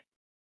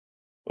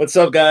What's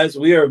up, guys?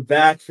 We are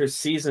back for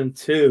season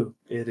 2.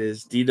 It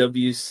is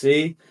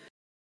DWC,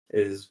 it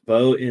is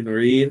Bo and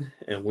Reed,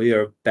 and we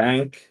are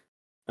back.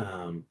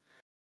 Let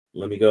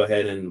me go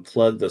ahead and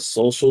plug the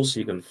socials.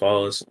 You can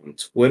follow us on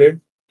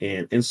Twitter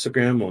and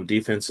Instagram on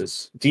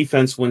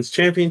Defense Wins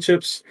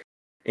Championships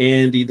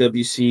and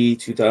DWC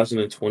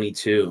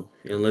 2022.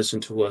 And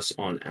listen to us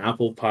on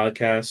Apple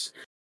Podcasts,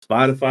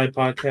 Spotify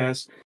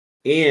Podcasts,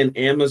 and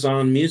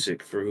Amazon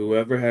Music for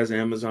whoever has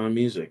Amazon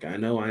Music. I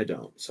know I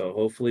don't. So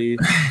hopefully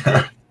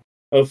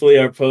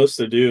our posts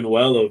are doing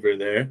well over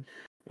there.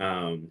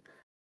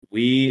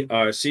 We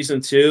are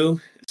season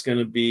 2. It's going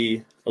to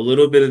be a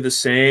little bit of the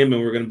same,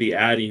 and we're going to be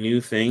adding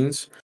new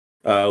things.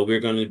 We're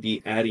going to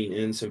be adding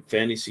in some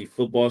fantasy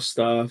football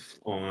stuff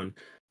on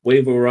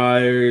waiver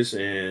wires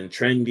and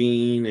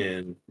trending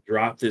and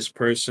drop this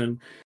person.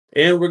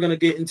 And we're going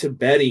to get into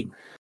betting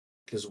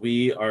because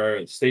we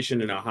are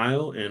stationed in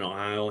Ohio, and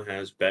Ohio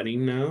has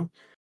betting now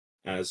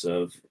as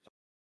of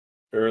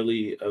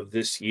early of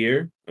this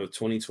year of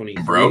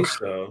 2023. Broke.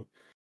 So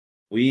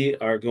we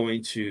are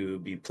going to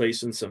be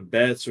placing some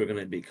bets. We're going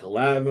to be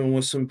collabing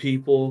with some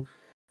people.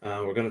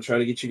 We're going to try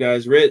to get you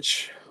guys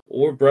rich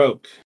or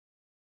broke.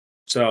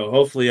 So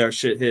hopefully our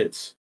shit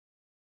hits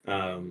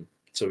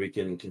so we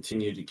can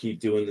continue to keep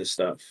doing this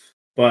stuff.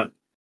 But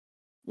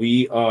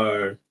we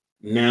are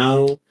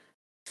now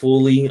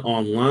fully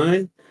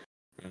online.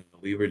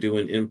 We were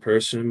doing in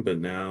person, but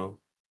now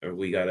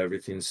we got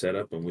everything set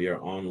up and we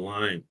are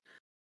online.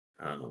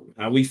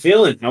 How we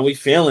feeling?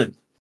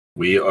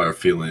 We are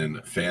feeling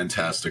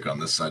fantastic on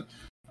this side.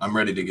 I'm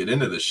ready to get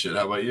into this shit.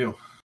 How about you?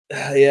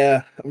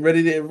 Yeah, I'm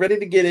ready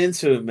to get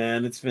into it,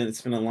 man. It's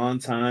been a long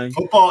time.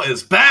 Football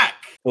is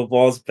back.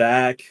 Football's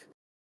back.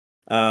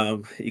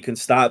 You can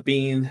stop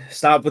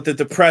with the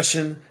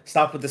depression,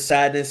 stop with the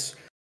sadness.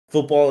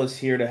 Football is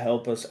here to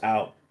help us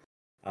out.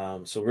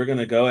 So we're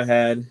gonna go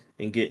ahead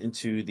and get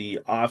into the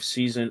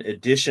off-season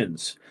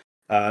additions.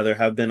 There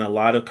have been a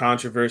lot of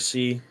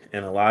controversy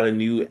and a lot of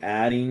new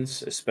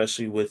addings,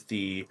 especially with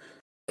the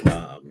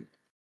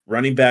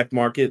running back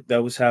market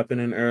that was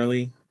happening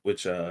early,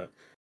 which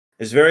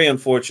is very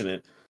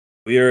unfortunate.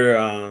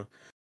 We're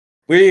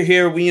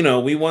here.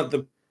 We want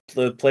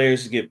the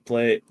players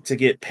to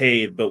get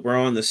paid, but we're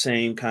on the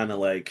same kind of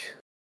like.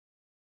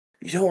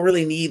 You don't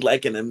really need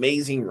like an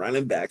amazing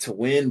running back to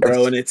win,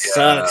 bro, and it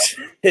sucks.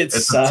 It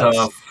sucks.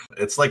 Tough.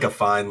 It's like a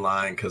fine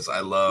line because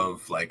I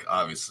love, like,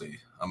 obviously,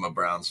 I'm a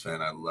Browns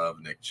fan. I love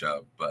Nick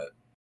Chubb, but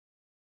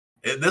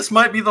this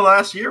might be the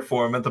last year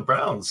for him at the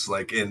Browns.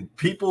 Like, and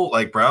people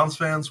like Browns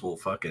fans will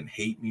fucking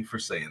hate me for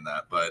saying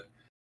that, but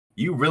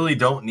you really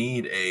don't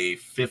need a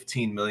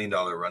 $15 million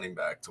running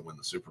back to win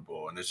the Super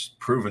Bowl, and it's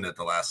proven it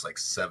the last like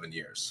 7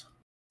 years.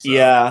 So,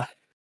 yeah.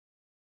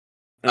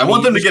 I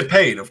want them to get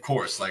paid, of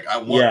course. Like,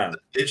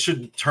 it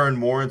should turn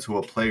more into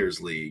a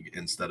players' league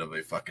instead of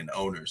a fucking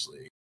owners'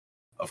 league.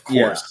 Of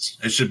course,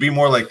 It should be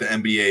more like the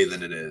NBA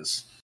than it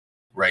is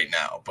right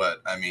now.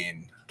 But I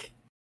mean,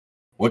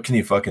 what can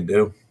you fucking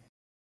do?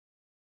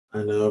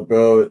 I know,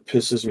 bro. It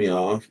pisses me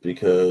off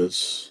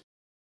because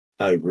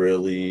I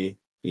really,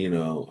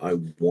 I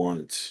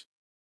want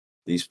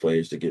these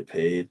players to get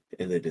paid,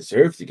 and they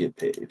deserve to get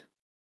paid,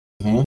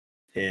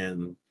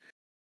 and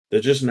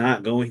they're just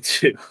not going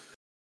to.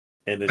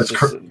 And it's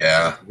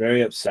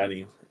very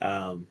upsetting.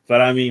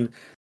 But I mean,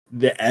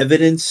 the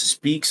evidence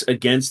speaks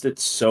against it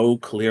so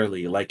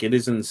clearly. Like, it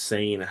is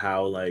insane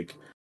how like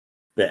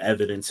the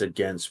evidence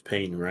against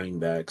paying running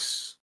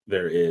backs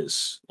there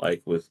is.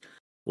 Like with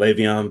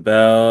Le'Veon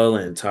Bell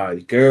and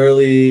Todd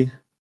Gurley,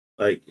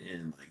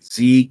 and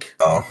Zeke.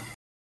 Oh.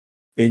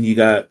 And you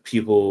got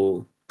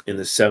people in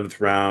the 7th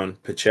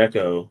round,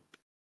 Pacheco,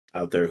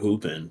 out there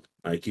hooping.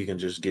 Like, you can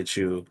just get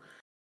you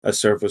a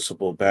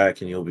serviceable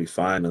back and you'll be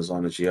fine as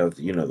long as you have,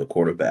 the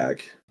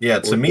quarterback. Yeah,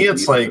 to me,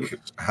 it's like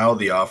how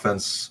the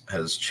offense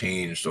has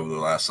changed over the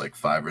last like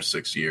 5 or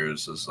 6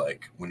 years is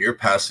like when your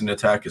passing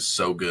attack is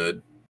so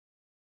good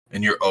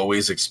and you're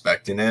always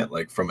expecting it,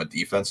 like from a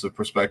defensive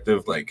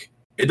perspective, like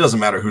it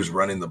doesn't matter who's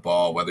running the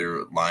ball, whether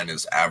your line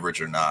is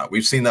average or not.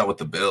 We've seen that with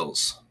the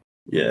Bills.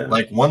 Yeah.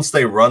 Like once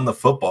they run the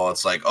football,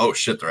 it's like, oh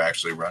shit, they're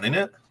actually running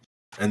it.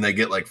 And they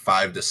get like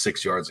 5 to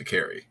 6 yards a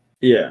carry.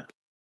 Yeah.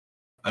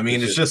 I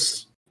mean, it's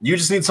just... You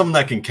just need someone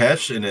that can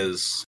catch and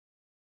is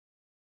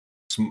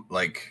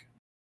like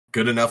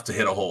good enough to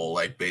hit a hole,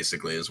 like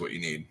basically is what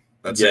you need.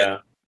 That's it.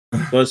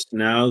 Plus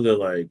now they're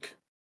like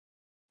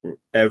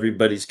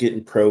everybody's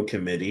getting pro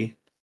committee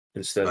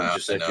instead of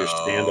just like your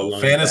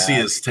standalone. Fantasy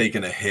is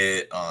taking a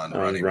hit on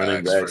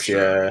running backs for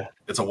sure. Yeah.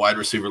 It's a wide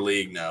receiver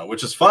league now,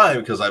 which is fine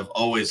because I've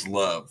always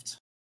loved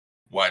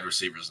wide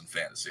receivers in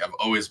fantasy. I've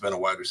always been a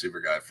wide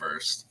receiver guy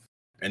first,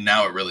 and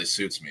now it really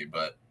suits me.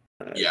 But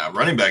yeah,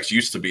 running backs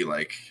used to be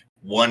like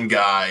one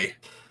guy,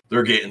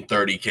 they're getting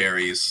 30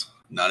 carries.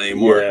 Not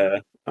anymore. Yeah,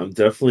 I'm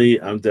definitely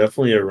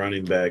a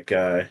running back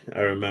guy.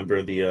 I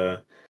remember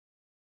the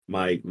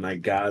my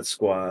God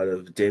squad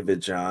of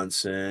David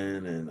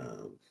Johnson and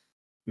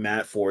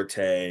Matt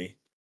Forte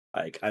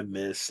Like I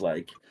miss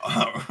like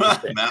just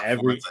Matt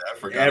Forte, I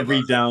forgot about every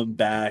it. down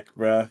back,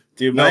 bro.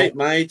 Dude, No,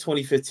 my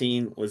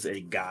 2015 was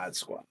a god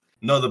squad.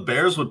 no, the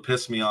Bears would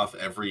piss me off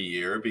every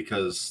year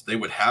because they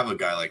would have a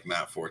guy like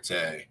Matt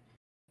Forte,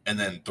 and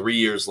then 3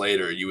 years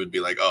later you would be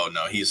like, oh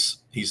no, he's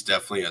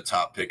definitely a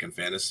top pick in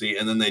fantasy,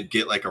 and then they'd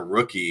get like a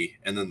rookie,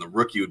 and then the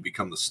rookie would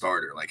become the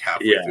starter like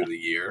halfway Yeah. through the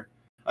year.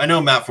 I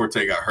know Matt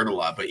Forte got hurt a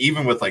lot, but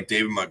even with like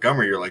David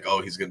Montgomery, you're like,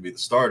 oh, he's going to be the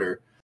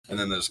starter. And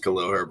then there's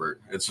Khalil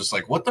Herbert. It's just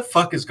like, what the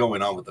fuck is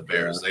going on with the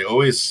Bears? Yeah. They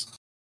always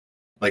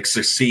like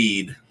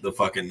succeed the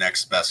fucking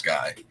next best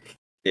guy.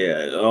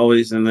 Yeah,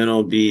 always, and then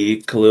it'll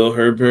be Khalil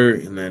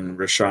Herbert, and then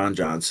Rashawn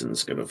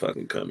Johnson's gonna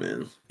fucking come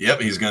in.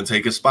 Yep, he's going to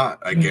take his spot.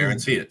 I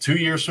guarantee it. 2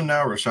 years from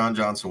now, Rashawn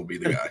Johnson will be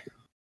the guy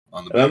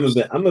on the Bears.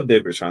 I'm a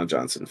big Rashawn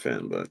Johnson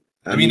fan, but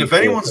I mean, if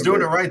anyone's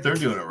doing it right, they're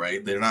doing it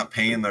right. They're not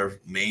paying their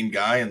main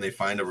guy, and they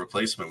find a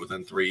replacement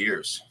within 3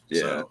 years.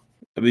 Yeah. So.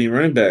 I mean,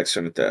 running backs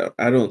aren't that.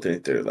 I don't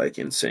think they're like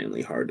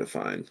insanely hard to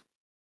find.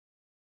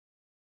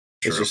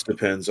 True. It just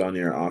depends on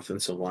your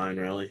offensive line,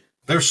 really.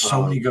 There's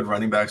so many good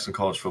running backs in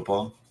college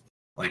football.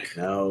 Like,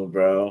 no,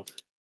 bro.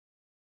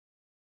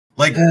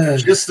 Like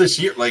just this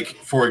year, like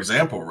for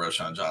example,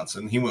 Rashawn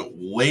Johnson, he went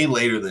way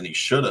later than he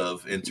should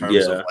have in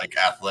terms of like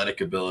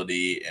athletic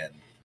ability and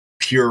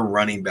pure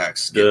running back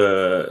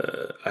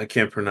skill. I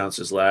can't pronounce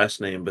his last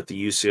name, but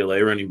the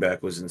UCLA running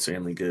back was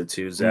insanely good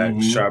too. Zach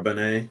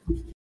Charbonnet.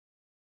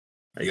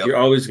 Like, you're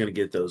always gonna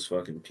get those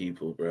fucking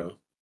people, bro.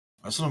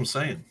 That's what I'm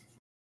saying.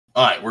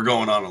 All right, we're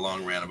going on a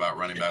long rant about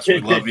running backs. We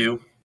love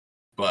you,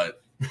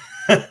 but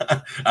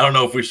I don't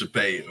know if we should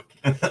pay you.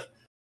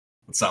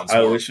 It sounds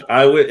horrible.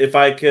 I would if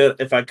I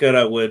could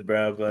I would,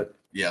 bro. But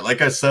yeah,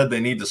 like I said,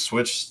 they need to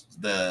switch.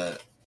 The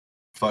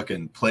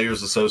fucking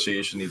Players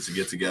Association needs to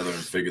get together and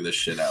figure this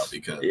shit out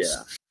because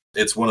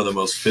it's one of the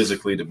most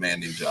physically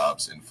demanding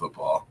jobs in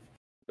football.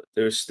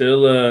 There's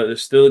still a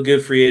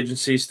good free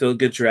agency, still a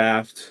good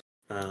draft.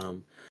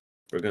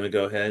 We're gonna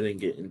go ahead and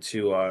get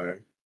into our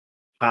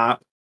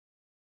top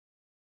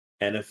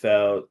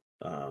NFL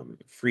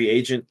free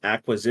agent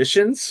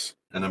acquisitions.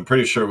 And I'm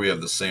pretty sure we have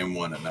the same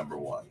one at number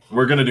 1.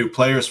 We're going to do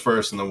players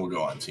first, and then we'll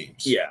go on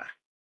teams. Yeah.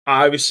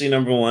 Obviously,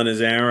 number 1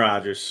 is Aaron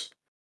Rodgers.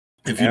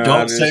 If you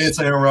don't say it's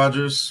Aaron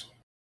Rodgers,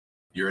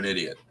 you're an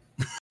idiot.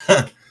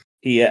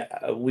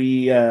 Yeah,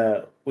 we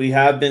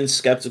have been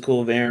skeptical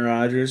of Aaron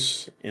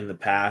Rodgers in the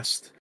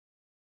past,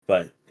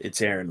 but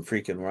it's Aaron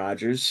freaking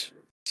Rodgers.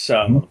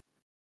 So,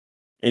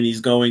 and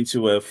he's going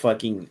to a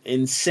fucking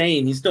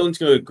insane. He's going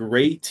to a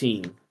great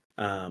team.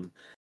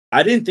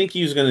 I didn't think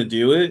he was going to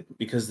do it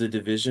because the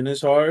division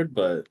is hard,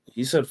 but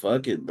he said,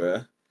 fuck it,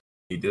 bro.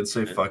 He did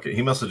say fuck it.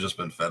 He must have just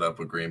been fed up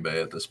with Green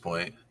Bay at this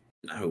point.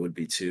 I would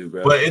be too,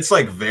 bro. But it's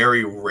like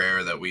very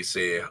rare that we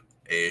see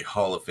a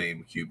Hall of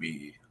Fame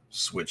QB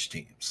switch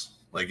teams.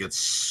 Like it's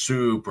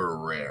super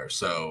rare.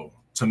 So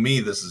to me,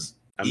 this is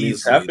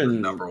easily the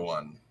number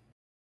 1.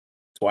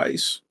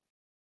 Twice.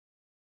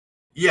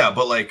 Yeah,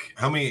 but like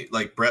how many,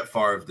 like Brett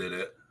Favre did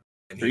it.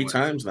 And 3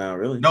 times now,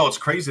 really. No, it's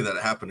crazy that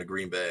it happened to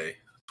Green Bay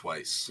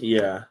twice.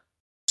 Yeah.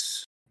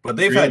 But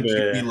they've had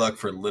QB luck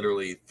for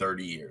literally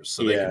 30 years,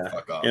 so they can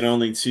fuck off. And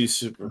only 2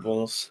 Super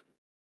Bowls.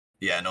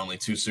 Yeah, and only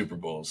 2 Super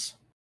Bowls.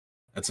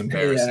 That's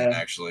embarrassing,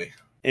 actually.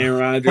 Aaron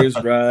Rodgers,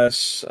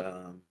 Russ,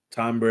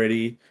 Tom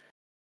Brady.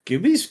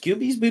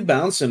 QBs be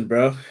bouncing,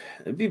 bro.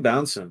 It'd be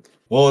bouncing.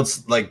 Well,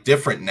 it's like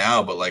different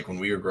now, but like when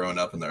we were growing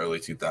up in the early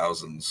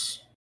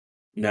 2000s.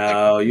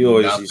 No, you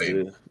always used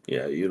to.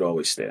 Yeah, you'd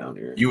always stay on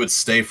here. You would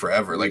stay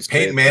forever. Like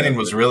Peyton Manning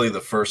was really the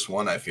first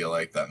one, I feel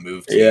like, that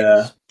moved teams.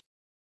 Yeah.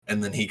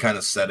 And then he kind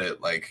of said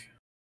it like,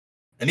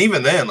 and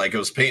even then, like it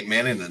was Peyton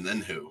Manning and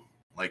then who?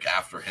 Like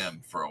after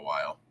him for a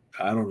while.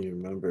 I don't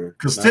even remember.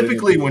 Because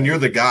typically when you're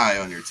the guy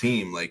on your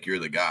team, like you're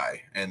the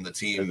guy and the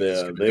team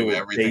is going to do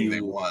everything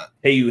they want.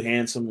 Pay you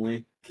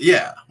handsomely.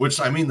 Yeah, which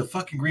I mean, the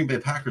fucking Green Bay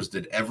Packers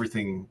did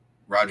everything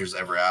Rodgers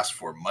ever asked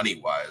for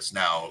money-wise.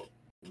 Now,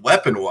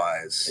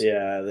 weapon-wise,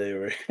 yeah,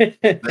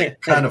 they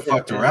kind of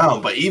fucked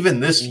around. But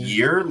even this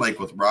year, like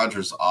with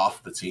Rodgers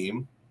off the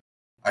team,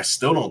 I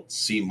still don't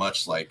see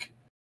much like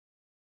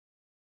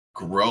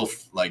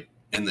growth like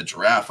in the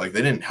draft. Like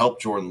they didn't help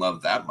Jordan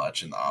Love that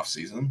much in the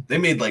offseason. They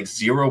made like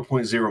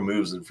 0.0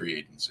 moves in free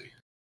agency.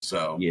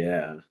 So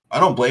yeah, I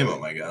don't blame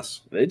them, I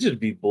guess. They just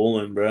be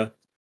bulling, bro.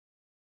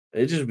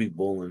 They just be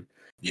bulling.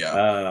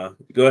 Yeah.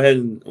 Go ahead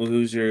and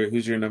who's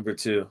your number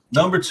 2?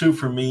 Number 2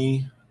 for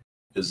me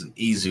is an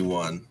easy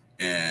one,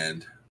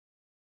 and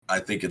I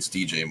think it's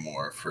DJ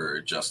Moore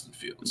for Justin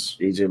Fields.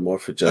 DJ Moore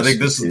for Justin Fields. I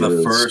think this is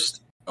the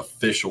first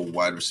official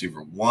wide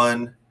receiver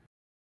 1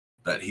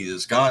 that he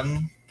has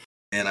gotten,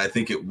 and I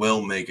think it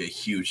will make a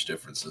huge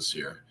difference this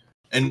year.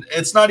 And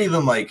it's not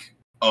even like,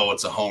 oh,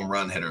 it's a home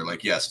run hitter.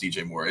 Like, yes,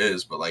 DJ Moore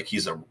is, but like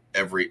his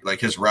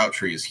route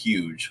tree is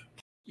huge.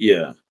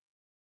 Yeah.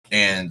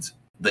 And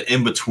the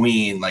in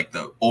between, like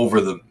the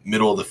over the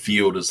middle of the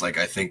field is like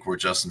I think where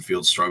Justin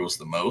Fields struggles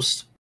the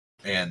most.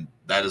 And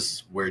that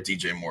is where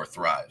DJ Moore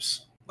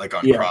thrives, like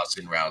on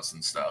crossing routes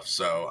and stuff.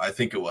 So I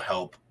think it will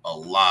help a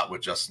lot with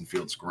Justin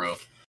Fields'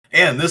 growth.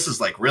 And this is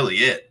like really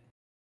it.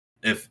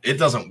 if it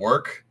doesn't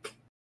work,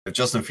 if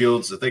Justin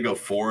Fields, if they go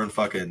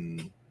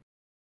 4-13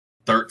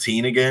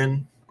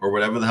 again, or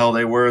whatever the hell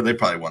they were, they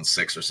probably won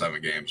 6 or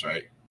 7 games,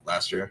 right?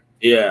 Last year.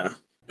 Yeah.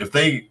 If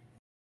they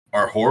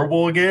are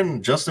horrible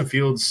again, Justin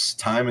Fields'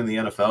 time in the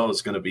NFL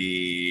is going to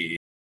be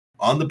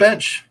on the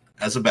bench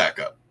as a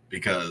backup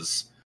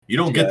because you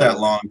don't get that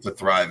long to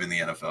thrive in the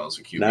NFL as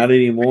a QB. Not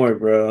anymore,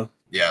 bro.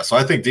 Yeah, so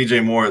I think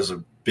DJ Moore is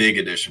a big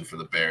addition for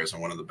the Bears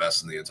and one of the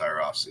best in the entire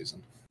offseason.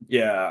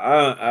 Yeah,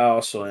 I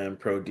also am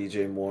pro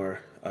DJ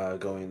Moore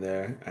going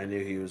there. I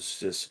knew he was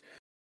just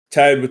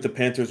tied with the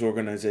Panthers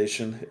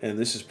organization, and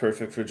this is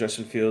perfect for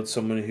Justin Fields,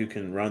 someone who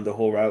can run the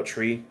whole route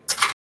tree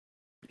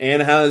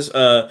and has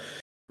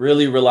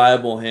really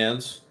reliable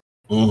hands.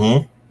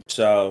 Mm-hmm.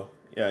 So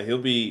yeah, he'll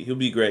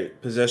be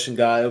great. Possession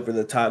guy, over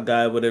the top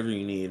guy, whatever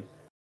you need.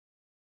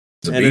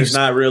 And there's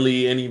not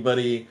really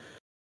anybody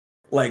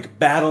like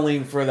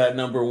battling for that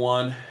number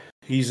one.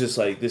 He's just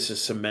like, this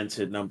is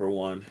cemented number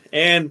one.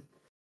 And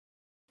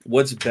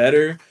what's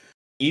better,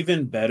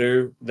 even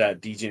better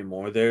that DJ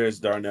Moore there is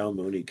Darnell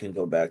Mooney can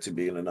go back to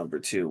being a number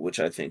 2, which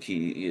I think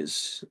he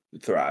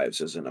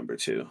thrives as a number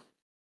 2.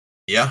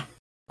 Yeah,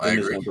 I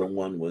agree. His number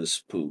 1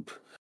 was poop.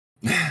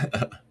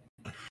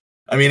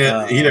 I mean,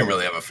 he didn't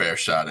really have a fair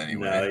shot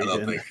anyway. No, I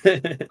don't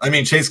think. I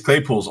mean, Chase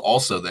Claypool's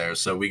also there,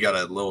 so we got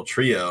a little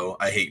trio.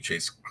 I hate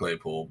Chase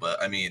Claypool,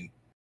 but I mean,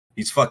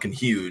 he's fucking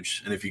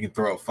huge, and if you can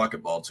throw a fucking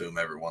ball to him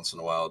every once in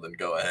a while, then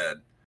go ahead.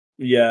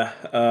 Yeah,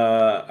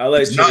 I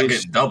like. He's not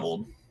getting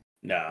doubled.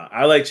 No,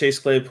 I like Chase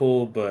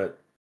Claypool, but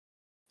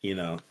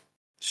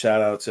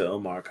shout out to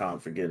Omar Khan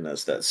for getting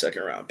us that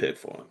 2nd round pick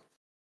for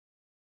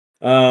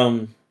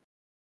him.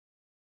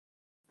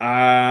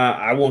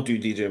 I won't do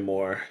DJ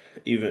Moore.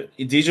 Even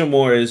DJ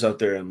Moore is up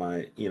there in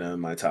my in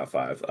my top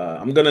 5.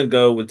 I'm gonna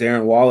go with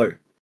Darren Waller.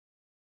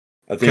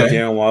 I think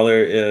Darren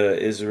Waller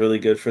is really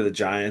good for the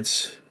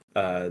Giants.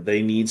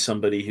 They need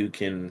somebody who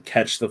can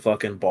catch the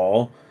fucking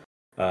ball.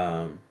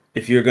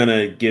 If you're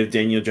gonna give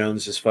Daniel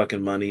Jones his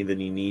fucking money, then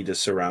you need to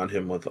surround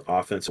him with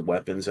offensive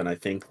weapons. And I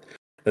think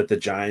that the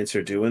Giants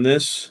are doing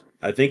this.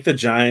 I think the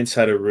Giants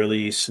had a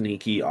really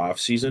sneaky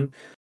offseason.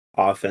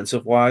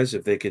 Offensive wise,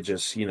 if they could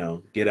just,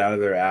 get out of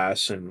their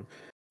ass and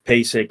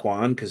pay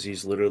Saquon, because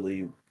he's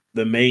literally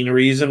the main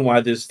reason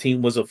why this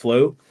team was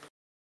afloat.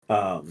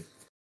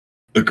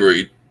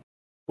 Agreed.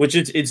 Which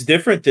it's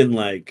different than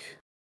like,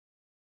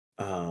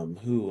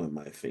 who am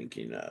I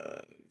thinking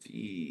of?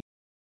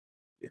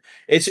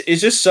 It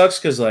just sucks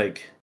because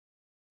like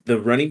the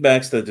running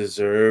backs that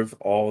deserve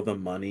all the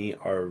money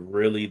are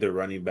really the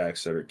running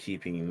backs that are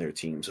keeping their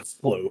teams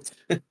afloat.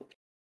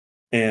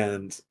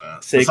 And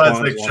besides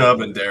Nick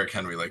Chubb and Derrick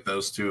Henry, like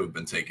those two have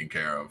been taken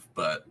care of.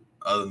 But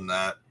other than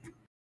that,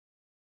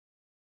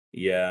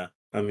 yeah,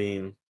 I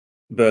mean,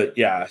 but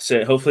yeah,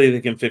 so hopefully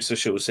they can fix the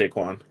shit with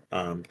Saquon,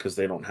 because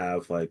they don't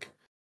have like,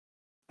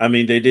 I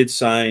mean, they did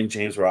sign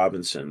James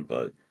Robinson,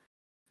 but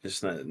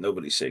it's not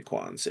nobody's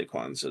Saquon.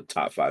 Saquon's a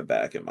top 5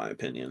 back in my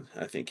opinion.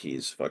 I think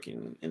he's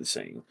fucking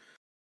insane.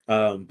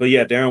 But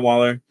yeah, Darren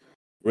Waller,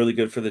 really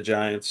good for the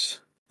Giants.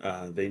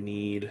 They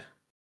need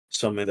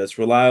somebody that's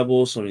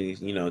reliable, somebody,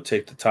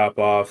 take the top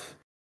off.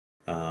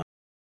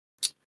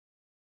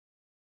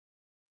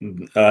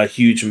 A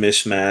huge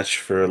mismatch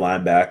for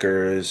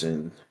linebackers,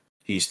 and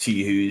he's too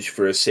huge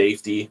for a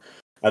safety.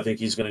 I think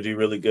he's going to do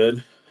really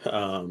good.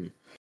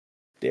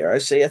 Dare I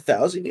say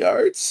 1,000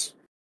 yards?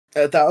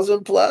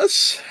 1,000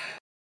 plus?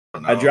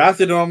 I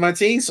drafted him on my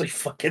team, so he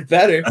fucking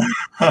better.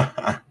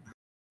 Yeah,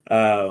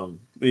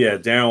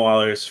 Darren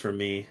Waller is for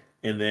me.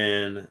 And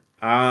then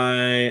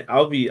I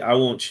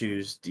won't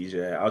choose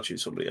DJ. I'll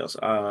choose somebody else.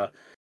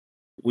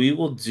 We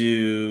will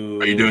do.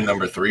 Are you doing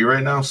number 3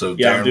 right now? So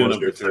yeah, Darren I'm doing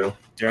number 3.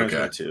 Darren's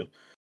my 2.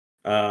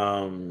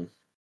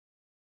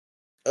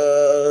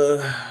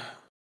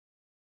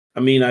 I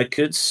mean, I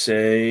could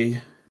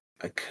say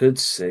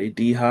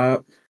D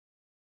Hop,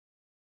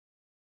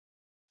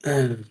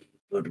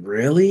 but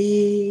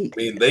really, I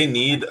mean, they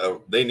need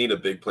a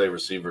big play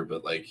receiver,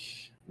 but like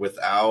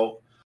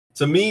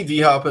to me,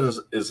 D Hop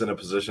is in a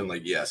position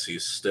like, yes,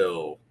 he's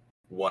still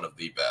one of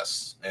the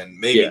best and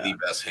maybe the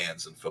best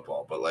hands in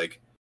football, but like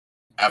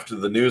after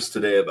the news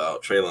today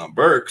about Treylon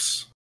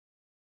Burks,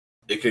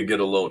 it could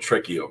get a little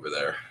tricky over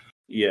there.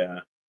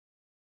 Yeah.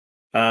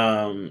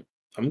 I'm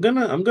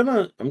gonna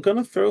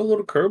throw a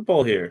little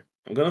curveball here.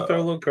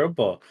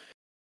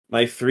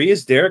 My 3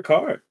 is Derek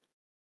Carr.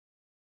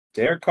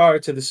 Derek Carr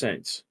to the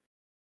Saints.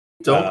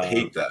 Don't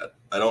hate that.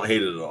 I don't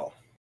hate it at all.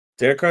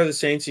 Derek Carr to the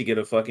Saints. You get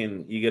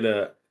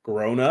a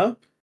grown up.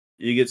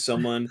 You get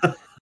someone.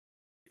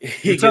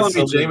 You're telling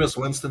me Jameis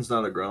Winston's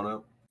not a grown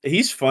up?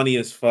 He's funny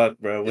as fuck,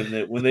 bro.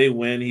 When they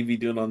win, he be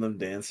doing all them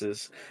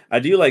dances. I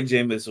do like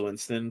Jameis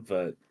Winston,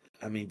 but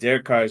I mean,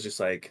 Derek Carr is just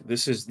like,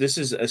 this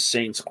is a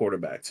Saints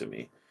quarterback to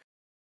me.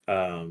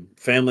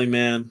 Family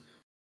man.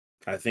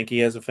 I think he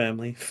has a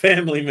family.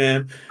 Family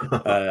man.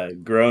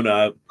 Grown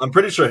up. I'm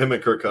pretty sure him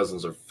and Kirk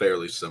Cousins are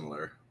fairly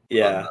similar.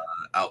 Yeah.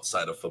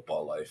 outside of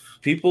football life.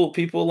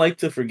 People like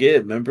to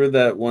forget. Remember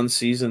that one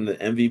season, the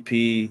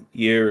MVP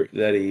year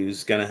that he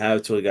was gonna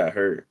have till he got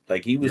hurt.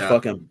 Like he was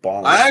fucking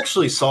balling. I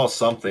actually saw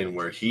something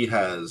where he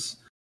has,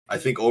 I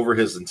think, over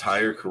his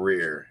entire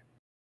career,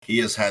 he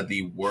has had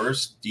the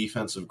worst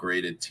defensive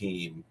graded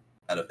team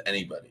out of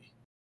anybody.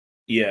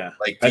 Yeah,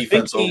 like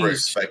defense over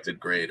expected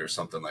grade or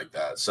something like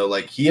that. So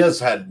like he has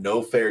had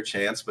no fair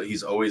chance, but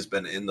he's always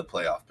been in the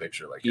playoff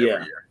picture like every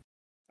year.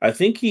 I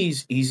think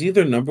he's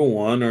either number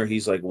one or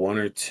he's like one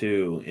or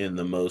two in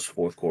the most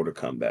fourth quarter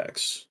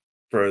comebacks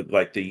for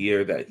like the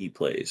year that he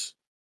plays.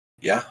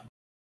 Yeah,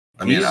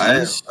 I mean,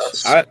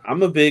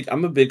 I'm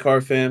a big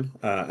Carr fan.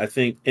 I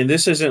think, and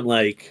this isn't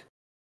like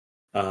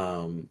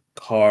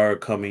Carr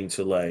coming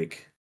to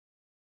like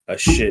a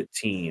shit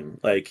team.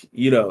 Like,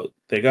 you know,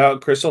 they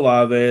got Chris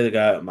Olave, they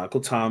got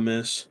Michael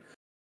Thomas,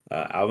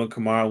 Alvin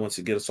Kamara wants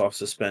to get us off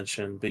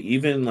suspension, but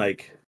even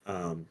like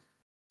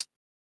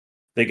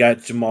they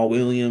got Jamal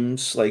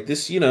Williams. Like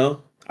this, you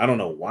know, I don't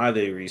know why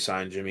they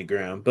re-signed Jimmy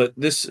Graham, but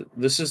this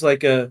is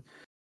like or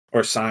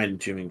signed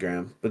Jimmy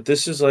Graham, but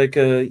this is like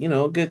a, you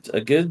know,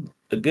 a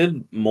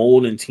good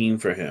mold and team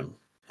for him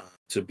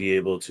to be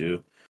able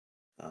to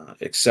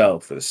excel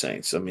for the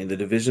Saints. I mean, the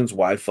division's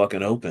wide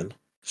fucking open,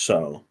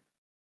 so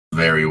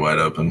very wide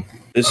open.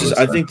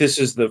 I think this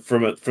is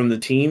from the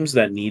teams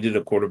that needed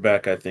a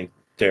quarterback. I think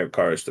Derek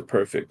Carr is the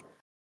perfect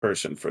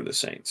person for the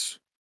Saints.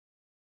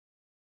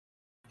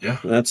 Yeah,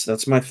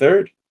 that's my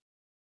third.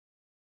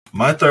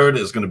 My third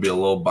is going to be a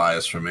little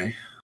biased for me,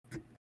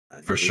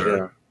 for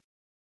sure.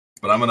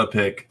 But I'm going to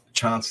pick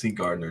Chauncey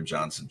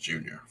Gardner-Johnson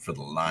Jr. for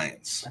the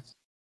Lions.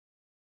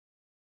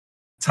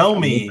 Tell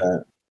me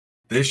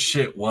this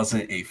shit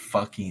wasn't a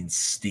fucking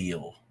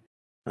steal.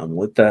 I'm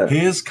with that.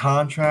 His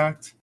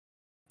contract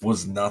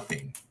was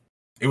nothing.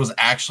 It was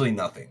actually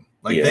nothing.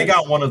 Like they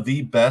got one of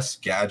the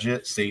best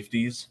gadget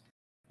safeties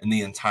in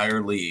the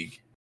entire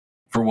league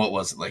for what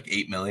was it, like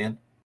 $8 million?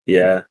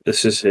 Yeah,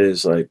 this is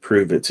his like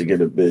prove it to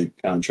get a big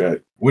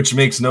contract. Which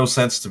makes no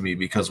sense to me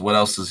because what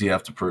else does he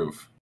have to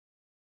prove?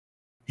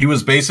 He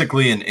was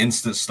basically an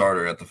instant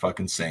starter at the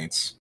fucking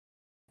Saints.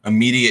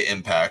 Immediate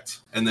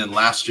impact. And then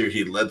last year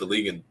he led the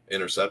league in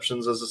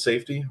interceptions as a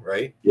safety,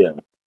 right? Yeah.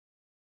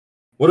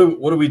 What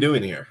are we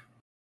doing here?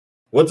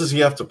 What does he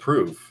have to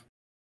prove?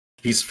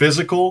 He's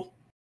physical.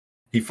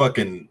 He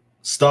fucking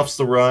stuffs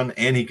the run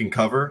and he can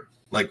cover.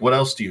 Like, what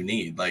else do you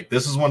need? Like,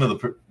 this is one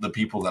of the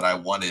people that I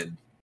wanted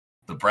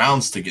the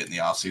Browns to get in the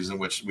offseason,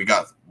 which we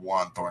got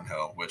Juan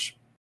Thornhill, which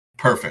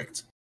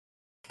perfect.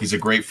 He's a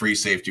great free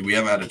safety. We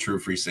haven't had a true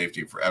free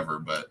safety forever,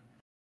 but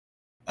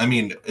I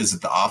mean, is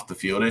it the off the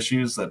field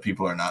issues that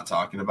people are not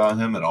talking about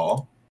him at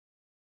all?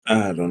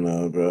 I don't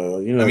know, bro.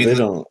 You know, I mean,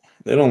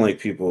 they don't like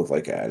people with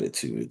like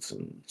attitudes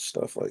and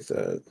stuff like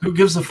that. Who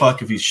gives a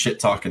fuck if he's shit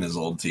talking his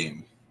old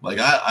team? Like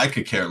I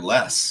could care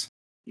less.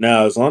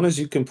 No, as long as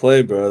you can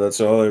play, bro,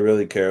 that's all I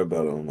really care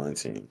about on my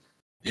team.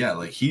 Yeah,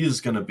 like he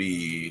is gonna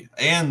be,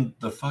 and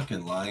the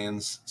fucking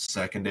Lions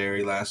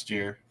secondary last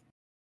year.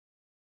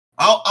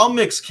 I'll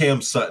mix Cam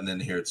Sutton in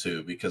here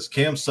too because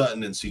Cam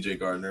Sutton and CJ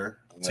Gardner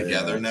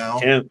together now.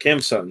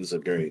 Cam Sutton's a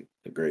great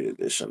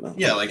addition. Though.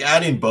 Yeah, like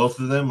adding both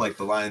of them, like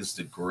the Lions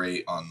did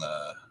great on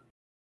the.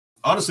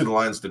 Honestly, the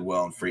Lions did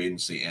well in free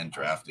agency and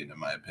drafting, in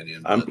my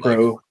opinion. I'm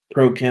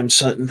pro Cam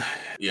Sutton.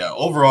 Yeah,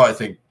 overall, I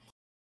think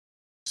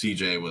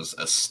CJ was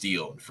a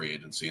steal in free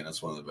agency, and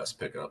that's one of the best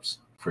pickups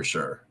for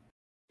sure.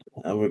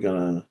 Now we're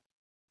gonna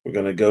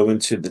go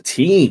into the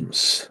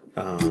teams.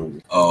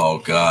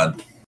 Oh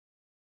God.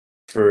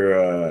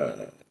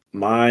 For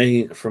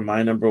my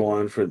number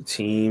one for the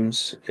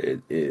teams,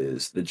 it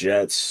is the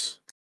Jets.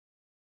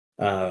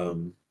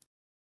 You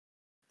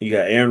got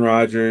Aaron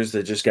Rodgers.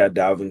 They just got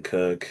Dalvin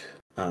Cook.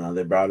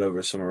 They brought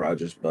over some of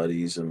Rodgers'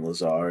 buddies and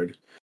Lazard.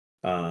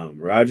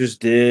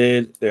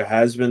 There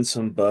has been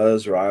some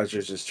buzz.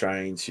 Rodgers is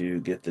trying to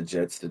get the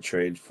Jets to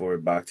trade for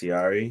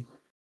Bakhtiari.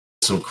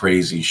 Some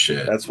crazy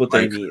shit. That's what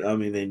they need. I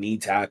mean, they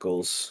need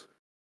tackles.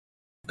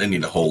 They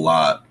need a whole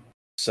lot.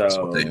 So that's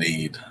what they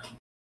need.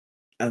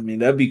 I mean,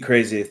 that'd be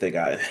crazy if they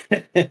got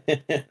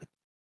it.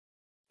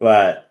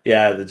 But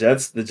yeah, the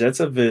Jets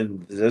have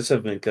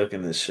been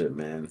cooking this shit,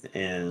 man.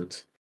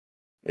 And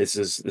this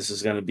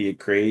is gonna be a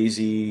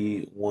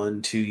crazy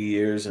 1-2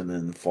 years and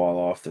then fall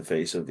off the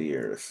face of the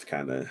earth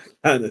kind of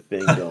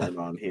thing going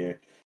on here.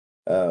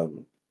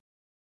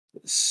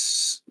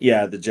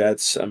 Yeah, the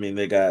Jets, I mean,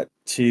 they got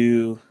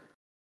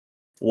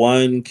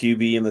one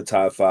QB in the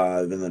top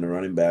 5 and then a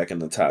running back in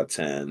the top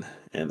 10.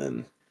 And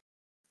then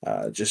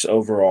just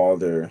overall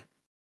their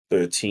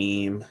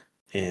team,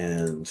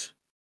 and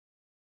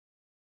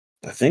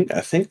I think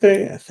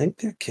they're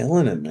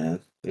killing it, man.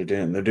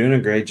 They're doing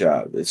a great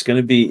job. It's going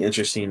to be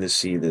interesting to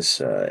see this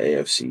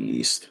AFC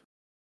East.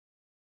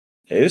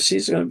 AFC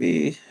is going to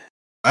be.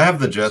 I have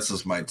the Jets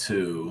as my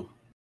 2,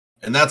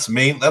 and that's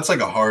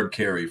like a hard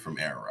carry from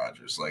Aaron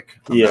Rodgers. Like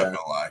I'm not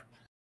gonna lie.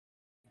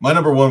 My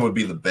number 1 would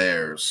be the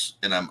Bears,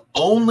 and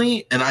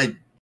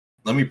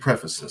let me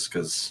preface this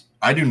because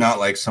I do not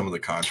like some of the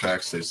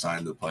contracts they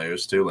signed the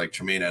players to, like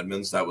Tremaine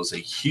Edmonds. That was a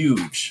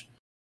huge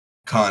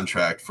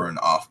contract for an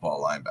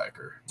off-ball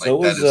linebacker. So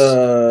Like, was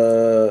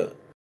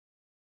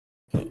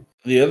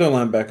the other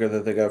linebacker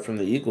that they got from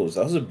the Eagles.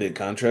 That was a big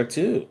contract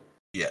too.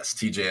 Yes,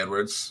 TJ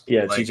Edwards.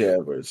 Yeah, like, TJ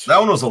Edwards. That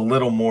one was a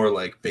little more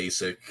like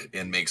basic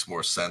and makes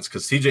more sense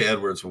because TJ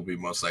Edwards will be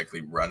most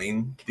likely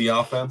running the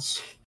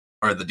offense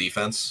or the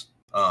defense.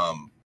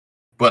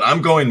 But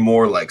I'm going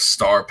more like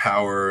star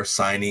power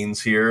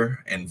signings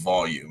here and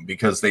volume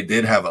because they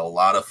did have a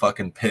lot of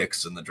fucking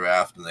picks in the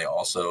draft and they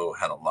also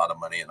had a lot of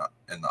money in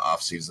the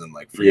offseason,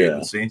 like free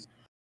agency.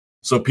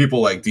 So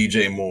people like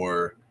DJ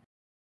Moore,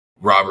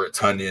 Robert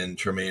Tunyon,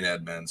 Tremaine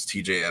Edmonds,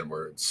 TJ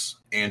Edwards,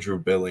 Andrew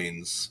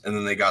Billings, and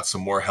then they got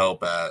some more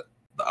help at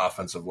the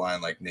offensive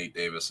line like Nate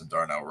Davis and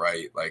Darnell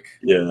Wright. Like,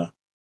 yeah,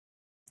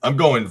 I'm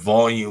going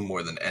volume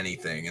more than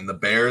anything. And the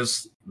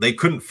Bears, they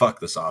couldn't fuck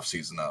this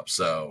offseason up.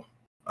 So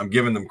I'm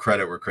giving them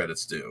credit where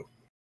credit's due.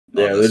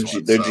 Yeah,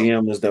 their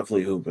GM was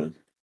definitely hooping.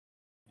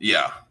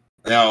 Yeah.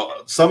 Now,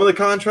 some of the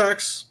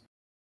contracts,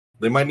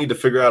 they might need to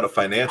figure out a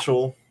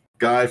financial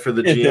guy for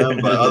the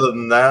GM. But other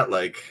than that,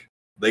 like,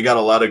 they got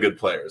a lot of good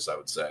players, I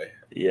would say.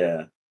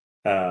 Yeah.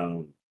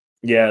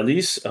 Yeah, at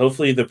least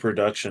hopefully the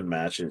production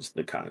matches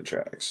the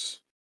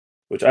contracts.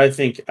 Which I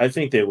think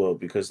they will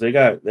because they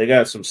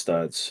got some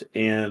studs.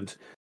 And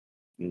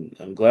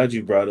I'm glad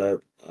you brought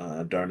up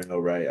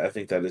Darnell Wright. I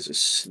think that is a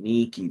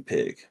sneaky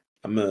pick.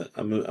 I'm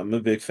a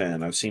big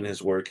fan. I've seen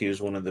his work. He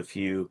was one of the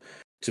few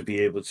to be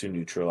able to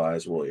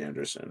neutralize Will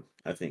Anderson.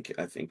 I think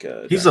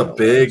he's a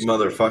big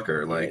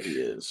motherfucker. Like, he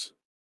is.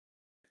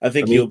 I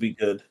think he'll be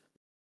good.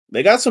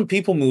 They got some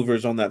people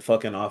movers on that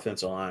fucking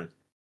offensive line.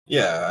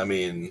 Yeah, I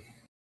mean,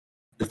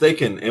 if they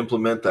can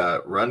implement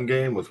that run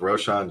game with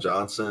Roshan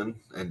Johnson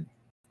and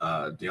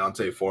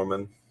Deontay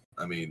Foreman,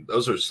 I mean,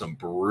 those are some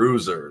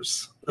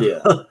bruisers.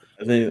 Yeah,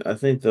 I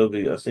think they'll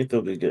be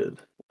good.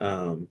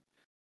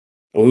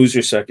 Well, who's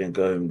your second?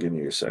 Go ahead and give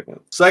me your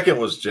second. Second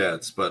was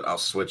Jets, but I'll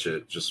switch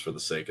it just for the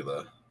sake of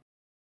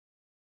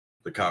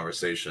the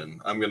conversation.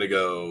 I'm gonna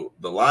go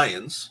the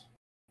Lions.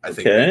 I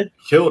think they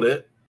killed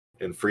it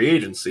in free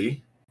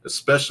agency,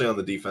 especially on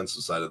the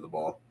defensive side of the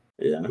ball.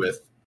 Yeah,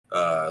 with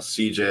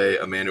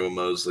CJ, Emmanuel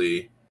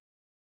Mosley,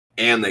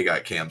 and they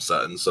got Cam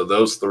Sutton. So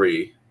those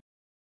three.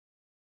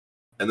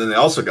 And then they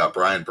also got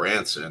Brian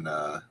Branch in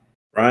the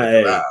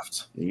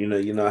draft. You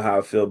know how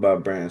I feel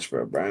about Branch,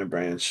 bro. Brian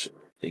Branch,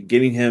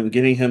 getting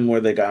him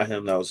where they got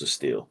him, that was a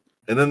steal.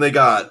 And then they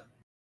got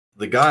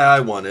the guy I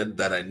wanted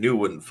that I knew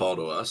wouldn't fall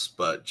to us,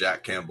 but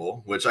Jack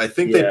Campbell, which I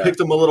think they picked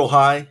him a little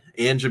high,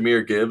 and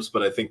Jahmyr Gibbs,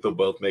 but I think they'll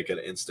both make an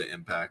instant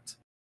impact.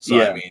 So,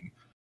 I mean,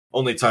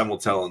 only time will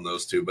tell on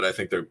those two, but I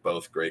think they're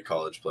both great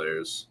college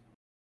players.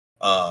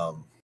 I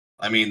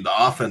mean,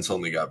 the offense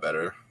only got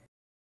better.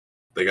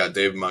 They got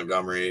David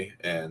Montgomery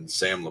and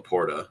Sam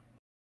Laporta.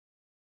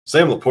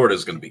 Sam Laporta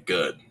is going to be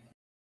good.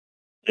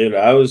 Dude,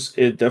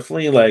 it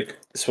definitely, like,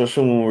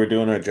 especially when we were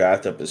doing our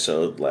draft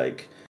episode,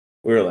 like,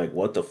 we were like,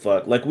 what the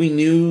fuck? Like, we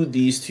knew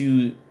these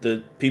two,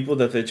 the people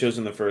that they chose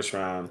in the first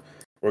round,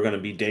 were going to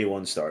be day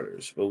one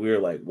starters. But we were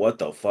like, what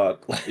the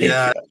fuck? Like,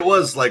 yeah, it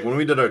was like when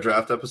we did our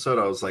draft episode,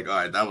 I was like, all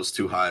right, that was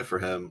too high for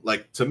him.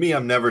 Like, to me,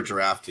 I'm never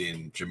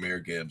drafting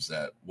Jahmyr Gibbs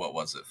at, what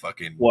was it,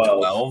 fucking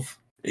 12?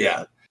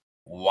 Yeah.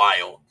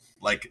 Wild.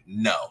 Like,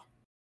 no.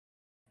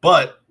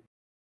 But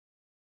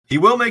he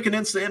will make an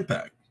instant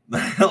impact.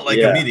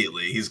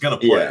 Immediately. He's going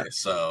to play. Yeah.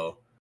 So,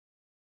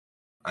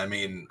 I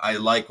mean, I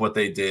like what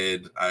they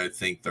did. I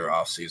think their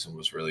offseason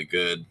was really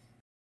good.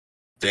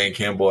 Dan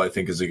Campbell, I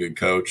think, is a good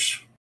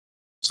coach.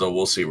 So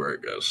we'll see where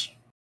it goes.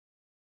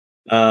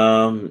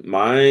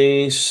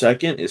 My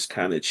second is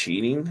kind of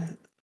cheating.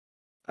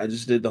 I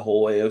just did the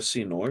whole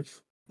AFC North.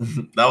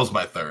 That was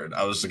my third.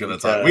 I was going to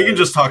talk. We can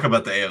just talk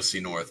about the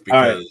AFC North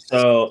because.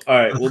 All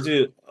right,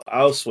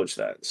 I'll switch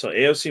that. So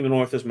AFC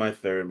North is my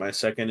third. My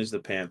second is the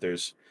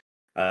Panthers.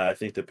 I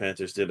think the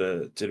Panthers did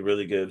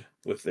really good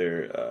with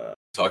their.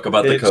 Talk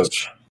about picks. The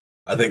coach.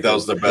 I think that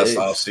was the best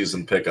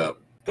offseason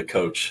pickup. The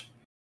coach.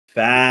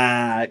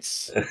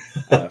 Facts.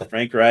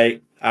 Frank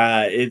Wright.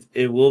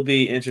 It will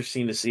be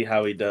interesting to see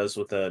how he does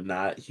with a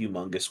not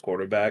humongous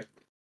quarterback,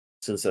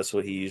 since that's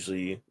what he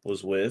usually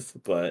was with.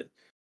 But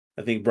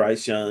I think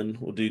Bryce Young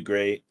will do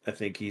great. I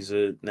think he's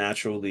a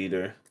natural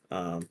leader.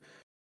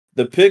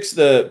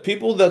 The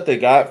people that they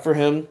got for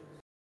him,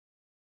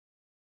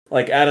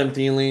 like Adam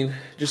Thielen,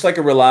 just like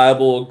a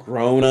reliable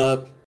grown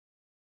up.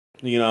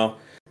 You know,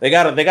 they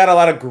got a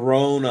lot of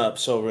grown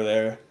ups over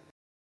there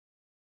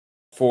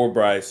for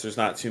Bryce. There's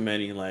not too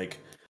many like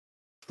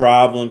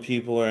problem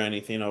people or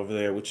anything over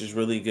there, which is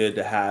really good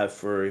to have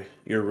for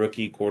your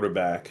rookie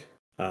quarterback.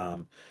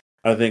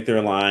 I think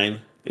their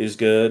line is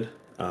good.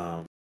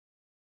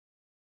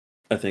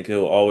 I think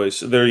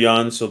they're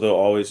young, so they'll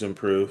always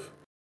improve.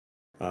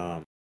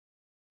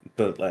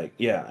 But like,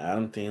 yeah,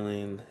 Adam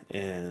Thielen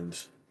and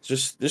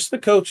just the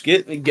coach.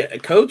 A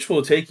coach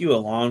will take you a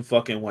long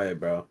fucking way,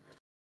 bro.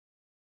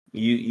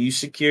 You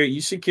secure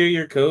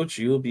your coach,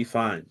 you will be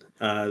fine.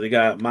 They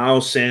got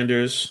Miles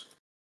Sanders.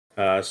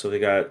 So they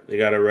got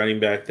a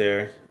running back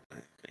there. I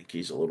think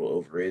he's a little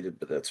overrated,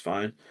 but that's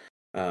fine.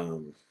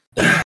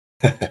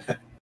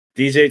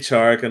 DJ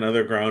Chark,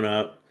 another grown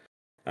up,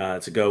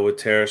 to go with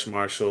Terrace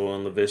Marshall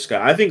and Laviska.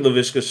 I think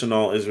Laviska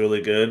Shenault is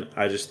really good.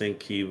 I just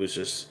think it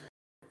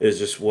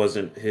just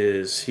wasn't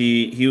his.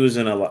 He was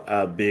in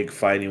a big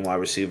fighting wide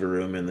receiver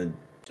room in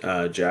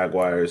the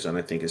Jaguars, and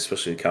I think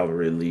especially Calvin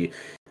Ridley,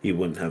 he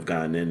wouldn't have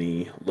gotten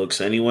any looks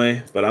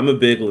anyway. But I'm a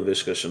big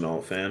Laviska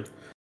Shenault fan.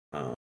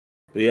 Um,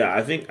 but yeah,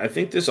 I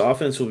think this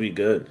offense will be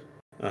good.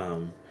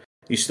 Um,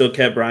 you still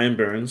kept Brian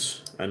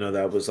Burns. I know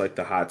that was like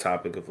the hot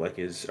topic of like,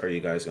 are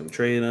you guys going to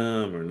trade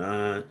him or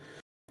not?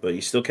 But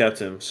you still kept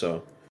him,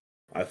 so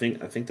I think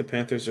the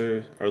Panthers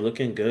are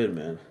looking good,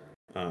 man.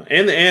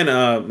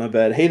 And my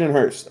bad, Hayden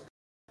Hurst.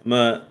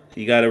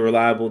 You got a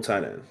reliable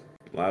tight end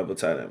with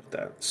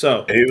that.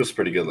 So He was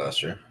pretty good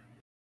last year.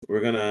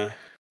 we're gonna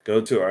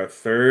go to our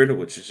third,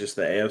 which is just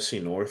the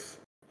AFC North.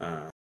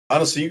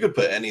 Honestly, you could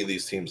put any of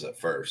these teams at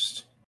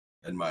first,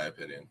 in my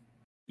opinion.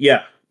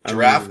 Yeah,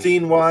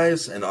 Drafting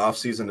wise and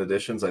offseason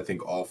additions, I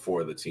think all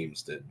four of the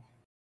teams did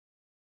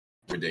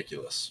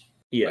ridiculous.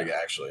 Yeah, like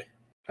actually.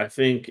 I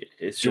think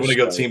it's. Do you want to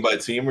go team by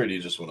team, or do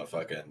you just want to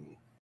fucking?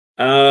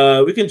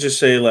 We can just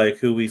say like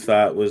who we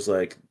thought was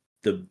like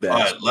the best. All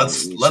right,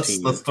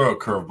 let's throw a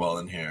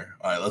curveball in here.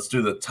 All right, let's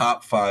do the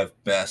top 5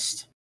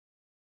 best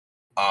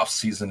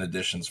off-season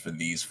additions for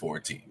these 4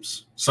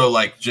 teams. So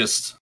like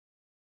just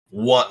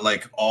what,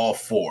 like all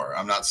 4.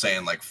 I'm not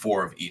saying like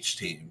 4 of each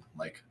team.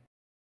 Like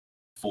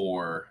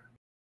 4.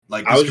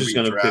 Like I was just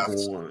gonna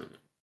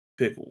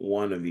pick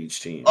one of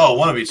each team. Oh,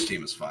 one of each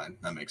team is fine.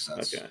 That makes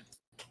sense. Okay,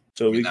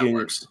 so we can.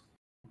 Works.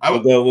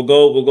 We'll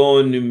go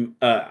in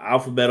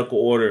alphabetical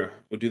order.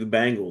 We'll do the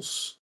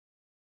Bengals.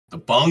 The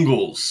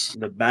Bungles.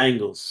 The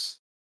Bengals.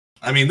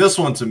 I mean, this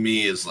one to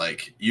me is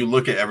like, you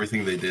look at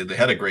everything they did. They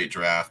had a great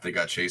draft. They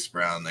got Chase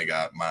Brown. They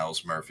got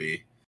Miles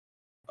Murphy.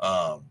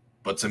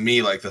 But to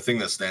me, like the thing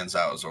that stands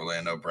out is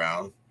Orlando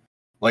Brown.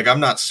 Like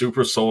I'm not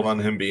super sold on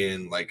him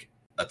being like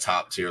a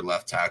top tier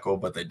left tackle,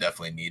 but they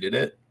definitely needed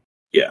it.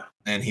 Yeah.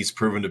 And he's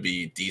proven to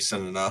be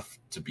decent enough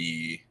to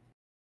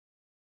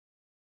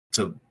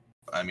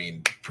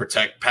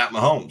protect Pat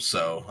Mahomes.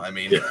 So, I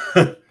mean,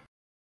 yeah.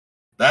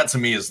 That to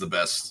me is the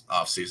best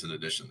offseason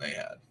addition they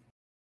had.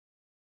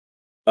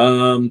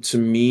 To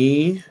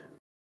me,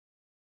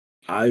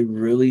 I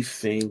really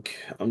think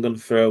I'm gonna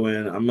throw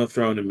in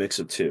a mix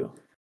of 2.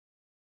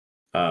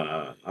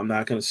 I'm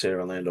not gonna say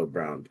Orlando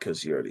Brown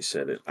because you already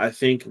said it. I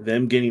think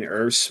them getting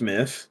Irv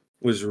Smith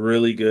was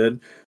really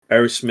good.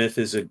 Irv Smith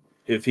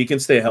if he can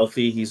stay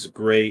healthy, he's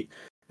great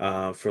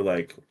for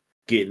like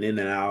getting in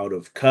and out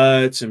of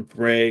cuts and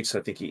breaks.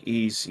 I think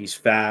he's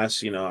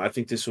fast. You know, I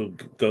think this will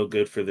go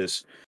good for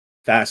this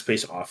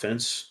fast-paced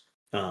offense.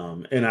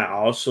 And I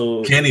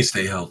also can he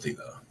stay healthy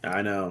though?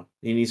 I know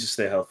he needs to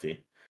stay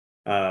healthy.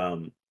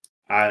 I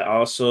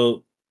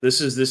also this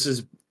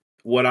is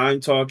what I'm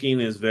talking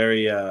is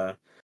very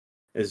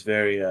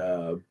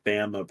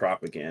Bama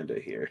propaganda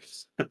here.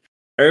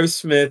 Irv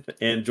Smith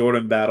and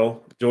Jordan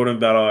Battle. Jordan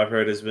Battle, I've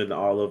heard, has been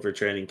all over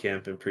training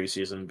camp and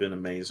preseason, been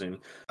amazing.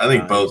 I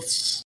think both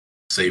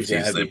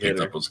safeties they picked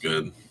up was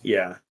good.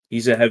 Yeah,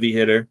 he's a heavy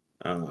hitter.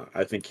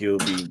 I think he'll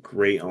be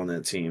great on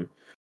that team.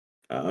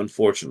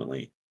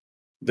 Unfortunately,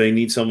 they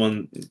need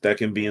someone that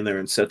can be in there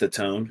and set the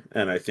tone,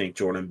 and I think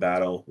Jordan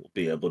Battle will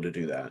be able to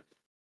do that.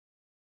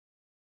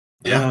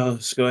 Yeah,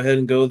 let's go ahead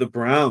and go the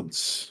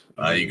Browns.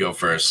 You go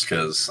first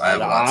because I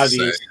have a lot to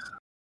say.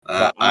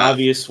 The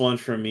obvious one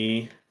for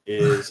me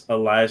is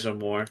Elijah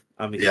Moore.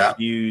 I'm a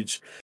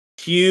huge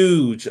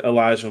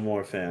Elijah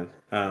Moore fan.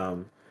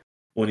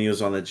 When he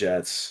was on the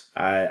Jets,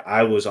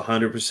 I was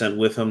 100%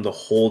 with him the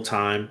whole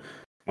time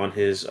on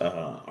his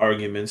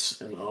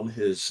arguments and on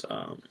his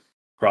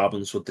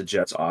problems with the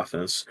Jets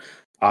offense.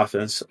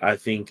 I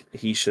think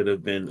he should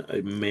have been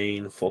a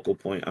main focal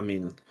point. I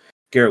mean,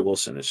 Garrett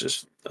Wilson is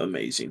just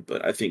amazing,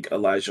 but I think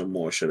Elijah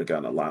Moore should have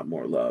gotten a lot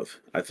more love.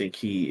 I think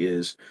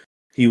he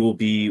will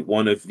be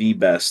one of the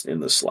best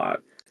in the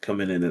slot,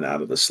 coming in and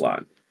out of the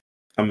slot.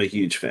 I'm a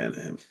huge fan of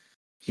him.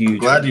 I'm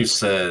glad you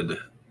said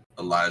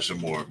Elijah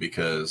Moore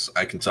because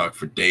I can talk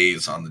for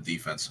days on the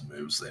defensive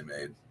moves they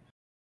made.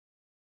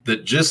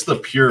 Just the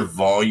pure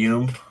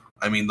volume.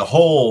 I mean, the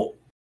whole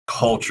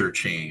culture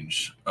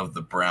change of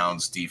the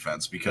Browns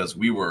defense because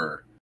we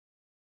were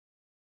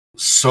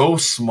so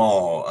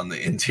small on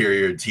the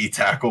interior D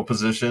tackle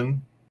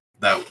position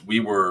that we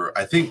were,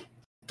 I think,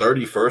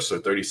 31st or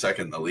 32nd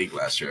in the league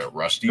last year at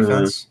rush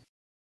defense. Mm-hmm.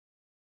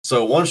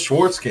 So once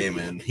Schwartz came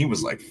in, he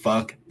was like,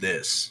 fuck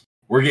this.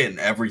 We're getting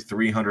every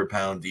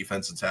 300-pound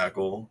defensive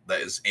tackle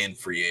that is in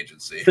free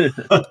agency.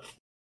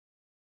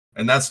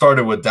 And that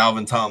started with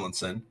Dalvin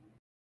Tomlinson.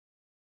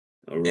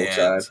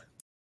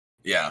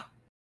 Yeah.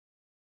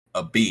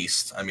 A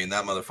beast. I mean,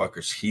 that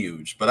motherfucker's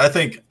huge. But I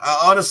think,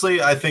 honestly,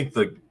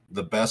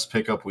 the best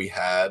pickup we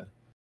had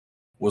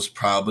was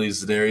probably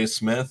Zadarius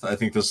Smith. I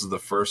think this is the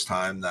first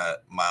time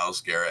that Myles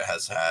Garrett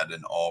has had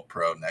an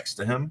all-pro next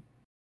to him.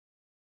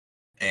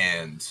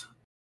 And,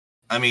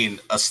 I mean,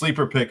 a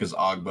sleeper pick is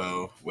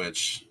Ogbo,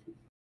 which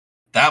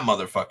that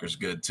motherfucker's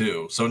good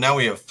too. So now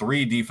we have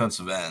 3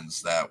 defensive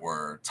ends that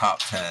were top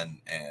 10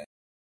 and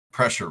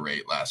pressure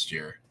rate last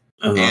year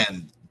Uh-huh.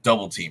 and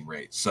double team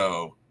rate.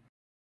 So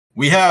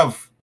we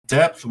have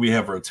depth, we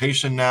have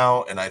rotation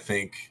now, and I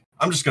think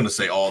I'm just going to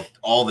say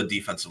all the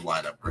defensive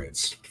line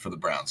upgrades for the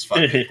Browns. Fuck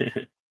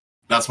it.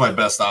 That's my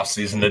best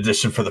offseason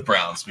addition for the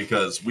Browns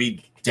because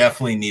we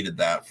definitely needed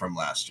that from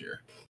last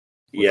year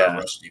with our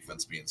rush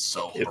defense being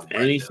so If horrendous.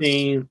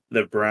 anything,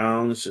 the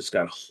Browns just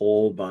got a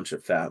whole bunch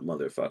of fat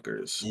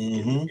motherfuckers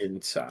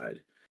inside.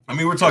 I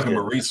mean, we're talking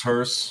Maurice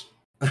Hurst.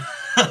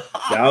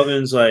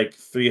 Dalvin's like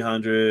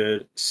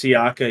 300.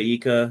 Siaka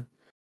Ika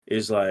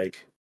is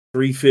like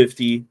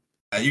 350.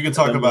 You can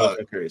talk about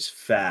is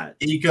fat.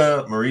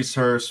 Ika, Maurice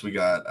Hurst. We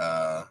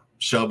got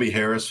Shelby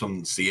Harris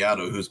from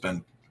Seattle, who's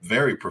been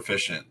very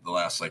proficient the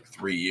last like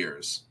 3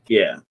 years.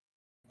 Yeah.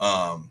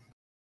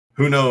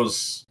 Who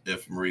knows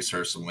if Maurice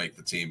Hurst will make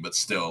the team, but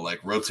still, like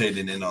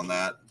rotating in on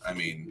that. I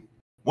mean,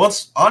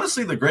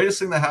 honestly, the greatest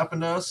thing that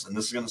happened to us, and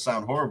this is going to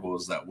sound horrible,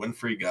 is that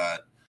Winfrey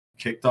got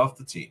kicked off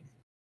the team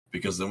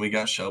because then we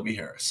got Shelby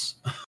Harris.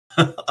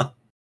 Where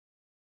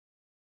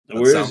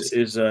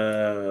is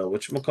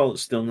whatchamacallit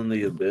still in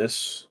the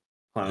abyss?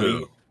 Clowney?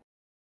 Who?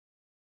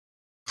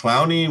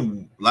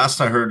 Clowney, last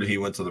I heard, he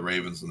went to the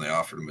Ravens and they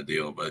offered him a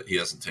deal, but he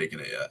hasn't taken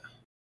it yet.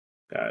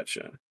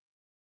 Gotcha.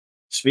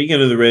 Speaking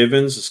of the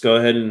Ravens, let's go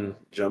ahead and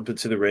jump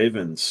into the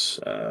Ravens.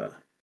 Our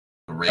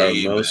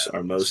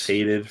most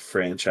hated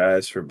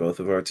franchise for both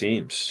of our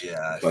teams.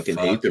 Yeah, I fucking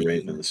hate the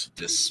Ravens.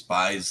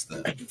 Despise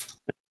them.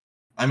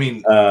 I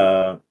mean,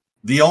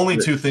 the only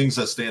two things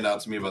that stand out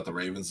to me about the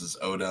Ravens is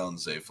Odell and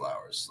Zay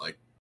Flowers. Like,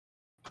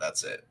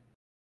 that's it.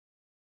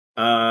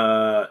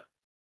 I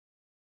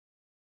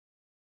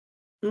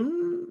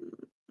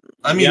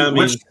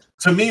mean,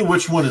 to me,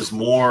 which one is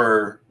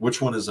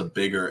a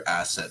bigger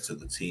asset to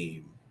the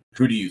team?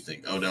 Who do you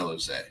think, Odell or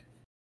Zay?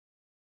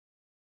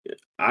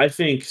 I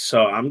think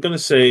so. I'm going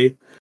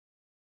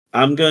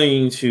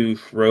to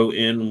throw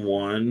in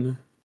one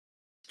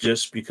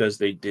just because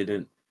they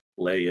didn't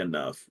play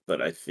enough,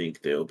 but I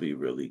think they'll be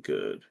really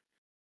good.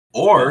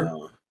 Or,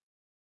 all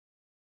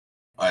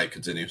right,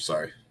 continue.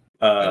 Sorry.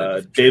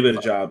 David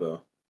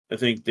Ajabo. I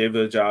think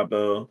David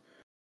Ajabo,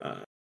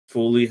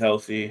 fully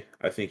healthy.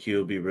 I think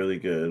he'll be really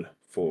good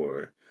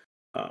for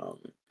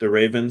the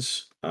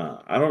Ravens.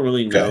 I don't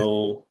really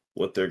know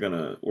where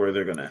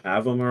they're gonna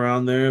have him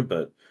around there,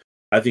 but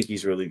I think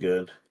he's really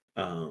good.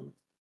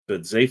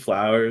 But Zay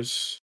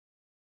Flowers,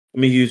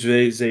 I'm a huge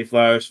Zay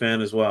Flowers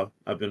fan as well.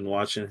 I've been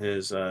watching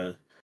his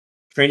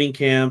training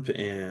camp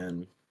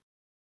and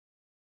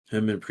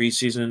him in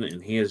preseason,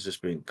 and he has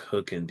just been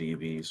cooking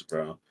DBs,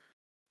 bro.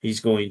 He's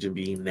going to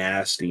be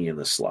nasty in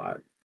the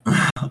slot.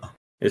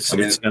 It's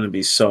going to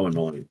be so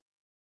annoying.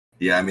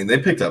 Yeah, I mean, they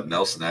picked up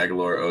Nelson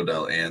Aguilar,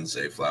 Odell, and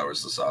Zay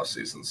Flowers this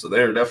offseason, so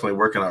they're definitely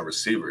working on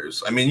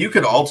receivers. I mean, you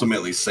could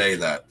ultimately say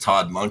that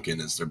Todd Monken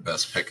is their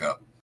best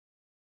pickup.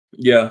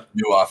 Yeah.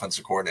 New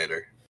offensive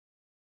coordinator.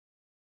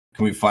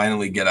 Can we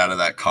finally get out of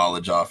that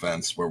college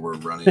offense where we're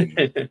running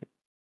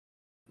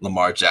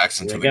Lamar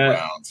Jackson to the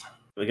ground?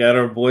 We got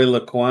our boy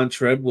Laquan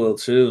Treadwell,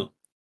 too.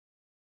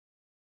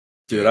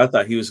 Dude, I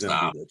thought he was going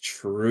to be the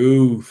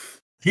truth.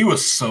 He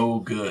was so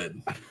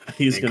good.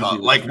 He's going to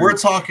be like we're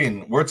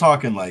talking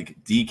like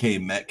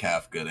DK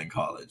Metcalf good in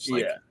college.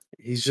 Like, yeah,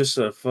 he's just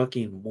a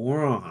fucking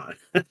moron.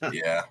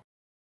 Yeah.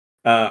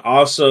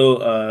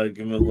 Also,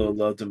 give him a little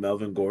love to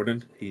Melvin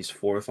Gordon. He's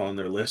 4th on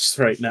their list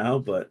right now,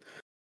 but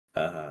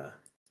I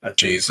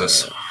think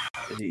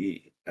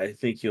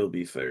he'll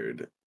be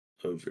 3rd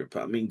over.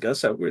 I mean,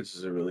 Gus Edwards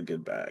is a really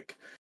good back.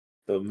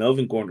 The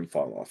Melvin Gordon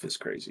fall off is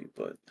crazy,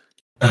 but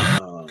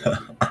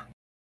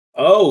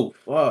oh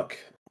fuck.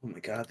 Oh my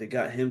god, they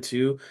got him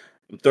too.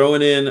 I'm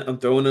throwing in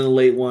a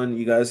late one.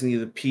 You guys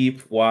need to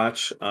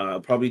watch.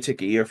 Probably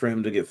take a year for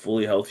him to get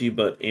fully healthy,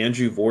 but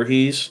Andrew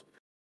Voorhees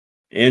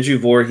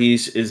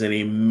is an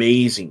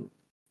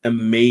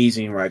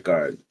amazing right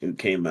guard who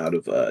came out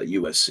of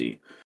USC.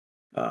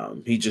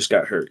 He just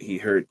got hurt. He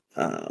hurt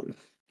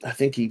I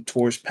think he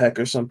tore his pec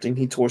or something.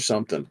 He tore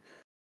something.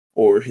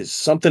 Or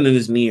something in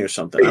his knee or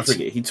something. I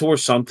forget. He tore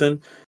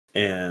something.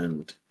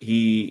 And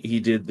he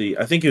did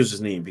I think it was his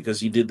knee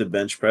because he did the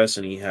bench press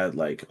and he had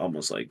like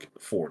almost like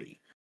 40.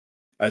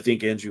 I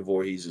think Andrew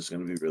Voorhees is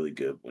going to be really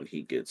good when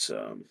he gets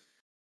healthy.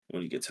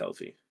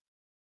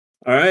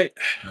 All right,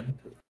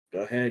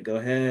 go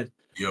ahead.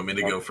 You want me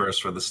to go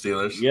first for the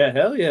Steelers? Yeah,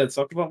 hell yeah.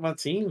 Talk about my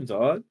team,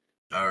 dog.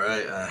 All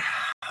right. I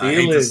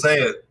hate to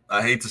say it.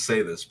 I hate to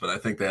say this, but I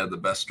think they had the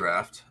best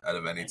draft out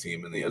of any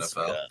team in the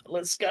NFL.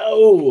 Let's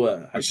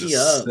go. Which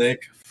is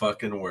sick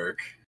fucking work.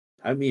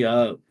 Hype me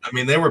up. I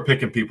mean, they were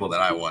picking people that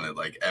I wanted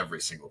like every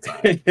single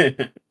time.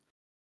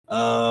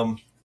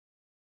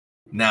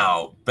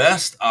 Now,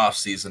 best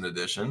offseason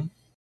edition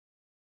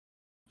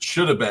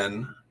should have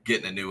been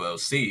getting a new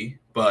OC,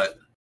 but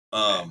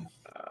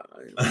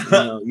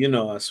you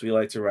know us. We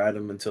like to ride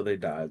them until they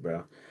die,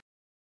 bro.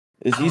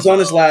 He's on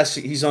his last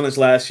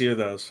year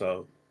though,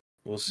 so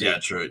we'll see. Yeah,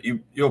 true.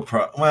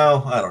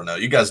 Well, I don't know.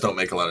 You guys don't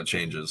make a lot of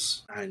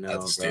changes. I know,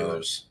 at the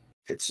Steelers.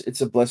 Bro.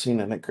 It's a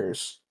blessing and a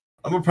curse.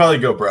 I'm gonna probably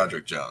go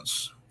Broderick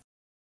Jones.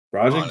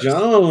 Project honestly.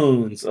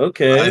 Jones. I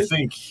Okay.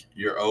 think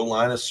your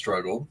O-line has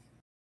struggled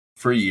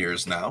for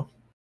years now,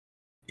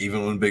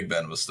 even when Big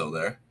Ben was still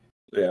there.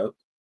 Yeah.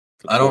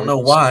 Of I don't know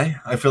course. why.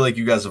 I feel like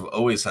you guys have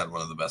always had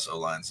one of the best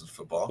O-lines in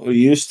football. We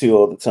used to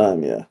all the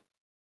time, yeah.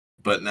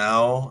 But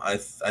now I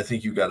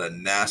think you got a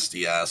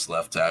nasty ass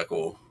left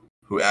tackle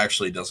who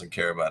actually doesn't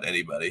care about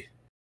anybody.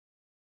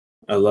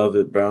 I love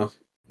it, bro.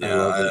 I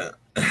love it.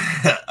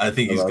 Yeah, I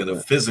think I he's love gonna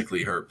it.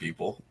 physically hurt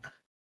people,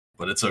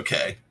 but it's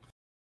okay.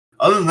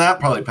 Other than that,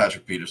 probably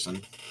Patrick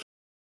Peterson.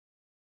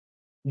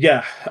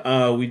 Yeah,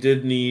 we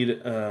did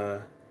need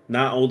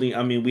not only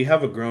I mean we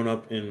have a grown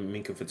up in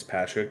Minka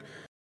Fitzpatrick,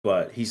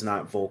 but he's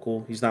not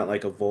vocal. He's not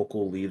like a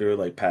vocal leader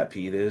like Pat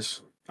Pete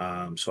is.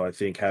 So I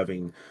think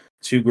having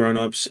two grown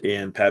ups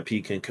and Pat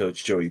Pete can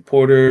coach Joey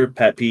Porter.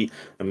 Pat Pete,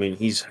 I mean,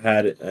 he's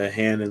had a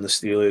hand in the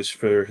Steelers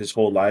for his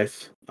whole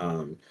life.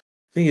 I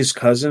think his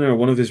cousin or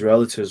one of his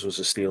relatives was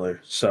a Steeler,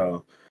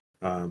 so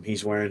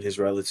he's wearing his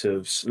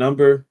relative's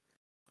number.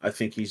 I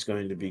think he's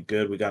going to be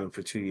good. We got him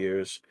for 2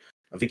 years.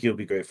 I think he'll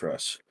be great for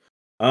us.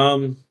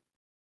 Um,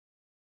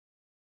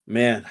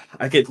 man,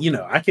 I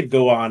could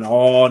go on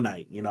all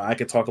night. I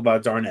could talk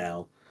about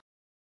Darnell.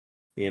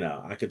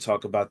 I could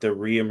talk about the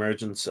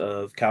reemergence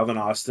of Calvin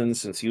Austin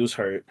since he was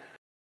hurt.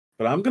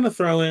 But I'm gonna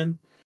throw in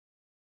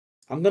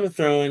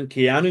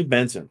Keanu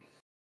Benton.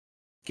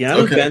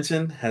 Keanu Okay.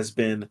 Benton has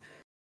been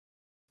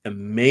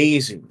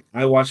amazing.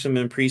 I watched him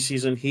in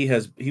preseason.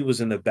 He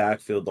was in the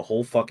backfield the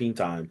whole fucking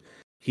time.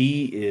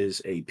 He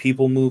is a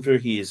people mover.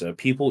 He is a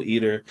people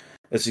eater.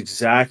 That's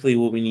exactly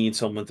what we need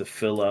someone to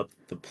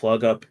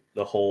plug up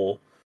the hole,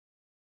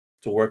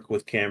 to work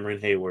with Cameron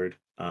Hayward.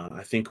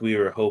 I think we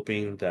were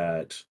hoping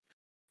that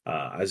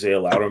Isaiah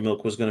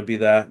Loudermilk was going to be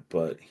that,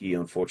 but he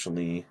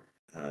unfortunately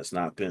has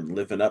not been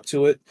living up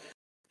to it.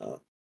 Uh,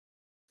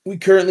 we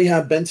currently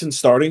have Benton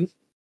starting,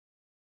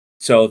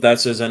 so if that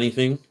says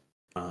anything,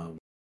 um,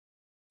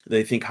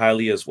 they think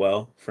highly as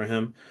well for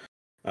him.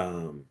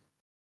 Um,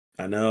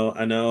 I know.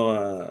 I'm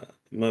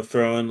gonna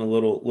throw in a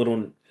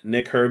little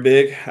Nick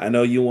Herbig. I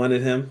know you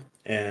wanted him,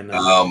 and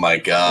Oh my in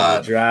the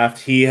God. draft,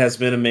 he has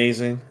been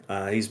amazing.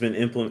 He's been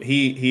implement.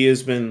 He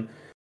has been.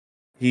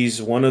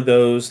 He's one of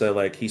those that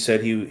like he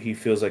said he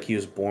feels like he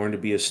was born to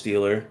be a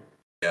Steeler.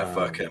 Yeah,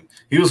 fuck Um, him.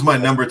 He was my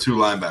that's, number 2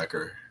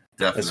 linebacker.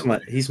 Definitely.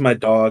 he's my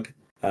dog.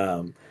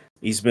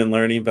 He's been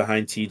learning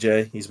behind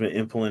TJ. He's been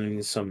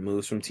implementing some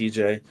moves from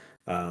TJ.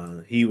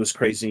 He was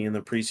crazy in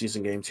the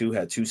preseason game too.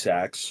 Had 2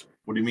 sacks.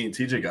 What do you mean?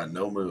 TJ got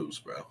no moves,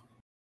 bro.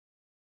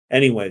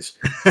 Anyways,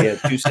 he had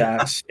 2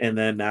 sacks, and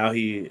then now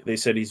they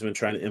said he's been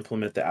trying to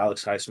implement the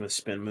Alex Highsmith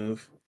spin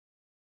move.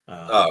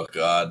 Oh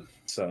God.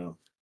 So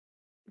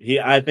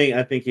I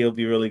think he'll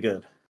be really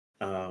good.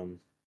 But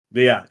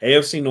yeah,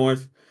 AFC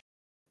North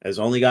has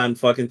only gotten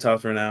fucking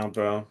tougher now,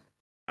 bro.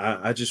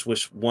 I just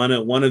wish one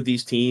of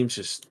these teams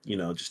just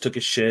took a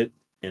shit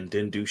and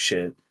didn't do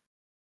shit.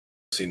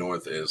 AFC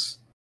North is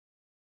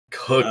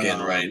cooking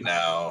right Um,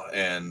 now,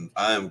 and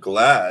I am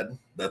glad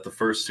that the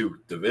first 2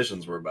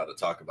 divisions we're about to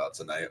talk about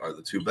tonight are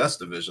the 2 best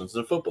divisions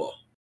in football.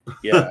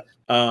 yeah.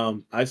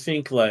 I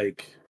think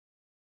like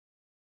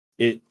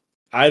it.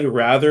 I'd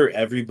rather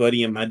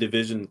everybody in my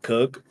division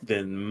cook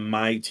than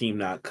my team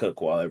not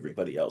cook while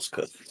everybody else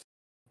cooks.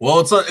 Well,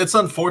 it's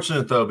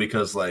unfortunate though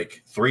because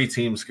like 3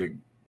 teams could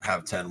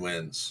have 10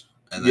 wins,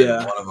 and then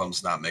Yeah, one of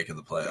them's not making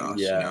the playoffs.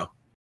 yeah.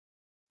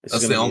 It's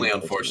That's gonna the be only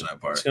unfortunate.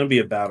 unfortunate It's part. gonna be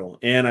a battle,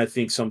 and I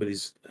think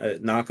somebody's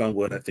knock on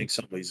wood. I think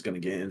somebody's gonna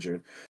get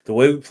injured. The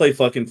way we play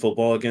fucking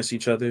football against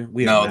each other,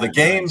 we are No, mad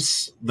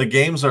nice. the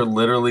games are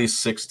literally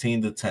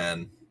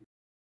 16-10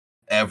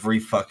 every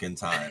fucking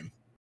time.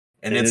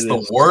 And And it's it the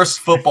is worst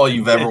football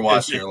you've ever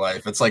watched in your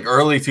life. It's like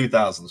early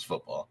 2000s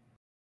football.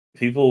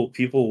 people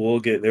will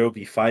get there will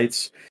be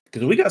fights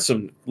because we got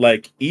some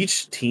like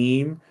each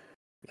team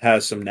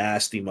has some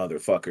nasty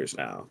motherfuckers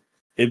now.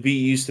 It be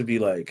used to be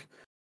like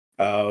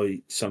oh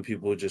some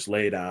people would just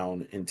lay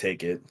down and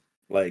take it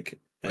like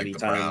Like the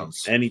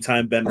Browns.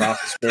 anytime Ben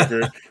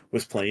Roethlisberger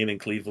was playing in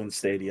Cleveland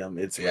Stadium,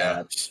 it's Yeah.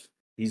 raps.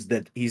 He's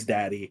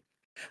daddy.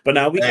 But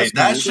now Hey, we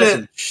got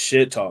some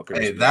shit talkers,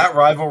 hey, man. that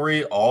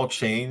rivalry all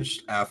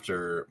changed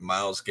after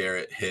Myles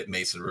Garrett hit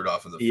Mason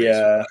Rudolph in the face with Yeah.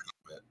 that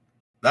helmet.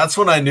 That's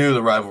when I knew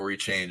the rivalry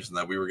changed and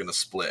that we were going to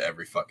split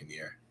every fucking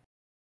year.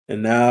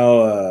 And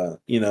now,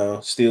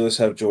 Steelers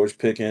have George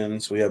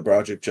Pickens. We have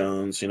Broderick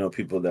Jones.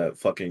 People that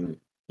fucking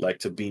like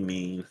to be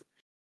mean.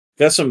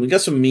 We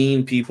got some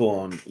mean people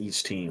on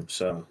each team.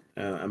 So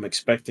I'm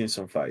expecting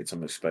some fights.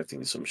 I'm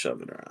expecting some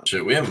shoving around.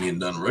 Shit, we haven't even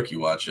done rookie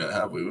watch yet,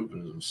 have we? We've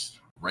been just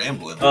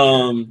rambling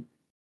over here.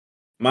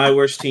 My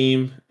worst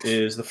team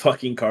is the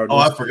fucking Oh,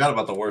 Cardinals. I forgot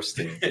about the worst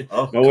team.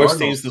 Oh, My worst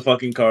team's Cardinals. the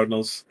fucking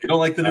Cardinals. You don't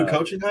like the new Uh,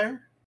 coaching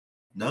hire?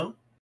 No?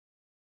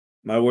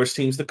 my worst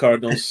team's the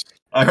Cardinals.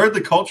 I heard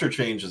the culture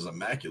change is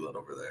immaculate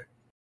over there.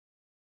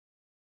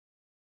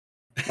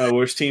 My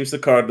worst team's the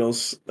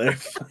Cardinals. They're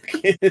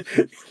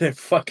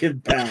fucking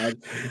bad.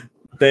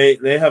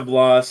 They have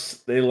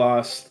lost. They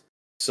lost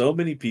so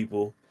many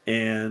people,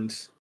 and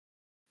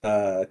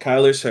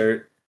Kyler's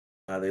hurt.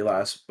 They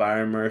lost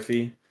Byron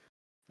Murphy.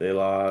 They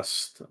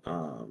lost.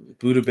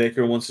 Buda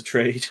Baker wants to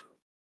trade.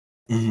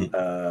 Mhm.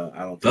 I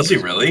don't think Does he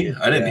he's gonna really? get.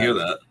 I didn't Yeah, hear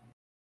that.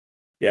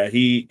 yeah.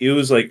 It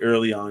was like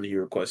early on he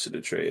requested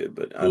a trade,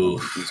 but I don't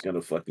think he's Oof.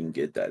 gonna fucking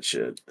get that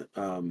shit.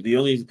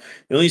 The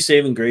only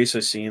saving grace I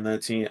see in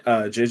that team,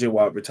 JJ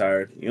Watt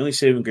retired. The only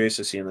saving grace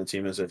I see in that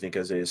team is I think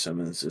Isaiah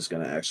Simmons is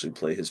gonna actually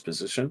play his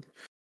position,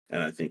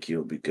 and I think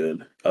he'll be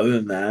good. Other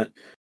than that,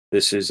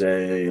 this is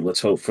a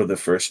let's hope for the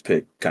first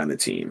pick kind of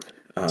team.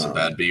 It's a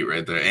bad beat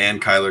right there. And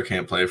Kyler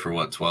can't play for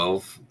what,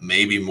 12?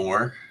 Maybe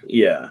more?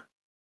 Yeah,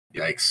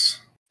 Yikes.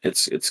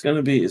 it's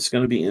gonna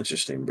be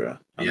interesting, bro.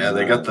 Yeah,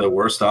 they got the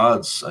worst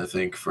odds, I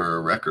think,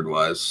 for record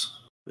wise.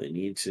 They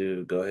need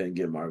to go ahead and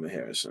get Marvin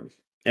Harrison,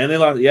 and they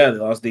lost. Yeah, they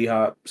lost D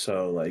Hop,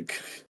 so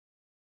like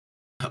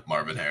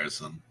Marvin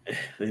Harrison.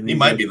 they He need to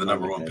might go be get the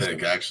number Marvin one pick,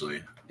 Harrison.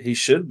 actually. He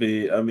should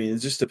be. I mean, it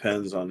just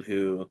depends on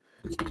who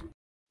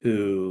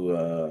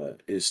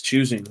is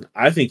choosing.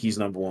 I think he's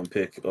number one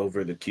pick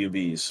over the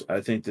QBs.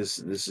 I think this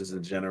is a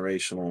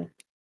generational.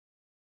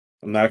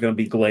 I'm not going to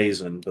be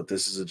glazing, but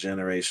this is a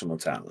generational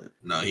talent.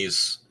 No,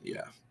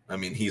 yeah. I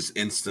mean, he's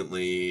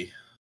instantly.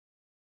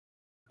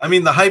 I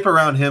mean, the hype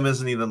around him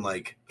isn't even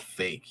like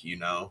fake, you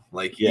know?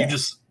 Like, you Yeah,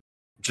 just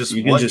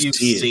you can what just you've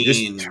see it. Just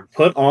seen.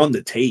 put on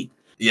the tape.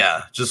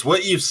 Yeah, just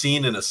what you've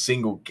seen in a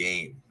single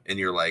game, and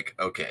you're like,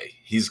 okay,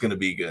 he's gonna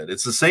be good.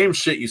 It's the same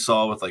shit you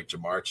saw with like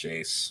Jamar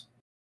Chase.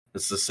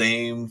 It's the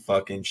same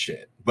fucking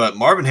shit. But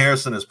Marvin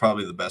Harrison is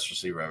probably the best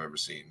receiver I've ever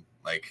seen.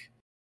 Like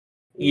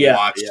Yeah,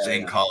 watched yeah,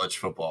 in yeah. college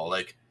football.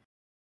 Like,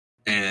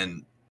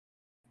 and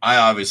I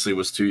obviously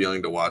was too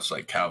young to watch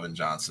like Calvin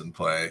Johnson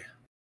play,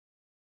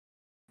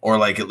 or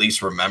like at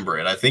least remember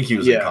it. I think he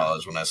was in Yeah.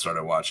 college when I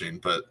started watching,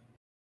 but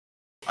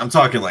I'm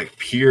talking like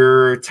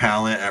pure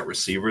talent at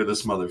receiver.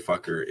 This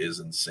motherfucker is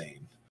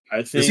insane. I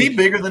Is he think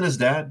bigger than his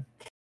dad?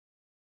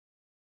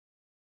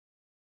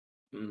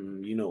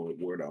 you know what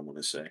word I want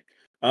to say.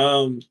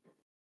 Um,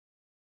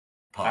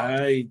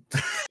 Pog.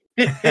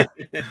 I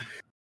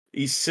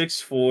he's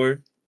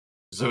 6'4".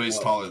 So he's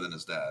taller than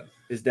his dad.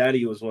 His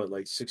daddy was what,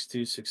 like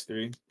 6'2",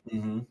 6'3"?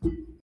 Mm-hmm.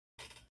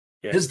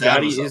 Yeah, His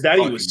dad was a his daddy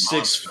fucking was six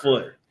monster.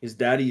 foot. His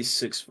daddy is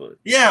 6 foot.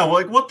 Yeah,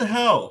 like what the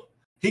hell?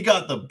 He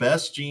got the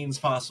best genes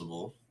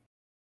possible,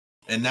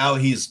 and now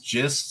he's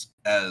just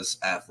as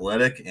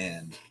athletic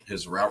and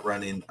his route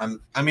running. I'm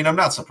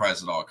not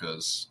surprised at all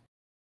because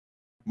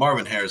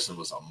Marvin Harrison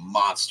was a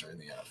monster in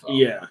the NFL.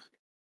 Yeah,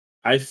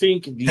 I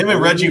think Him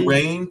and Reggie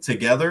Wayne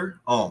together.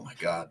 Oh my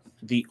god.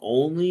 the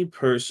only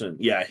person,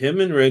 yeah, him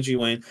and Reggie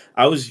Wayne.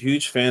 I was a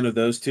huge fan of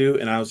those two,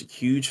 and I was a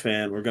huge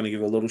fan. We're gonna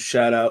give a little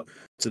shout out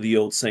to the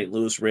old St.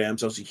 Louis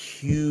Rams. I was a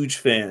huge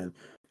fan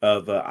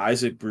of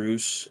Isaac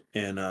Bruce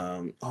and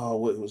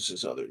what was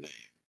his other name?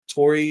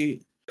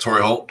 Torrey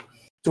Holt.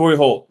 Torrey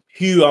Holt.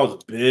 Hugh, I was a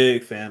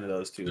big fan of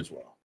those two as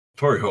well.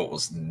 Torrey Holt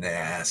was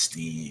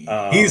nasty.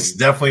 He's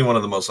definitely one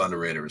of the most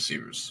underrated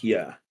receivers.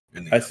 Yeah.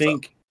 In the I NFL.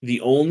 think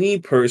the only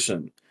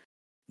person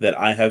that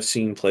I have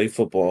seen play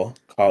football,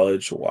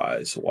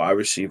 college-wise, wide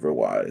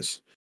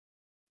receiver-wise,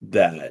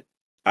 that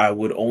I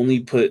would only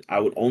put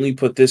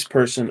this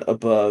person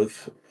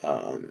above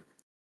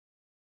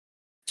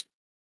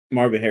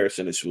Marvin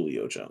Harrison is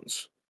Julio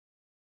Jones.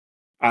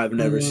 I've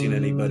never seen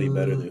anybody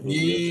better than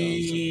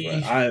Julio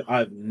Jones. But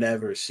I've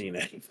never seen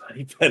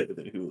anybody better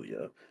than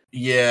Julio.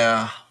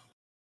 Yeah.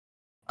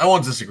 I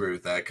won't disagree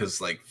with that because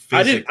like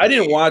I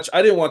didn't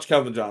watch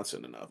Calvin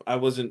Johnson enough. I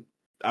wasn't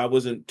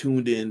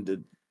tuned in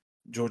to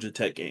Georgia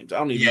Tech games. I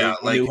don't even know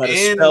I knew how to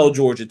spell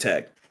Georgia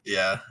Tech.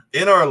 Yeah.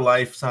 In our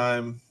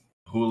lifetime,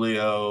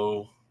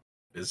 Julio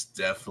is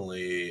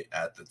definitely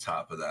at the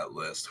top of that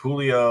list.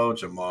 Julio,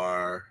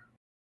 Jamar,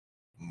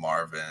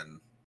 Marvin.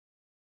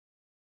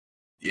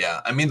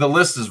 Yeah, I mean the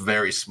list is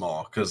very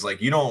small because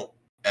like you don't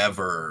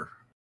ever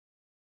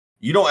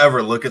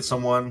look at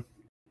someone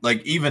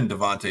like even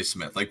Devontae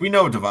Smith. Like we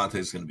know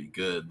Devontae's going to be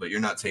good, but you're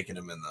not taking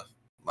him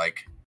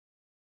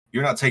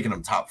you're not taking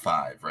him top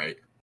 5, right?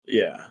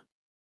 Yeah.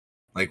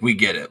 Like we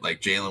get it.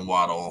 Like Jalen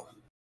Waddle,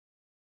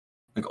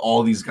 like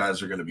all these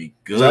guys are going to be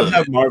good. I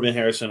have Marvin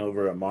Harrison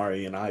over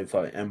Amari, and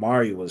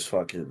Amari was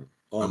fucking.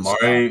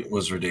 Amari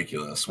was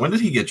ridiculous. When did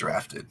he get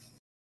drafted?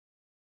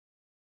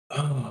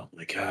 Oh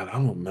my god, I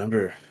don't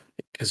remember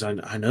because I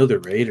know the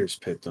Raiders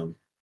picked him.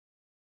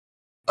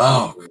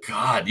 Oh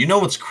god, you know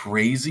what's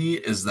crazy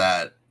is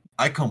that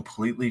I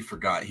completely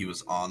forgot he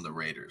was on the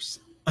Raiders.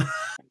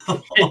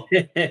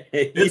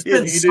 It's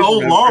been so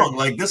long.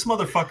 Like this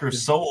motherfucker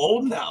is so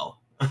old now.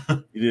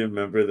 You didn't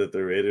remember that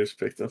the Raiders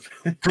picked him?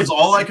 Because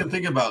all I can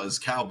think about is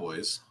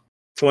Cowboys.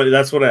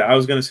 That's what I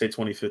was going to say.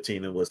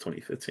 2015. It was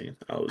 2015.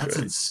 That's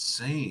right.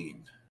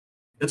 Insane.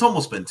 It's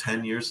almost been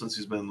 10 years since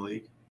he's been in the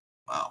league.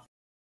 Wow.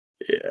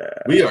 Yeah.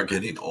 We are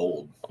getting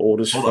old. Old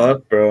as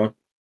fuck, bro.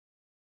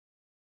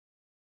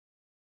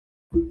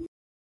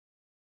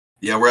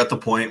 Yeah, we're at the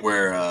point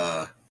where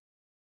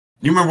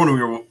you remember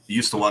when we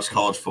used to watch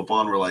college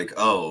football and we're like,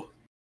 oh,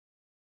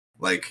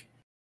 like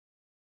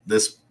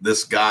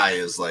this guy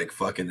is like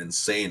fucking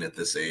insane at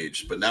this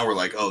age. But now we're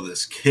like, oh,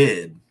 this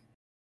kid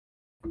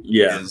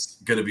is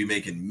gonna be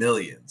making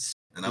millions.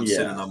 and I'm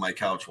sitting on my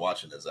couch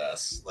watching his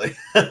ass. Like,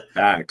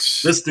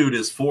 facts. This dude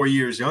is 4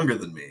 years younger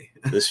than me.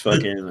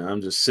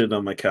 I'm just sitting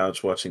on my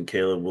couch watching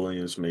Caleb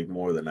Williams make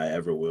more than I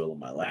ever will in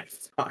my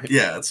lifetime.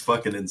 Yeah, it's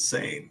fucking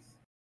insane.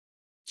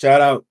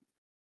 Shout out.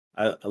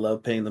 I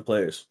love paying the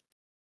players.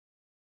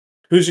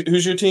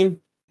 Who's your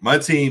team? My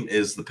team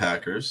is the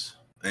Packers.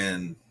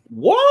 And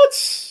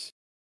what?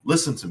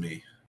 Listen to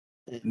me.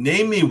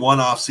 Name me one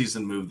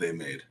offseason move they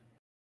made.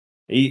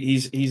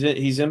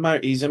 He's in my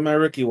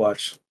rookie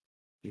watch.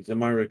 He's in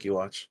my rookie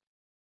watch.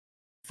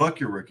 Fuck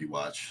your rookie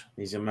watch.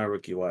 He's in my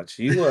rookie watch.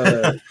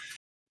 You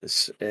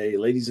hey,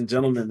 ladies and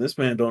gentlemen, this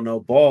man don't know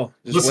ball.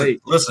 Just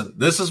wait. Listen,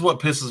 this is what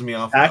pisses me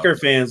off. Packer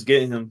fans,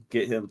 get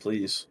him,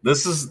 please.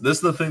 This is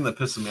the thing that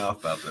pisses me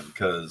off about them,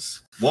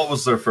 because what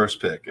was their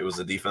first pick? It was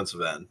a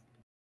defensive end,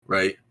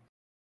 right?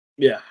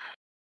 Yeah.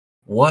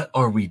 What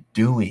are we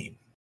doing?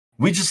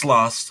 We just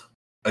lost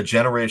a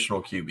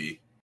generational QB.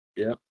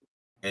 Yep.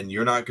 And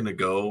you're not going to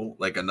go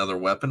like another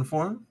weapon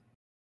for him?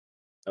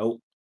 Nope.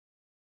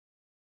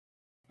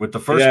 With the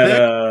first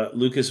pick?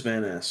 Lucas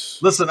Van Ness.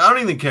 Listen, I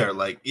don't even care.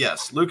 Like,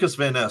 yes, Lucas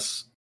Van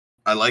Ness,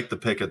 I liked the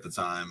pick at the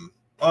time.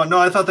 Oh, no,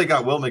 I thought they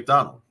got Will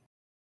McDonald.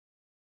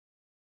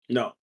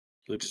 No,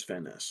 Lucas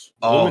Van Ness.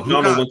 Oh, Will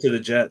McDonald went to the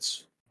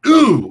Jets.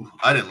 Ooh,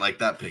 I didn't like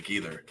that pick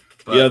either.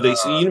 But,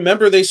 yeah, you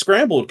remember they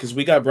scrambled because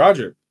we got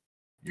Broderick.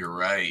 You're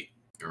right.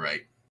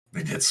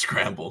 They did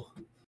scramble.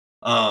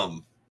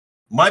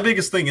 My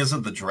biggest thing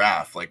isn't the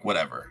draft. Like,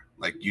 whatever.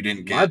 Like, you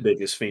didn't get... My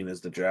biggest thing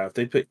is the draft.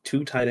 They picked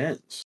 2 tight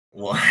ends.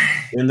 What?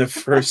 In the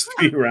first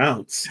 3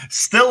 rounds. It's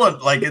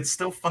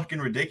still fucking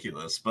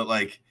ridiculous. But,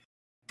 like,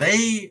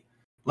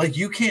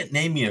 you can't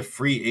name me a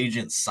free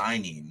agent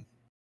signing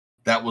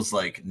that was,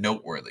 like,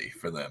 noteworthy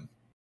for them.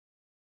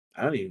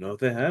 I don't even know if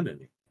they had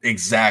any.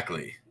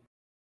 Exactly.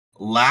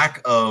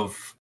 Lack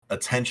of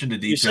attention to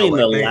detail. You're saying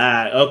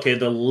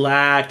the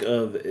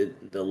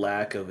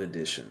lack of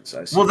additions.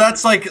 I see. Well,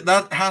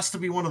 that has to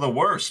be one of the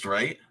worst,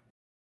 right?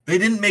 They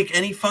didn't make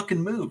any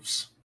fucking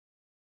moves.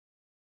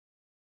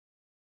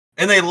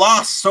 And they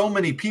lost so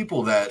many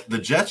people that the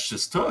Jets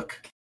just took.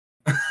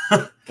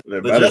 The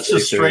Jets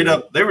just straight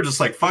up, they were just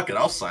like, fuck it,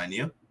 I'll sign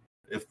you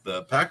if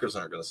the Packers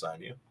aren't going to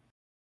sign you.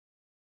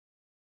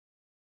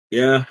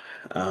 Yeah.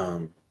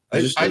 I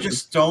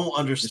just don't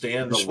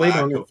understand the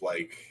lack of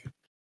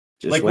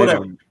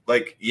whatever.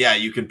 Like, yeah,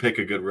 you can pick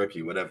a good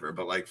rookie, whatever,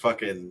 but like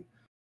fucking,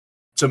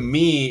 to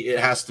me, it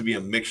has to be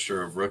a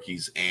mixture of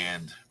rookies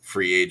and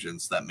free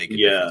agents that make a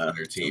difference on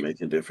your team.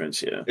 Make a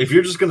difference, yeah. If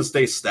you're just going to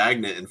stay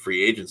stagnant in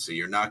free agency,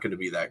 you're not going to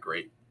be that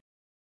great.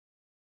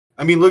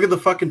 I mean, look at the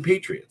fucking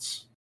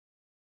Patriots.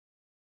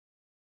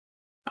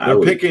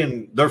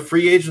 They're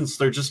free agents.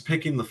 They're just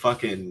picking the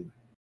fucking...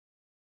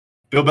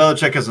 Bill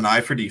Belichick has an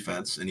eye for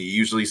defense, and he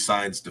usually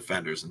signs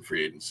defenders in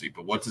free agency.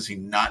 But what does he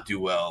not do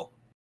well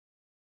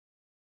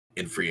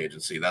in free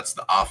agency? That's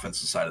the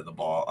offensive side of the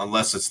ball,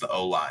 unless it's the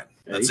O-line.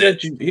 That's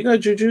it. He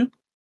got Juju.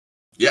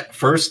 Yeah,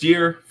 first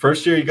year,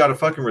 you got a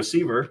fucking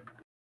receiver.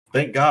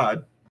 Thank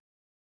God.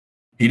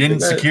 He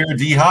didn't secure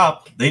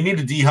D-Hop. They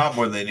needed D-Hop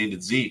more than they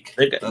needed Zeke.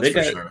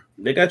 Sure.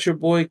 They got your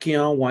boy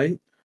Keon White.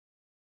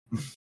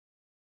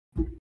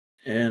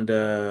 And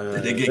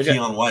they did get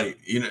Keon White.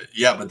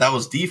 Yeah, but that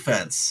was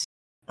defense.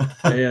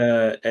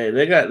 They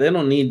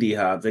don't need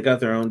D-Hop. They got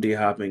their own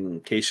D-Hop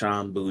in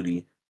Kayshon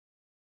Boutte.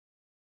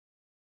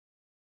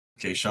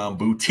 Kayshon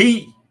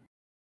Boutte.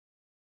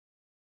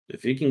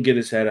 If he can get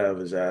his head out of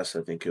his ass,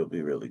 I think he'll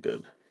be really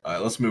good. All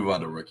right, let's move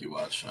on to Rookie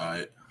Watch. All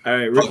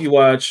right, Rookie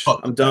Watch.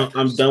 I'm done.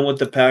 I'm done with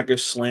the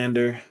Packers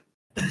slander.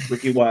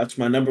 Rookie Watch.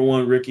 My number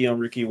 1 rookie on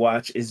Rookie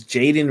Watch is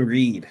Jaden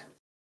Reed,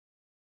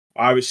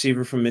 wide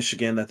receiver from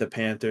Michigan that the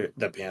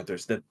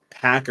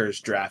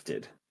Packers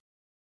drafted.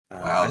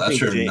 Wow, that's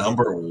your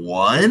number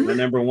 1? My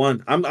number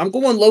 1. I'm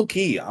going low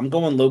key. I'm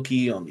going low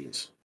key on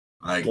these.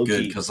 All right,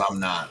 good, because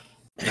I'm not.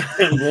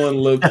 I'm going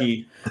low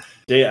key.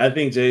 I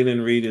think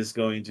Jaden Reed is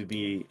going to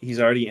be. He's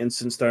already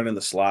instant start in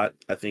the slot.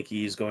 I think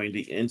he's going to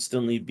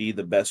instantly be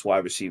the best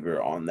wide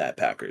receiver on that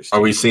Packers team.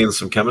 Are we seeing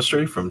some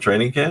chemistry from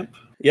training camp?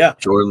 Yeah,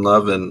 Jordan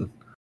Love and.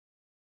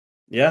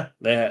 Yeah,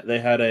 they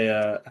had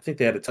I think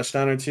they had a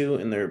touchdown or 2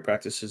 in their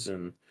practices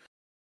and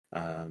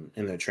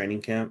in their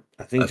training camp.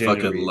 I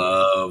fucking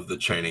love the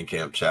training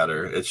camp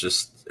chatter.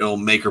 It'll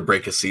make or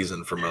break a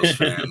season for most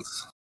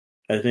fans.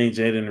 I think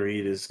Jaden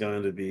Reed is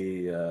going to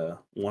be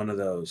one of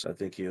those. I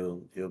think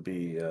he'll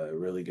be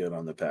really good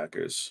on the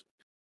Packers,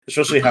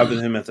 especially having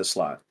him at the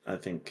slot. I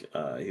think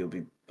he'll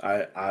be.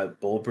 I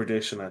bold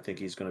prediction. I think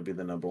he's going to be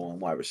the number 1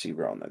 wide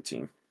receiver on that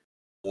team.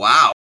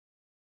 Wow,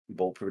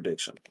 bold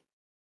prediction.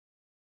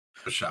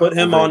 Put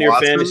him on your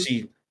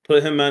fantasy.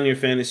 Put him on your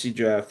fantasy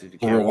draft if you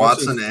can. Over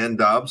Watson and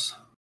Dobbs.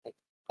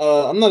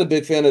 I'm not a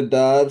big fan of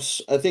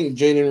Dobbs. I think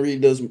Jaden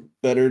Reed does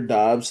better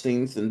Dobbs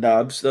things than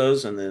Dobbs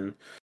does, and then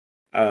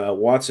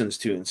Watson's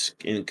too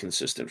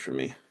inconsistent for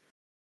me.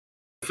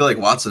 I feel like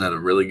Watson had a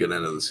really good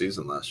end of the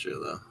season last year,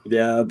 though.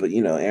 Yeah, but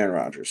Aaron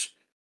Rodgers.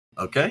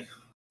 Okay,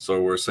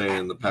 so we're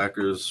saying the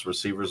Packers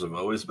receivers have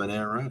always been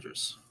Aaron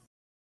Rodgers.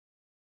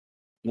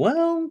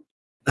 Well,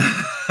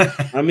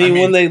 I mean,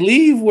 when they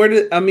leave,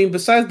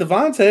 besides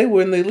Devontae,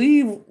 when they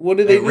leave, what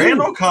do they do?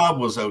 Randall Cobb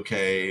was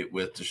okay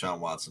with Deshaun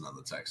Watson on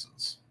the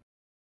Texans.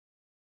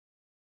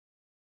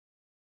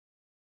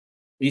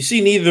 You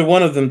see, neither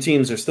one of them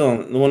players are still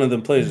on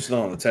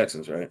the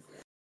Texans, right?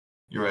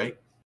 You're right.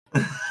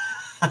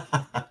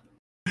 All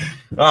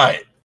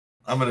right.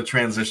 I'm going to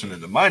transition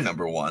into my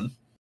number one.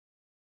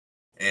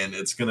 And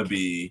it's going to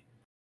be,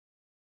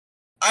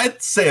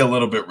 I'd say, a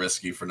little bit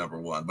risky for number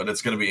one, but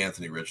it's going to be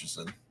Anthony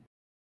Richardson.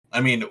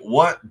 I mean,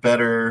 what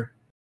better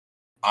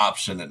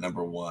option at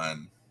number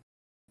one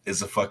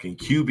is a fucking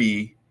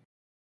QB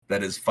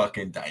that is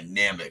fucking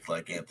dynamic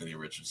like Anthony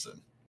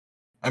Richardson?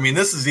 I mean,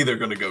 this is either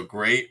going to go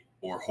great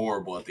or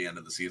horrible at the end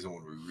of the season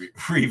when we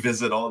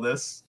revisit all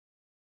this.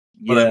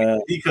 But Yeah. I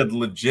mean, he could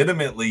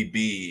legitimately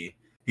be.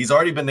 He's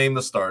already been named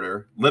the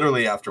starter,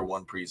 literally after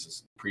one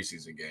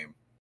preseason game,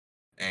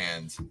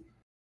 and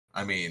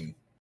I mean,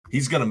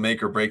 he's going to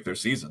make or break their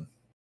season.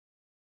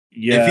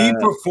 Yeah. If he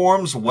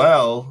performs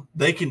well,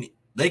 they can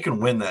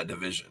win that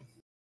division,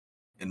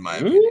 in my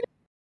opinion.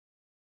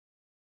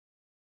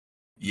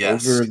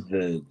 Yes. Over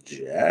the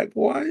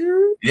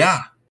Jaguars?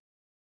 Yeah.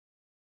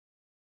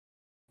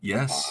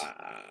 Yes.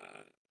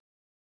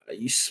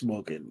 You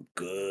smoking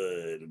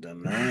good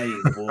tonight,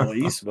 boy.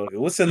 You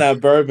smoking. What's in that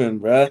bourbon,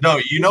 bro?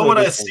 No, you know what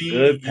I see?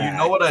 You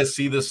know what I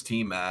see this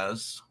team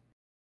as?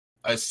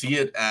 I see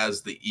it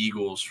as the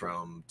Eagles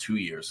from 2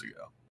 years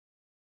ago.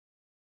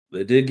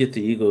 They did get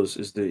the Eagles.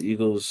 Is the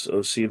Eagles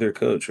OC their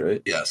coach,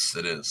 right? Yes,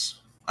 it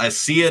is. I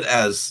see it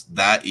as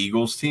that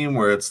Eagles team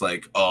where it's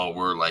like, oh,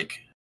 we're like,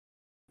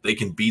 they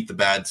can beat the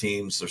bad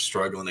teams. They're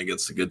struggling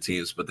against the good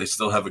teams, but they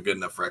still have a good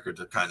enough record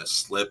to kind of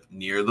slip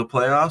near the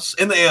playoffs.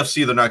 In the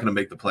AFC, they're not going to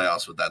make the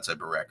playoffs with that type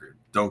of record.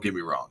 Don't get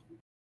me wrong.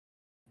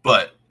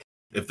 But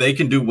if they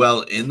can do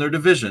well in their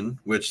division,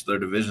 which their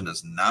division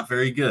is not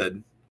very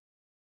good,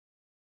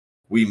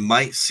 we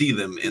might see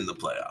them in the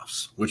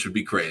playoffs, which would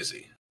be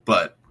crazy.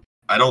 But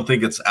I don't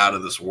think it's out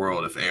of this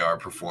world if AR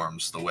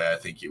performs the way I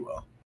think he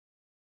will.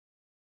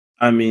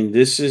 I mean,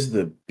 this is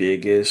the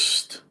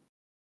biggest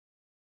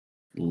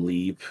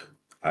leap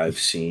I've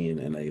seen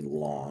in a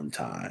long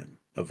time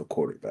of a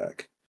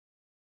quarterback.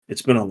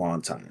 It's been a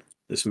long time.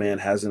 This man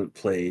hasn't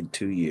played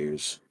 2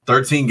 years.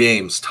 13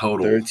 games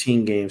total.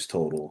 13 games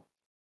total.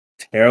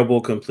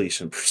 Terrible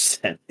completion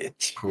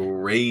percentage.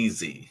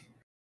 Crazy.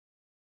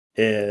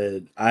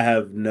 And I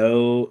have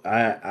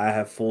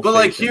full but faith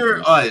like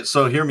here, all right,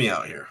 so hear me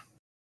out here.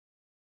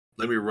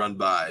 Let me run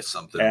by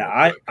something.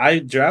 I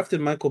drafted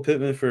Michael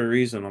Pittman for a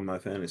reason on my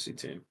fantasy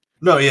team.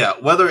 No, yeah,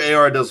 whether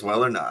AR does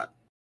well or not,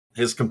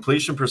 his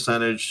completion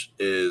percentage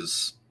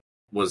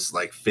was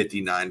like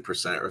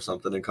 59% or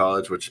something in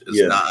college, which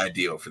is not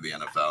ideal for the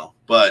NFL.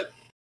 But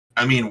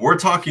I mean, we're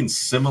talking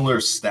similar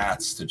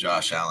stats to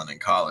Josh Allen in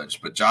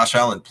college, but Josh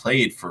Allen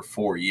played for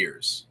 4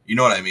 years. You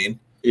know what I mean?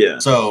 Yeah.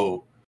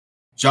 So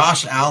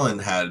Josh Allen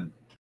had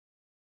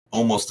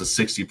almost a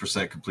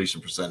 60%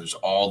 completion percentage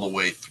all the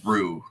way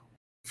through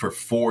for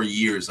 4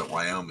 years at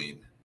Wyoming.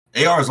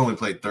 AR has only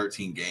played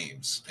 13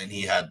 games, and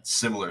he had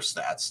similar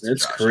stats.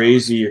 That's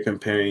crazy. Allen. You're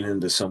comparing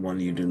him to someone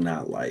you do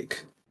not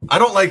like. I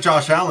don't like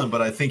Josh Allen,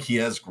 but I think he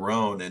has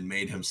grown and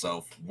made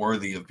himself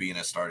worthy of being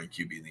a starting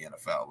QB in the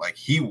NFL. Like,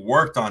 he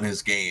worked on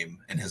his game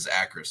and his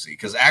accuracy,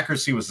 because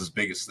accuracy was his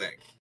biggest thing.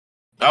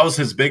 That was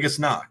his biggest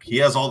knock. He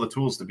has all the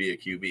tools to be a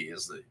QB. He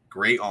has the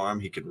great arm.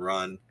 He can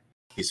run.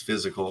 He's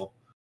physical.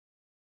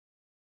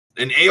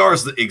 And AR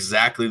is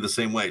exactly the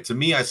same way. To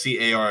me, I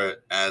see AR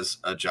as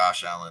a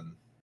Josh Allen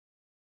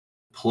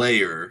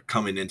player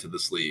coming into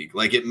this league.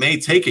 Like, it may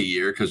take a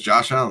year because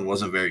Josh Allen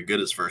wasn't very good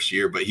his first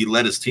year, but he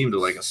led his team to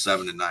like a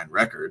 7-9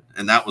 record.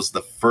 And that was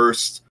the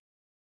first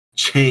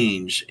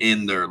change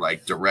in their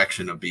like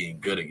direction of being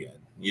good again.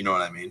 You know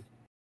what I mean?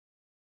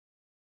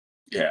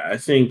 Yeah, I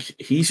think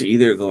he's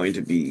either going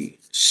to be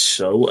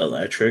so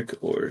electric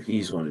or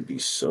he's going to be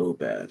so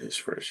bad his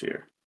first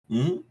year.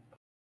 Mm-hmm.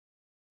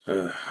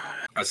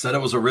 I said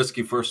it was a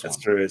risky first one.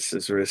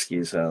 It's risky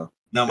as hell.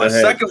 Now, my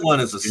second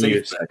one is a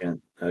safe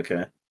second.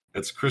 Okay.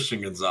 It's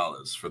Christian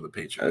Gonzalez for the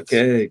Patriots.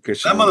 Okay,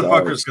 Christian That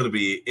motherfucker is going to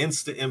be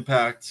instant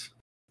impact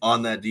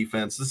on that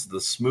defense. This is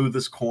the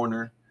smoothest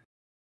corner.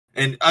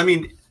 And, I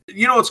mean,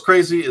 you know what's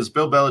crazy is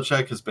Bill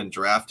Belichick has been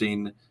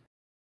drafting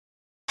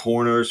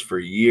corners for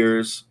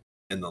years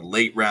in the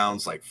late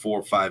rounds, like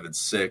 4, 5, and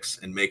 6,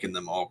 and making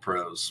them all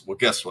pros. Well,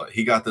 guess what?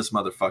 He got this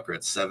motherfucker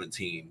at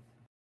 17.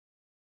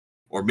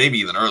 Or maybe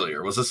even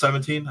earlier. Was it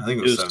 17? I think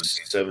it was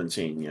 17.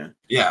 17, yeah.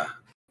 Yeah.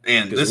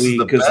 And this is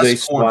the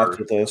best corner.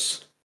 With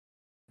us.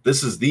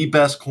 This is the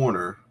best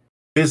corner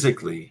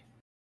physically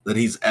that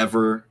he's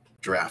ever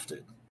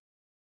drafted.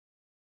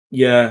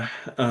 Yeah.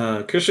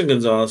 Christian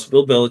Gonzalez,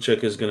 Bill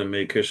Belichick is going to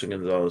make Christian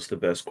Gonzalez the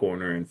best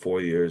corner in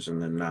 4 years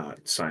and then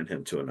not sign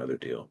him to another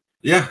deal.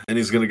 Yeah, and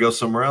he's going to go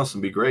somewhere else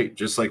and be great.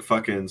 Just like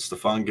fucking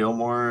Stephon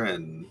Gilmore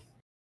and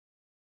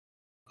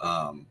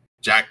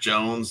Jack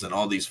Jones and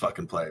all these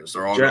fucking players.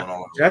 They're all going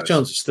all over. Jack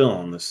Jones is still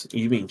on this.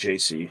 You mean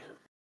JC?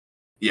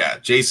 Yeah,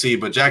 JC,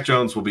 but Jack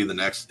Jones will be the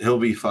next. He'll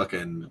be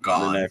fucking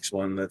gone. The next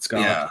one that's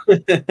gone.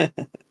 Yeah.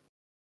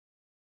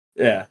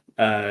 Yeah.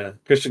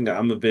 Christian,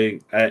 I'm a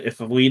big. If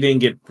we didn't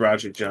get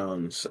Roger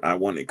Jones, I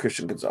wanted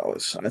Christian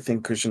Gonzalez. I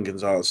think Christian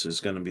Gonzalez is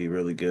going to be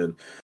really good.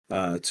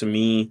 To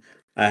me,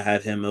 I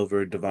had him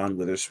over Devon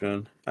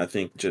Witherspoon. I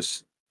think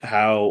just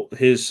how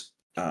his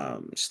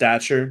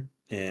stature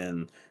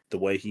and the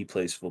way he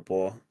plays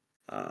football,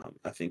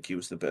 I think he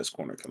was the best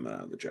corner coming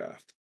out of the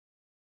draft.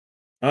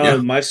 Yeah.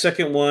 My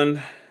second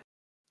one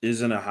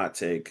isn't a hot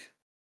take.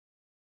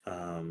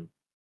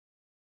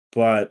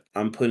 But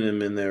I'm putting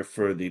him in there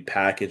for the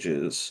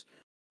packages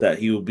that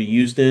he will be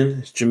used in.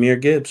 It's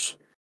Jahmyr Gibbs.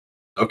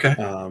 Okay.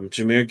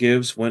 Jahmyr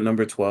Gibbs went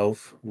number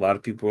 12. A lot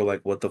of people were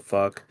like, what the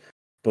fuck?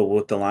 But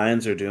what the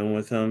Lions are doing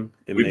with him,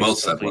 it We makes both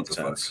said complete what the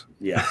sense. fuck.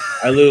 Yeah.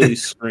 I literally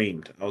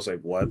screamed. I was like,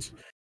 what?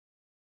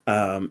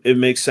 It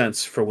makes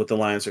sense for what the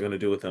Lions are going to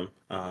do with him.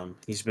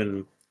 He's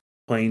been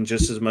playing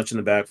just as much in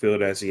the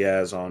backfield as he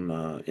has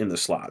on in the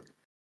slot.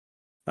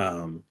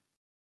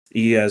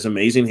 He has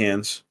amazing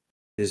hands.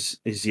 His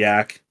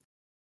yak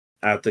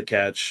out the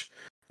catch.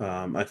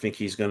 I think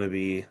he's going to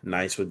be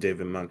nice with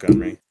David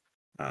Montgomery.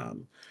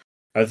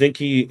 I think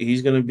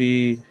he's going to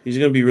be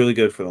really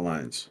good for the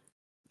Lions,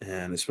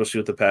 and especially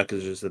with the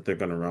packages that they're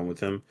going to run with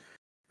him,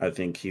 I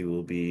think he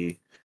will be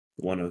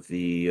one of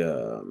the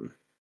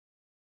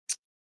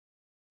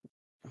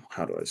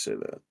how do I say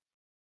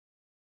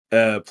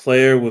that?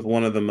 Player with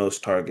one of the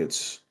most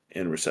targets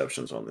and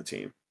receptions on the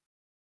team.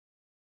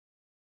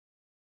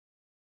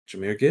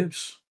 Jahmyr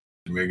Gibbs.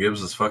 Jahmyr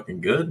Gibbs is fucking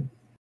good.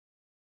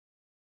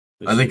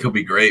 I think he'll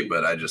be great,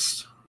 but I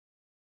just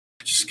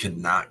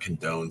cannot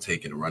condone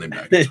taking a running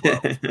back at 12.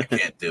 I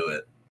can't do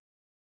it.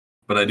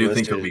 But I do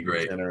think he'll be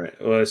great.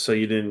 So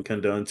you didn't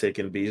condone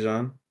taking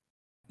Bijan?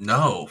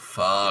 No,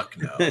 fuck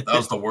no. That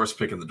was the worst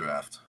pick in the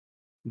draft.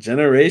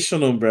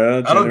 Generational,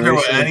 bro. I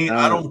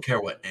don't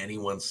care what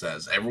anyone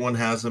says. Everyone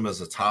has him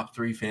as a top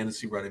 3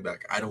 fantasy running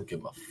back. I don't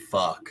give a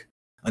fuck.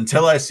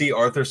 Until I see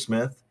Arthur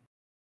Smith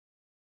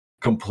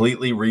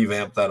completely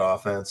revamp that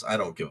offense, I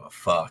don't give a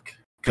fuck.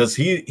 Because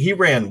he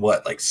ran,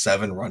 what, like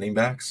 7 running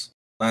backs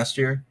last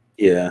year?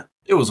 Yeah.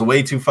 It was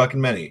way too fucking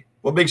many.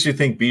 What makes you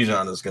think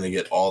Bijan is going to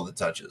get all the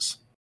touches?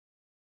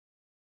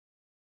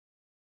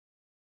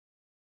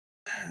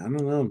 I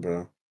don't know,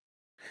 bro.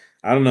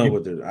 I don't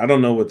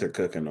know what they're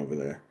cooking over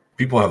there.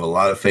 People have a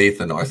lot of faith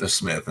in Arthur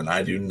Smith, and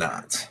I do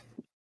not.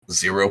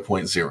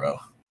 0.0.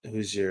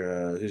 Who's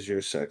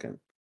your second?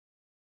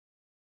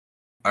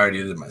 I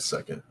already did my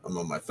second. I'm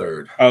on my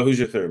third. Oh, who's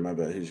your third? My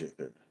bad. Who's your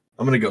third?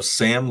 I'm going to go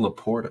Sam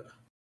Laporta.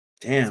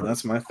 Damn,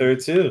 that's my third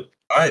too.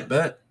 All right,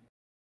 bet.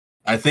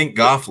 I think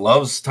Goff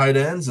loves tight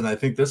ends, and I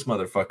think this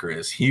motherfucker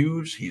is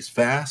huge. He's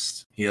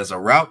fast. He has a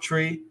route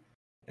tree,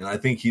 and I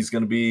think he's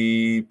going to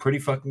be pretty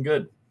fucking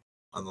good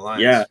on the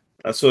Lions. Yeah,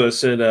 that's what I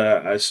said.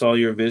 I saw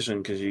your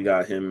vision because you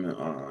got him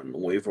on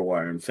waiver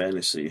wire in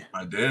fantasy.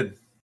 I did.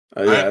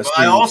 Yeah,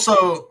 I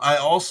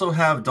also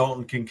have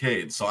Dalton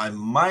Kincaid, so I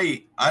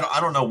might.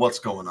 I don't know what's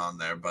going on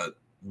there, but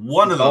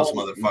one of those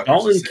motherfuckers.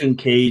 Dalton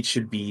Kincaid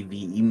should be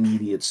the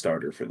immediate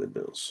starter for the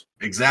Bills.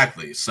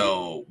 Exactly.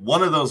 So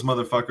one of those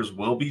motherfuckers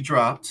will be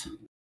dropped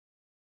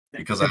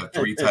because I have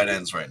 3 tight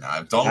ends right now. I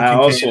have Dalton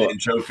Kincaid,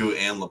 Njoku,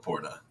 and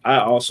Laporta. I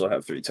also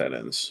have 3 tight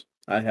ends.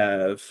 I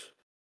have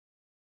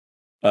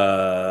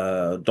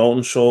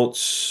Dalton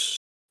Schultz,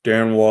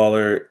 Darren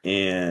Waller,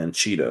 and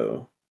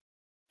Cheeto.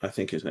 I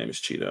think his name is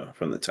Cheeto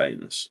from the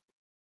Titans.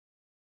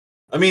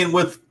 I mean,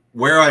 with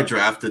where I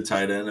drafted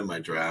tight end in my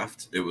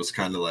draft, it was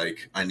kind of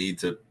like I need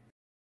to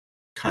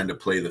kind of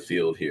play the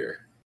field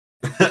here.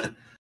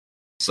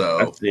 So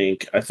I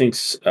think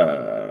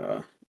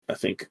Sam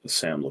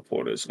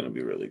Laporta is going to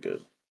be really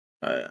good.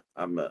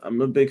 I'm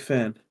a big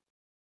fan.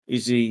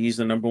 He's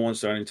the number 1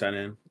 starting tight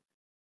end,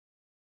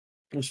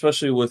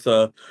 especially with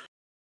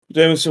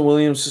Jameson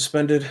Williams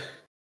suspended.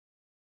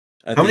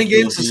 How many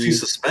games is he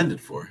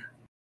suspended for?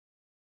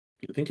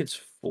 I think it's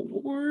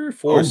 4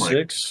 or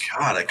 6.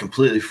 God, I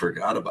completely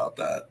forgot about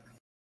that.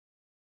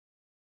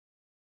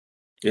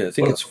 Yeah, I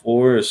think it's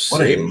 4 or 6.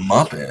 What a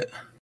muppet.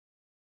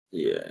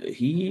 Yeah,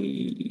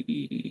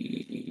 he's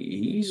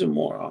a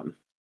moron.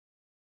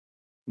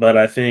 But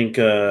I think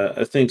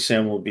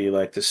Sam will be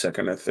like the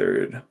second or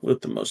third with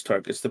the most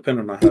targets,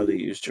 depending on how they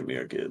use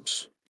Jahmyr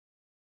Gibbs.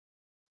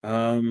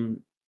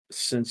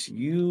 Since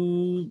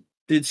you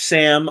did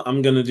Sam,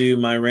 I'm gonna do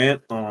my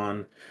rant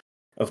on,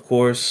 of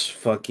course,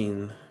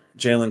 fucking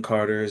Jalen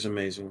Carter is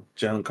amazing.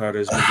 Jalen Carter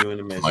has been doing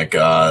amazing. Oh my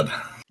God.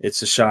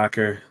 It's a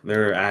shocker.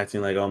 They're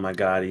acting like, oh my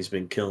God, he's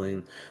been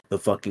killing the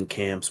fucking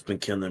camps, been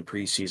killing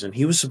preseason.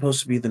 He was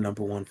supposed to be the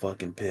number 1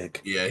 fucking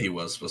pick. Yeah, he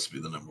was supposed to be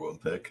the number 1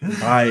 pick.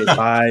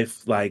 by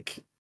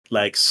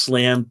like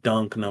slam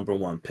dunk number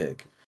 1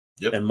 pick.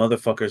 Yep. And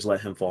motherfuckers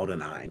let him fall to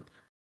 9.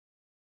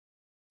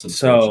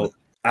 So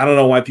I don't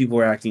know why people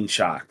are acting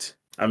shocked.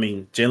 I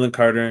mean, Jalen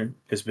Carter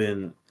has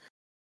been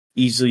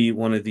easily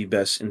one of the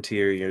best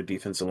interior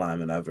defensive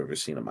linemen I've ever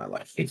seen in my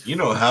life. You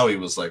know how he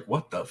was like,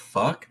 what the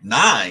fuck?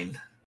 9?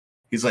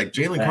 He's like,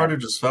 Jalen Carter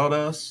just fouled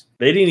us.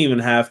 They didn't even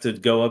have to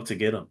go up to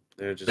get him.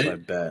 They're just They-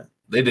 like, bet.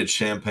 They did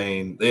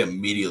champagne. They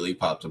immediately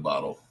popped a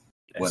bottle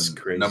That's when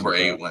crazy, number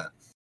 8 bro.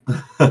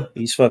 went.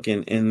 He's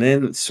fucking, and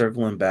then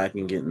circling back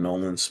and getting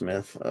Nolan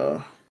Smith.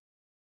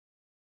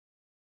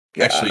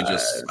 Actually,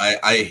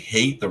 I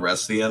hate the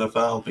rest of the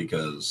NFL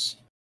because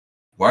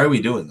why are we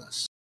doing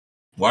this?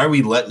 Why are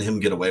we letting him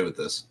get away with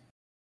this?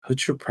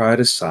 Put your pride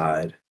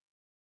aside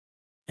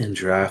and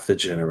draft the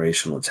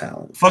generational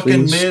talent.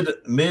 Fucking Please.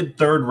 mid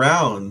third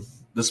round,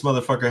 this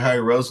motherfucker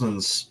Harry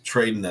Roseman's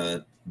trading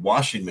a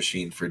washing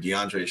machine for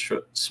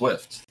DeAndre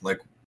Swift. Like,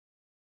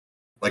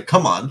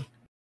 come on.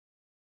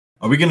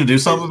 Are we going to do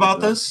something about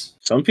this?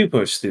 Some people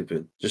are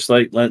stupid. Just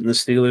like letting the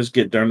Steelers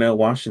get Darnell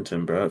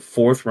Washington, bro.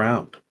 4th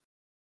round.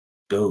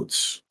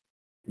 Goats.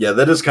 Yeah,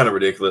 that is kind of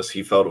ridiculous.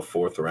 He fell to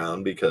 4th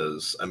round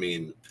because, I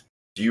mean,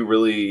 do you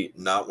really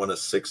not want a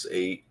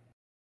 6'8"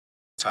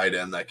 tight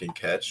end that can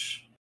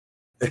catch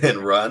and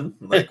run?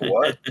 Like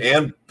what?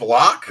 And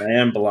block?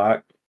 And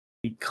block.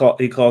 He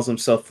calls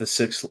himself the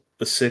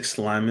sixth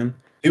lineman.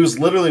 He was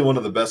literally one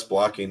of the best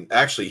blocking.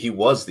 Actually, he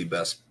was the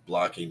best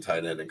blocking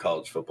tight end in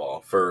college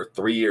football for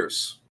 3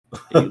 years.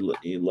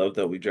 You love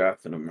that we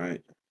drafted him,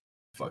 right?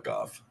 Fuck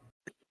off.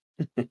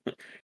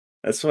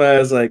 That's why I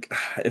was like,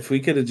 if we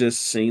could have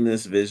just seen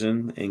this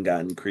vision and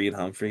gotten Creed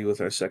Humphrey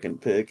with our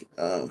 2nd pick,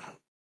 I'm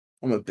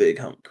a big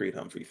Creed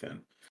Humphrey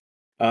fan.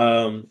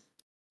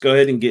 Go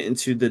ahead and get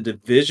into the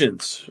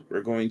divisions.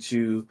 We're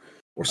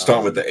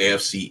starting with the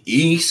AFC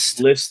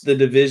East. List the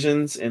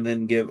divisions and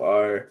then give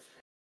or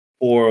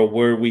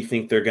where we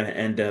think they're going to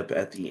end up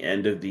at the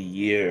end of the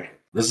year.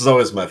 This is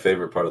always my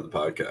favorite part of the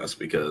podcast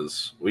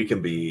because we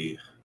can be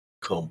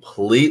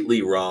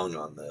completely wrong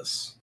on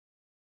this.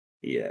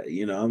 Yeah,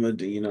 I'm gonna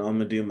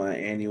do my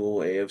annual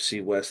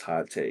AFC West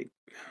hot take.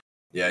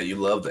 Yeah, you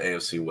love the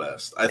AFC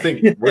West. I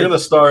think we're gonna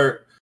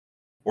start.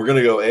 We're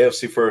gonna go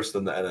AFC first,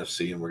 then the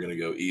NFC, and we're gonna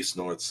go East,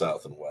 North,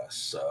 South, and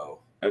West. So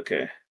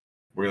okay,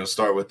 we're gonna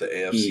start with the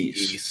AFC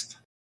East.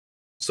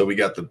 So we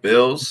got the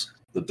Bills,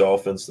 the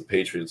Dolphins, the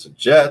Patriots, and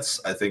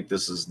Jets. I think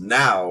this is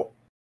now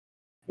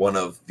one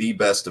of the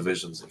best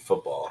divisions in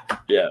football.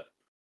 Yeah.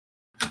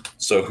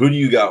 So who do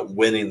you got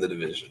winning the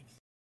division?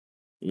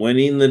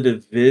 Winning the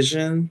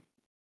division?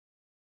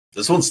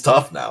 This one's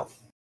tough now.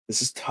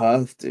 This is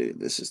tough, dude.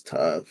 This is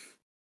tough.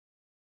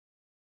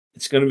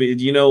 It's gonna be.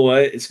 You know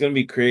what? It's gonna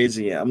be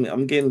crazy.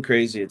 I'm getting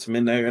crazy. It's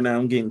midnight right now.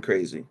 I'm getting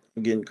crazy.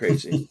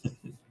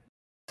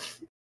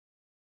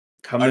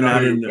 Coming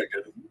out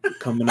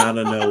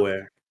of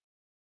nowhere.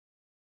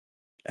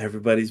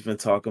 Everybody's been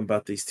talking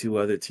about these 2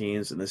 other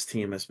teams, and this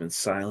team has been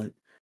silent,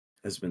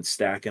 has been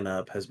stacking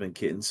up, has been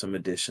getting some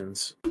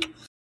additions.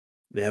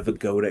 They have a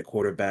GOAT at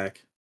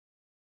quarterback.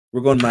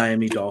 We're going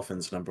Miami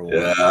Dolphins number 1.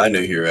 Yeah, I knew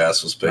your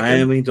ass was picking.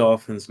 Miami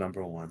Dolphins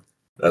number 1.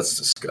 That's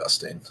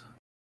disgusting.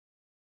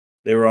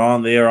 They are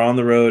on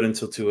the road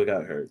until Tua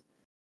got hurt.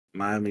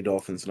 Miami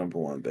Dolphins number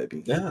 1,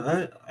 baby.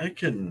 Yeah, I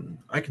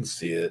can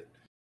see it.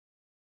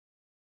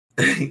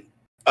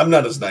 I'm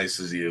not as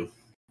nice as you.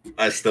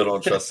 I still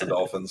don't trust the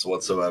Dolphins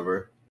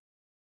whatsoever.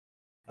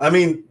 I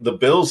mean, the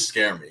Bills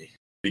scare me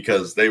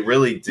because they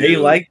really do. They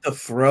like to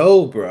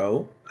throw,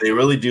 bro. They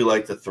really do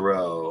like to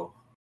throw.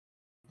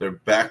 They're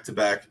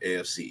back-to-back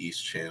AFC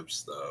East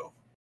champs, though.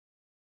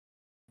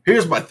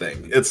 Here's my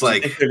thing. It's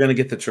like... I think they're going to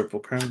get the Triple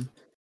Crown.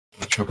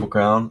 The Triple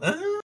Crown?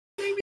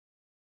 Maybe.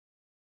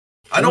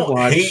 I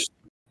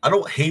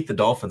don't hate the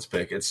Dolphins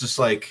pick. It's just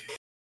like...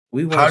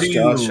 We watched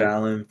Josh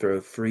Allen throw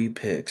 3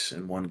 picks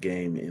in 1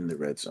 game in the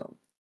red zone.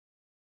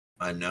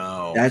 I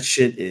know. That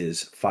shit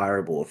is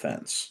fireable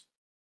offense.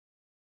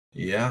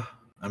 Yeah.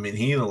 I mean,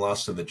 he even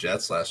lost to the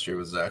Jets last year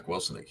with Zach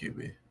Wilson at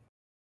QB.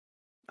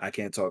 I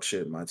can't talk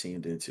shit. My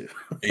team did too.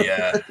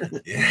 Yeah.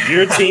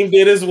 Your team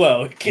did as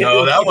well.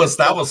 No, that was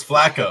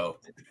Flacco.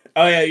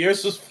 Oh yeah,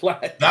 yours was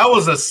Flacco. That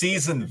was a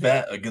seasoned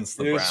vet against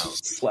the Yours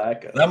Browns.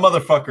 Flacco. That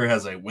motherfucker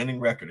has a winning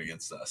record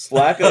against us.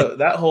 Flacco.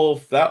 that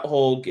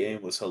whole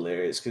game was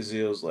hilarious because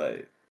he was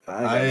like,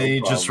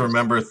 I just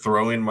remember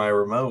throwing my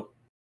remote.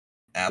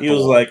 He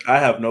was like, I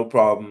have no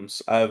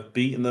problems. I've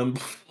beaten them.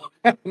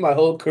 My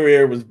whole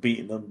career was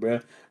beating them, bro.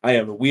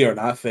 We are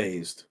not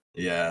phased.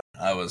 Yeah,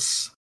 I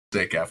was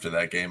sick after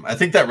that game. I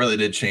think that really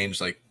did change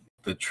like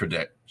the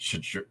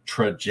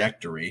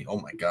trajectory. Oh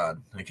my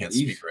god, I can't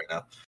speak right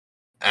now.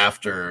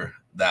 After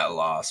that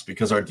loss,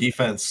 because our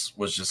defense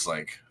was just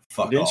like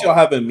fuck. Didn't y'all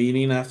have a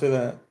meeting after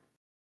that?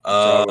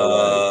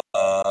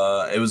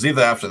 It was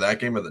either after that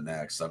game or the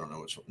next. I don't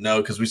know which one.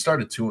 No, because we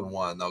started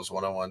 2-1. That was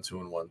 1-1,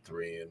 2-1,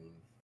 3, and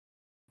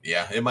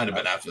yeah, it might have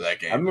been after that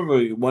game. I remember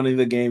one of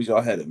the games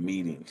y'all had a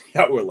meeting.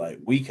 Y'all were like,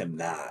 we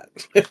cannot.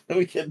 That's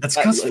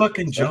because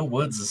fucking Joe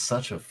Woods is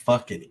such a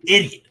fucking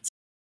idiot.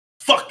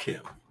 Fuck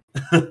him.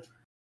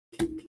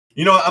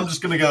 You know what? I'm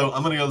gonna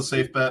go the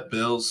safe bet,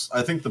 Bills.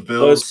 I think the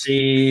Bills.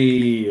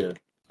 Pussy.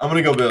 I'm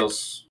gonna go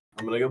Bills.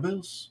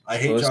 I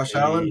hate Josh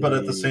Allen, but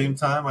at the same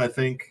time, I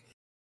think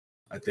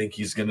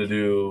he's gonna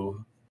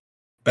do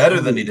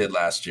better than he did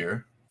last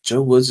year.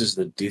 Joe Woods is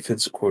the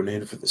defensive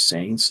coordinator for the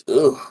Saints.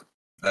 Ugh.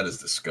 That is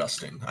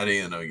disgusting. I didn't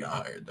even know you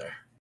got hired there.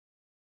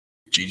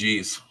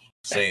 GG's.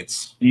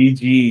 Saints.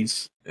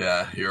 GG's.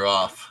 Yeah, you're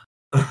off.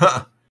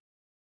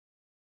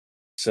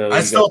 So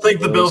I still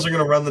think the Bills are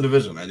going to run the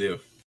division. I do.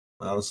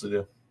 I honestly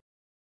do.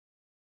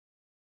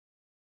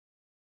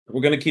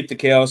 We're going to keep the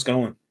chaos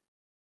going.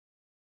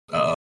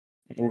 Uh-oh.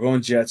 We're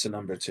going Jets at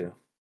number 2.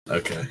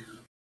 Okay.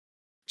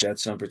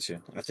 Jets number 2.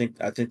 I think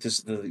this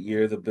is the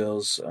year the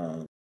Bills.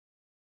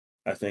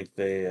 I think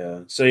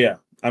they. So yeah,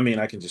 I mean,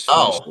 I can just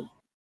finish it.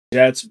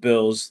 Jets,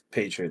 Bills,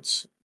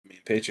 Patriots. I mean,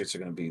 Patriots are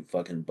going to be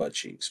fucking butt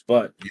cheeks.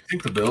 But you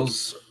think the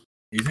Bills?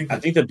 I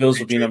think the Bills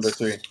will be number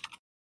 3.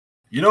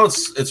 You know,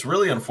 it's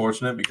really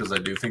unfortunate because I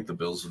do think the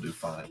Bills will do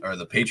fine, or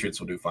the Patriots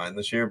will do fine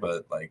this year.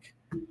 But like,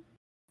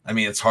 I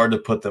mean, it's hard to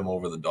put them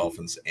over the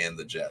Dolphins and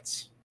the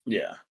Jets.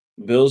 Yeah,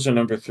 Bills are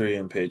number 3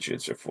 and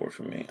Patriots are 4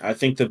 for me. I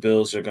think the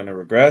Bills are going to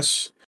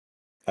regress.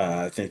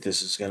 I think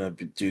this is going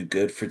to do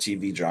good for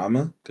TV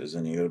drama because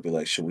then you're going to be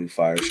like, should we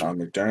fire Sean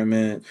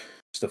McDermott?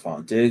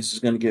 Stephon Diggs is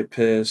going to get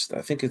pissed.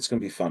 I think it's going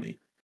to be funny.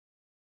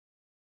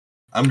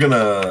 I'm going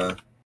to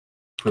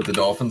put the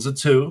Dolphins at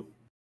 2.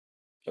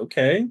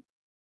 Okay.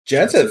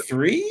 Jets at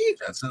 3?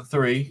 Jets at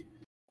 3.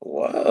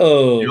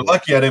 Whoa. You're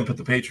lucky I didn't put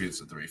the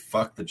Patriots at 3.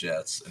 Fuck the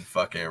Jets and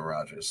fuck Aaron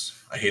Rodgers.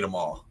 I hate them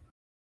all.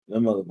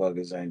 Them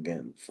motherfuckers ain't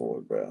getting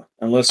 4, bro.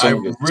 Unless I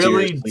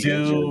really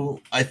do.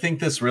 Injured. I think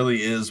this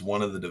really is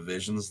one of the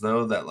divisions,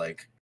 though, that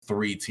like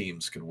 3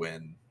 teams could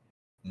win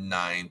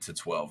 9 to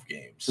 12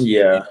 games. Yeah.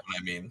 You know what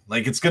I mean?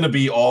 Like, it's going to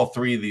be all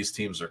 3 of these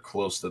teams are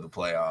close to the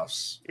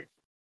playoffs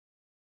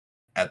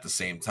at the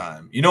same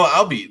time. You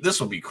know, this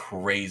will be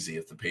crazy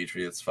if the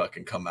Patriots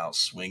fucking come out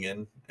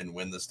swinging and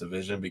win this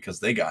division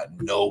because they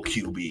got no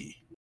QB.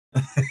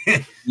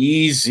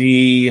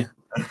 Easy.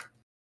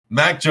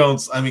 Mac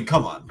Jones, I mean,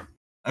 come on.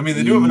 I mean,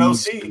 they do have an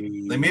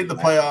OC. They made the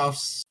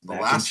playoffs the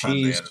last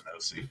time they had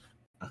an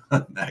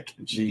OC. Mac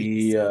and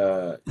cheese.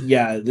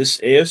 Yeah, this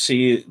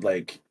AFC,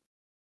 like,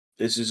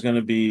 this is going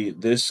to be,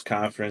 this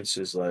conference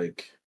is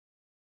like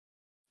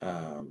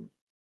the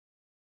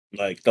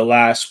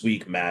last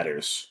week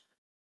matters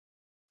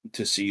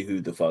to see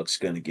who the fuck's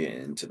going to get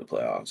into the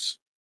playoffs.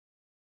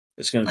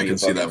 It's going to be a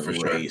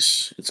fucking race.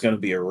 Sure. It's going to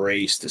be a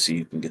race to see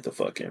who can get the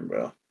fuck in,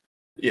 bro.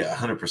 Yeah,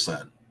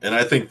 100%. And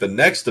I think the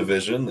next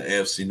division, the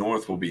AFC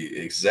North, will be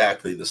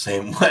exactly the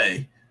same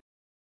way.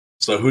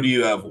 So who do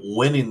you have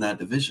winning that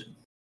division?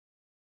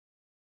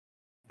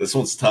 This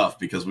one's tough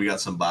because we got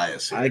some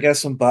bias here. I got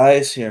some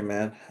bias here,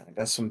 man. I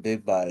got some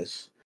big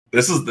bias.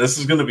 This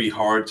is going to be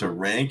hard to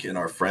rank, and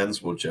our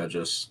friends will judge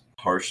us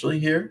harshly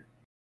here.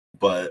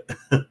 But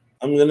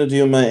I'm going to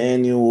do my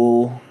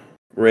annual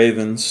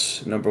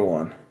Ravens number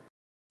 1.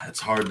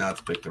 It's hard not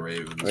to pick the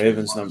Ravens.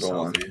 Ravens number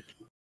 1.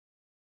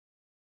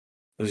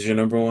 Who's your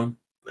number 1?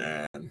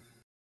 Man,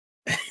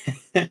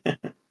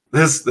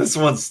 this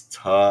one's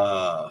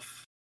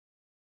tough,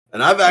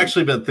 and I've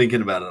actually been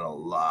thinking about it a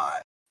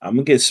lot. I'm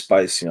gonna get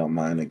spicy on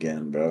mine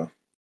again, bro.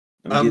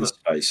 I'm gonna get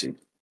spicy.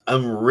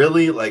 I'm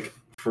really like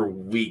for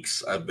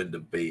weeks I've been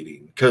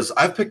debating because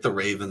I've picked the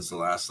Ravens the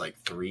last like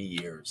 3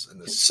 years,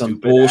 and this some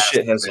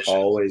bullshit has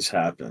always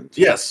happened.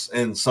 Yes,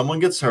 and someone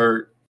gets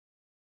hurt,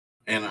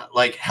 and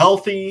like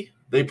healthy.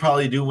 They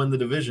probably do win the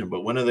division,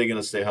 but when are they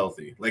going to stay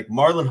healthy? Like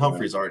Marlon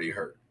Humphrey's already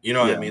hurt. You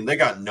know what I mean? They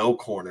got no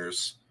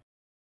corners.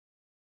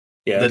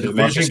 Yeah, the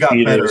division got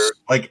better.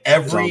 Like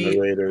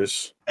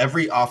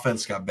every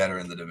offense got better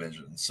in the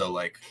division. So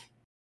like,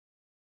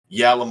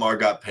 yeah, Lamar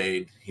got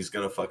paid. He's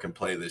going to fucking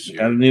play this year.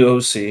 Got a new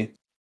OC.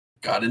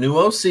 Got a new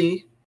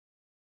OC.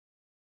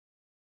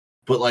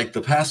 But like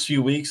the past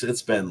few weeks,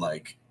 it's been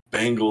like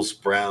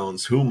Bengals,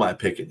 Browns. Who am I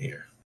picking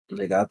here?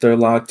 They got their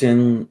locked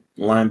in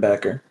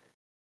linebacker.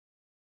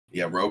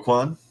 Yeah,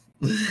 Roquan.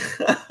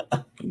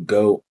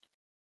 Go.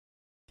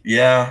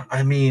 Yeah,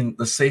 I mean,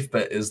 the safe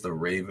bet is the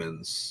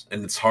Ravens,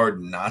 and it's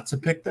hard not to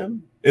pick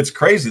them. It's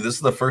crazy. This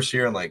is the first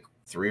year in like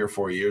 3 or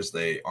 4 years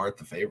they aren't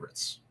the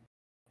favorites.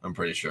 I'm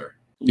pretty sure.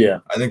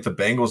 Yeah. I think the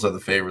Bengals are the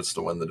favorites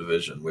to win the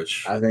division,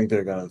 which I think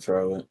they're going to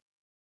throw it.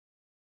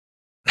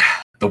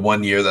 The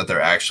 1 year that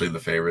they're actually the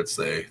favorites,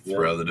 they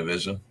throw the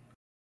division.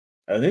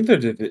 I think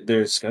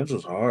their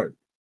schedule's hard.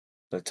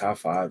 The top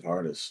 5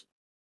 hardest.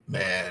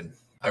 Man,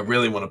 I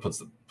really want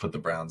to put the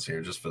Browns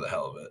here just for the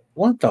hell of it.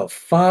 What the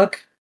fuck?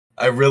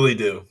 I really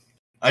do.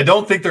 I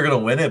don't think they're going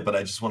to win it, but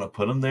I just want to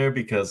put them there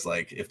because,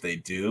 like, if they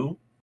do,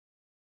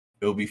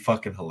 it'll be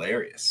fucking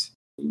hilarious.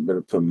 You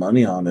better put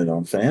money on it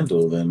on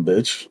FanDuel then,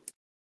 bitch.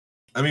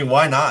 I mean,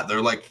 why not?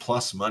 They're, like,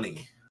 plus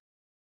money.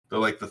 They're,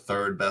 like, the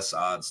 3rd best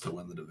odds to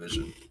win the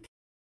division.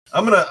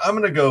 I'm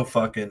gonna go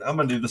fucking – I'm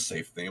going to do the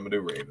safe thing. I'm going to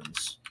do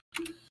Ravens.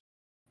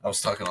 I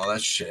was talking all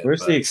that shit.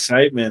 Where's the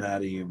excitement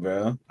out of you,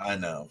 bro? I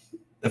know.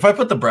 If I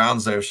put the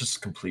Browns there, it's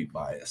just complete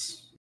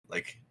bias.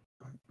 Like,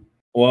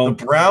 well,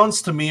 the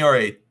Browns to me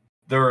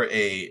they're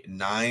a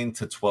 9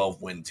 to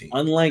 12 win team.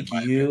 Unlike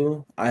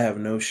you, I have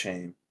no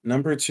shame.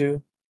 Number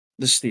 2,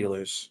 the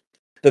Steelers.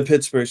 The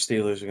Pittsburgh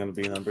Steelers are going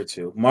to be number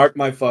 2. Mark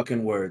my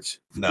fucking words.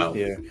 No.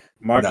 Here.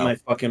 Mark my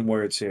fucking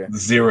words here.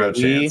 0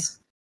 chance.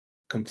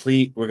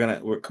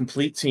 We're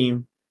complete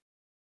team.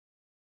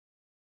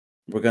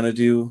 We're gonna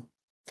do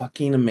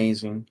fucking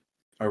amazing.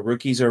 Our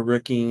rookies are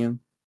rookieing.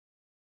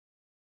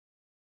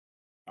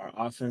 Our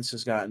offense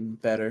has gotten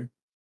better.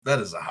 That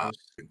is a hot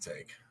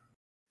take.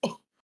 Our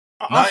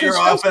Not your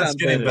has offense gotten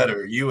getting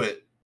better. You at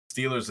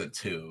Steelers at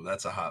 2.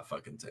 That's a hot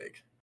fucking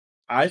take.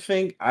 I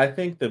think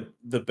the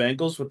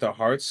Bengals with the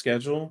hard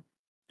schedule,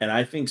 and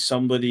I think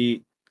something's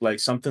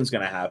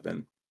gonna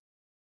happen.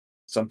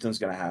 Something's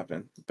gonna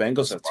happen. The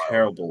Bengals have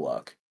terrible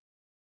luck.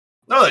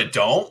 No, they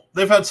don't.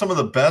 They've had some of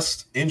the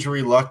best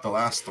injury luck the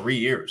last 3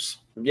 years.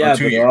 Yeah,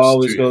 but it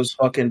always goes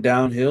fucking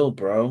downhill,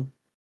 bro.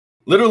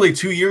 Literally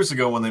 2 years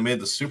ago when they made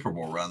the Super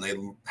Bowl run, they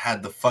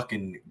had the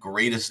fucking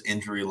greatest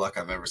injury luck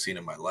I've ever seen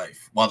in my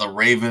life. While the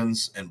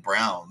Ravens and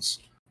Browns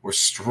were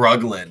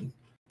struggling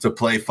to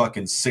play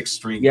fucking 6th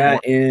string. Yeah,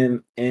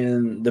 and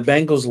the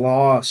Bengals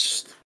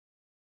lost.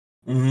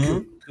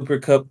 Mm-hmm. Cooper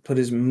Kupp put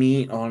his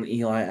meat on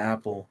Eli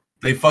Apple.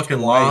 They fucking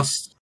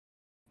lost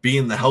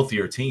being the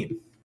healthier team.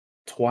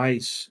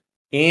 Twice.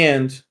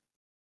 And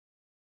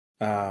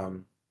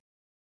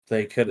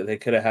they could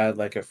have had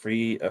like a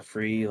free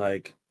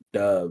like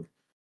dub,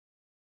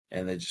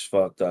 and they just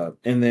fucked up.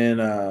 And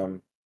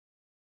then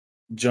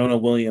Jonah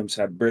Williams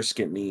had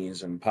brisket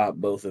knees and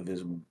popped both of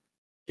his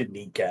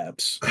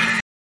kneecaps.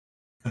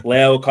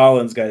 Leo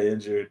Collins got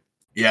injured.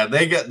 Yeah,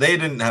 they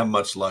didn't have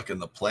much luck in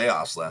the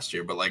playoffs last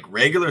year, but like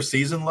regular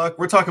season luck,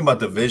 we're talking about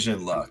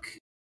division luck.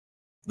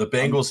 The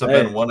Bengals have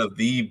been one of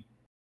the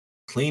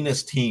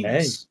cleanest teams.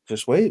 Hey,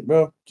 just wait,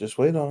 bro. Just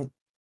wait on it.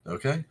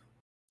 Okay.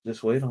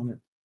 Just wait on it.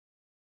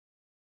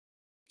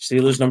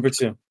 Steelers number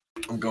 2.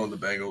 I'm going the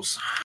Bengals.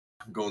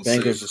 I'm going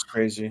Bengals safe. is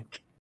crazy.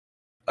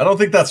 I don't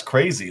think that's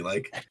crazy.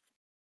 Like,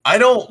 I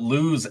don't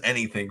lose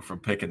anything from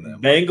picking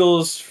them.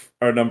 Bengals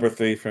are number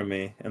 3 for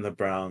me, and the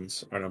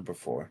Browns are number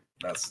 4.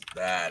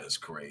 That is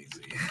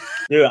crazy.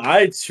 Dude,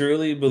 I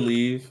truly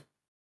believe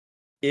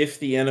if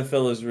the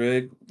NFL is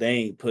rigged, they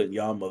ain't putting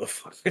y'all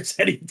motherfuckers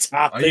any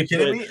top. Are you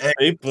kidding me?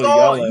 They put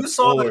y'all you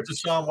saw that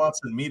Deshaun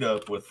Watson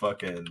meetup with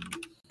fucking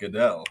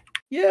Goodell.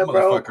 Yeah,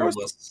 bro.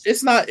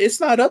 It's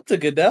not up to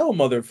Goodell,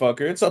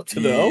 motherfucker. It's up to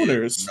the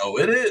owners. No,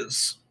 it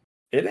is.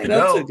 It ain't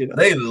up to Goodell.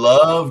 They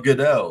love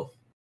Goodell.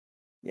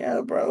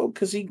 Yeah, bro,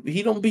 because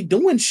he don't be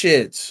doing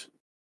shit.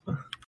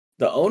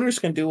 The owners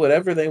can do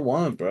whatever they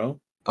want, bro.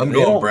 I'm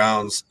going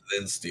Browns,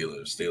 then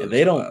Steelers.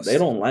 They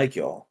don't like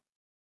y'all.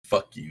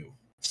 Fuck you.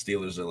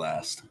 Steelers are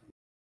last.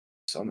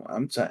 So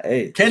I'm saying,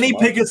 hey, Kenny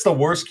Pickett's the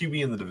worst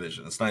QB in the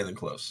division. It's not even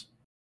close.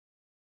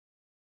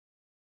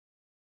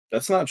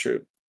 That's not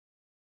true.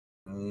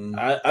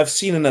 I've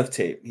seen enough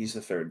tape. He's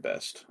the 3rd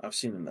best. I've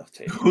seen enough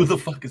tape. Who the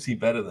fuck is he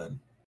better than?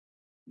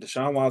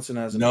 Deshaun Watson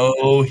has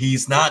no,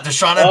 he's not.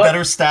 Deshaun had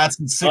better stats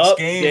in 6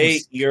 games.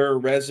 Update your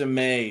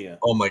resume.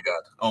 Oh my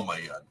god.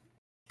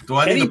 Do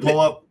I need to pull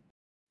up?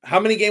 How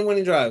many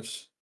game-winning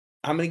drives?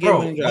 How many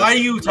game-winning drives? Why are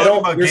you talking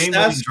about game-winning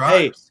drives?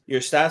 Hey,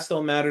 your stats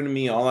don't matter to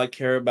me. All I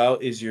care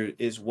about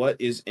is what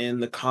is in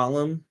the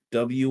column,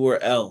 W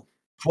or L.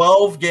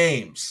 12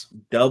 games.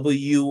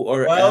 W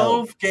or 12 L.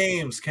 12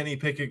 games. Kenny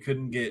Pickett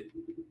couldn't get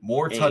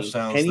more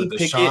touchdowns than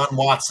Deshaun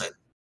Watson.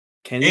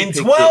 In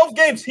 12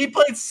 games. He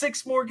played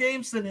 6 more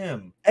games than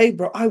him. Hey,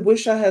 bro, I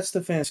wish I had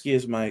Stefanski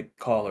as my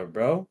caller,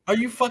 bro. Are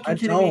you fucking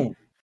kidding me?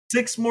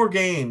 6 more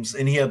games,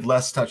 and he had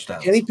less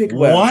touchdowns. Kenny Pickett.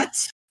 What?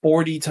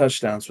 40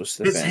 touchdowns with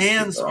Stefanski. His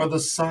hands are the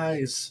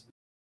size.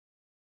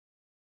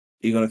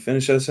 You going to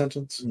finish that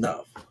sentence?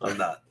 No, I'm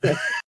not.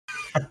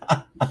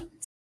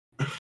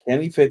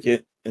 Kenny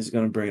Pickett is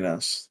going to bring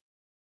us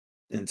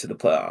into the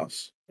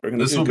playoffs.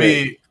 This will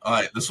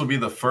be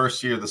the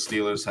first year the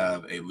Steelers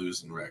have a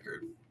losing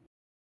record.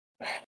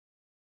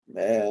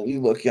 Man, you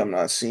lucky I'm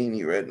not seeing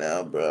you right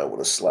now, bro. I would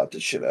have slapped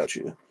the shit out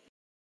you.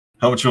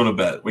 How much you want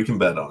to bet? We can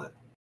bet on it.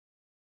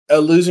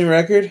 A losing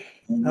record?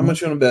 Mm-hmm. How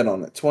much you want to bet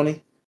on it?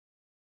 20?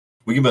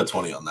 We can bet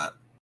 20 on that.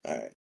 All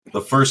right.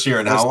 The first year,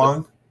 and how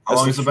long? How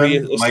long has it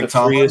been? Mike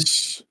Tomlin?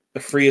 The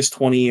freest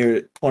 20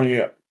 year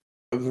I've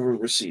ever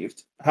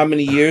received. How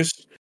many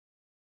years?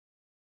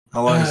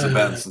 How long has it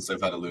been since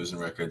they've had a losing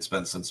record? It's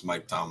been since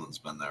Mike Tomlin's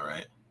been there,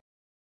 right?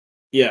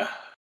 Yeah.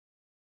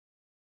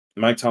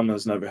 Mike Tomlin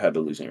has never had a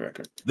losing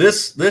record.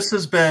 This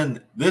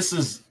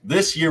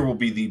year will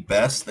be the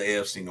best the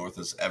AFC North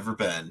has ever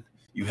been.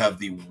 You have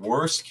the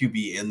worst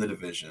QB in the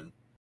division,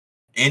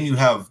 and you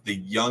have the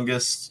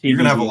youngest. You're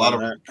gonna have a lot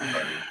of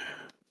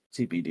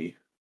TBD.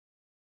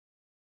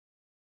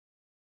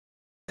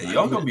 Hey,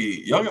 y'all gonna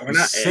be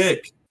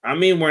sick. I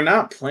mean, we're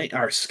not playing.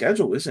 Our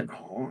schedule isn't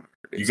hard.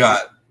 You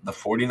got the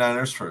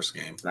 49ers first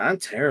game. It's not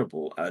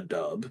terrible. A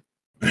dub.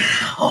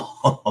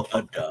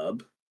 A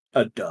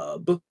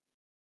dub.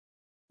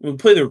 We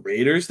play the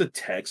Raiders, the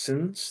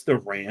Texans, the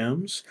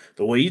Rams.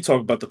 The way you talk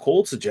about the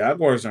Colts, the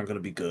Jaguars aren't going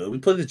to be good. We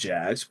play the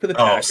Jags, we play the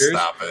Packers.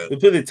 Stop it. We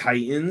play the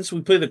Titans.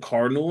 We play the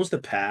Cardinals, the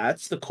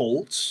Pats, the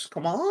Colts.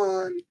 Come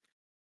on.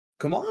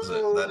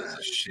 That is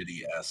a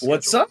shitty ass schedule.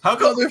 What's up,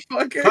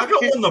 motherfucker? How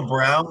come when the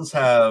Browns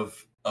have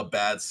a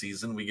bad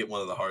season, we get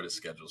one of the hardest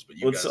schedules, but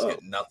you guys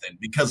get nothing?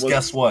 Because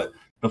guess what?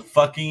 The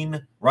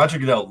fucking Roger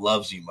Goodell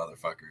loves you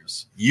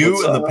motherfuckers.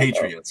 You and the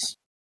Patriots.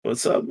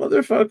 What's up,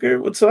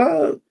 motherfucker? What's up?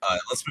 All right,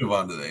 let's move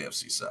on to the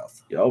AFC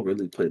South. Y'all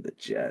really played the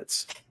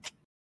Jets.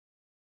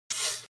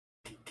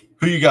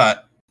 Who you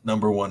got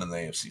number one in the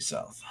AFC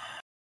South?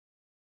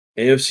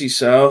 AFC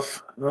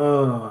South.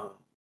 Oh,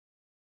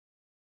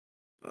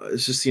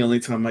 it's just the only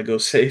time I go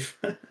safe.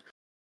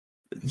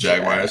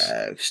 Jaguars.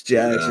 Jags.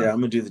 Yeah. Yeah, I'm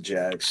gonna do the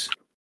Jags.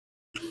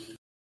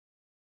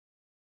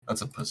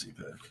 That's a pussy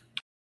pick.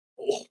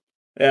 Oh,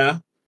 yeah,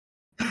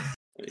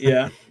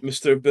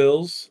 Mr.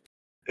 Bills.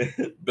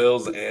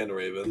 Bills and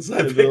Ravens.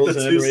 The Bills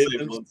and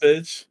Ravens,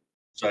 bitch.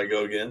 Should I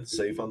go again?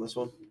 Safe on this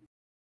one?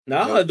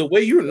 Nah, Nope. the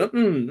way you're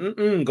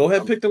go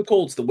ahead, pick them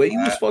Colts. The way you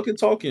was fucking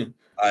talking.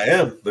 I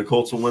am. The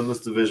Colts will win this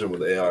division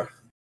with AR.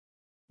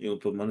 You gonna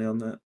put money on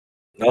that?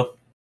 No.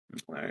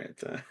 All right.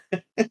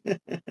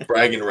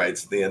 Bragging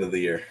rights at the end of the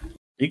year.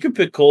 You can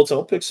pick Colts.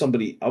 I'll pick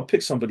somebody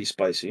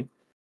spicy.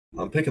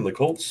 I'm picking the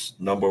Colts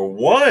number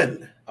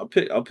one. I'll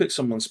pick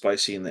someone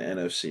spicy in the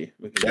NFC.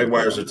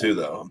 Jaguars are 2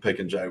 though. I'm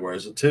picking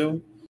Jaguars at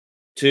 2.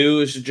 2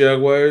 is the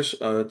Jaguars.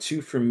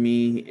 2 for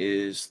me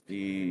is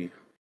the.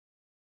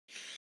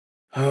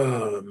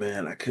 Oh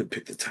man, I could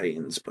pick the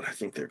Titans, but I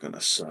think they're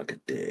gonna suck a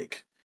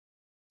dick.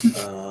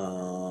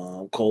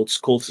 Colts.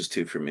 Colts is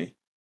 2 for me.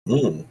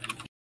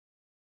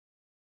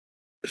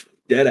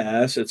 Dead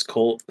ass. It's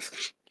Colt.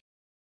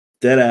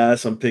 Dead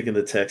ass. I'm picking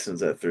the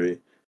Texans at 3.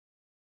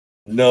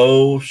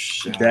 No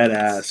shit. Dead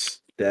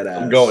ass.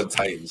 I'm going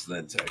Titans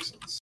then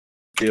Texans.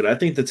 Dude, I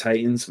think the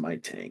Titans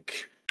might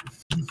tank.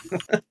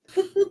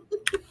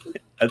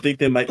 I think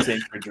they might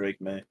tank for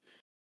Drake May.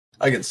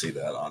 I can see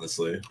that,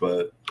 honestly,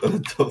 but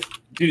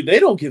dude, they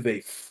don't give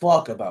a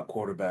fuck about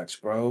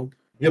quarterbacks, bro.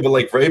 Yeah, but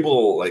like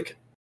Vrabel, like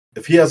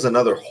if he has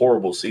another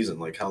horrible season,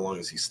 like how long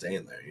is he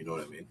staying there? You know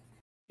what I mean?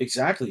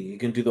 Exactly. You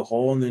can do the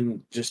whole and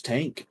then just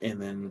tank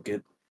and then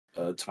get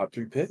a top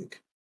 3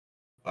 pick.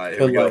 All right,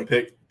 here we go.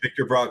 Pick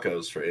your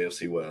Broncos for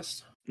AFC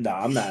West. No,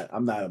 I'm not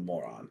a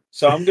moron.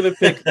 So I'm gonna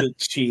pick the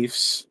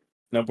Chiefs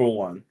number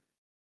 1.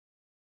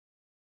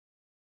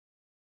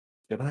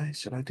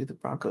 Should I do the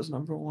Broncos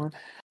number 1?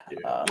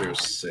 You're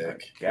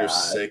sick. You're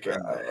sick in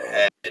the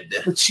head.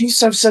 The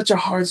Chiefs have such a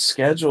hard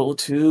schedule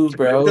too,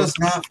 bro. It does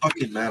not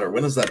fucking matter.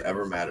 When does that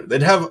ever matter?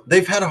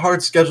 They've had a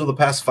hard schedule the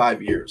past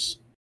 5 years.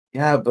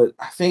 Yeah, but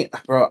I think,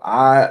 bro,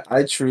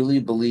 I truly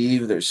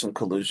believe there's some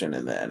collusion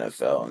in the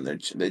NFL, and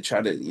they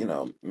try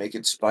to make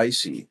it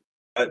spicy.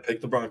 I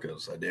pick the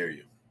Broncos. I dare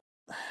you.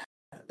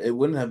 It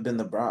wouldn't have been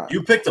the Broncos.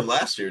 You picked them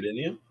last year, didn't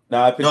you?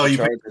 No, I picked the Chargers.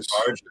 Picked the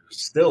Chargers.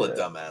 Still a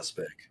dumbass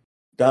pick.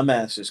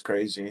 Dumbass is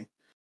crazy.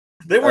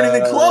 They weren't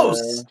even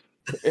close.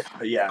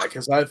 Yeah,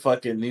 because I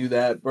fucking knew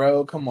that,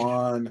 bro. Come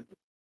on.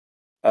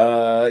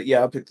 Yeah,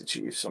 I'll pick the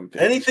Chiefs.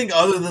 Anything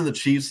other than the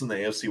Chiefs in the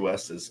AFC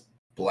West is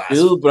blasphemy.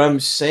 Dude, but I'm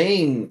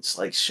saying it's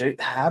like shit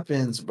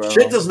happens, bro.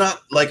 Shit does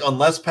not, like,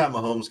 unless Pat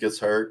Mahomes gets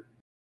hurt,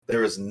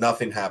 there is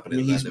nothing happening.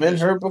 I mean, he's been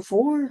hurt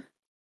before.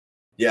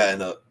 Yeah,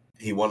 and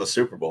he won a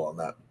Super Bowl on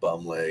that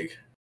bum leg.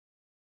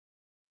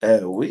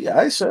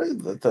 I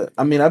said that.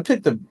 I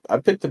picked the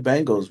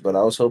Bengals, but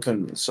I was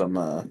hoping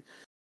some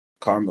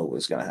karma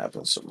was gonna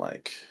happen. Some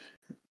God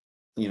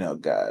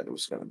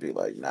was gonna be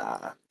like,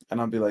 nah,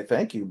 and I'll be like,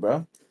 thank you,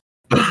 bro.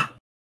 I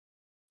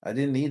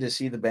didn't need to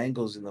see the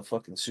Bengals in the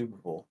fucking Super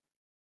Bowl.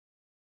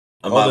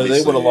 Although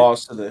they would have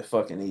lost to the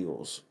fucking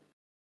Eagles.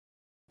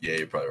 Yeah,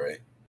 you're probably right.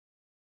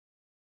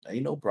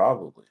 You know,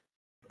 probably.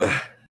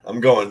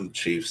 I'm going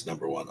Chiefs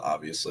number 1,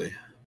 obviously,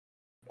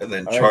 and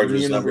then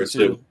Chargers number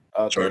 2.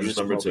 Chargers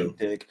number 2.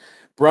 Dick.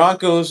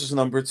 Broncos is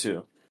number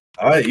 2.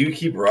 All right, you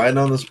keep riding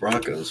on this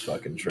Broncos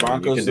fucking train.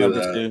 Broncos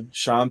number 2.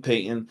 Sean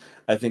Payton.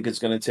 I think it's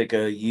going to take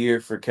a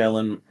year for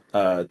Kellen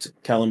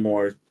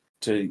Moore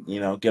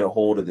to get a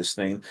hold of this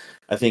thing.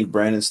 I think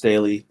Brandon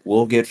Staley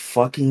will get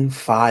fucking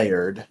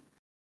fired,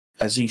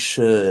 as he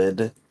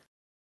should.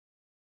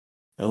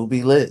 It'll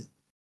be lit.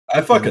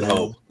 I fucking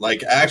hope.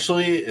 Like,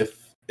 actually,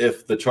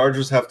 if the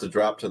Chargers have to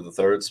drop to the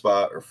 3rd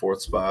spot or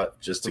 4th spot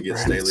just to get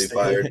Staley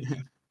fired,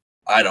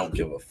 I don't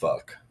give a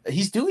fuck.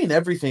 He's doing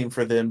everything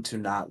for them to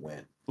not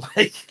win.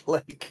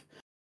 Like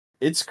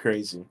it's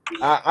crazy.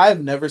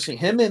 I've never seen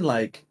him in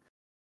like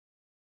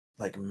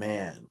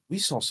man, we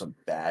saw some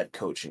bad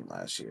coaching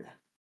last year.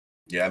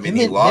 Yeah, I mean,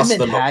 he lost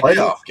them a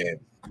playoff game.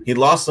 He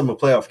lost them a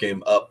playoff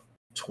game up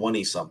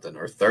 20 something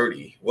or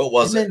 30. What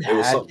was it? It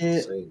was something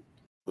insane.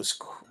 It was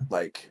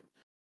like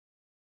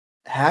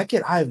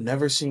Hackett. I have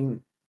never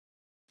seen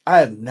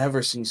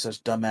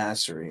such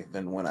dumbassery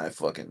than when I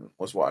fucking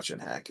was watching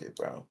Hackett,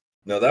 bro.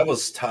 No, that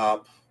was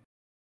top.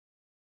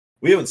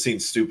 We haven't seen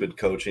stupid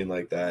coaching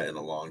like that in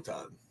a long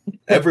time.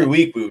 Every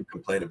week we would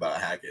complain about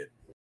Hackett.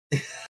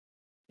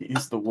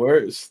 He's the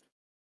worst.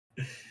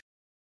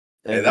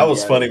 And that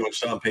was funny when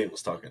Sean Payton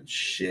was talking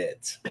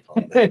shit.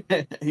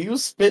 He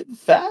was spitting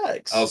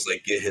facts. I was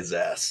like, get his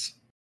ass.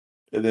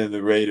 And then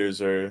the Raiders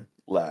are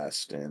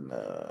last. And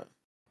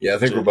yeah, I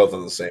think we're both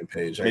on the same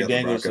page.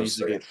 McDaniels needs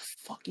to get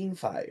fucking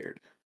fired.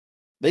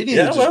 They need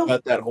to just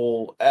cut that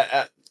whole.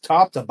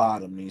 to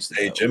bottom needs to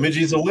Hey, go. Jimmy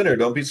G's a winner.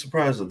 Don't be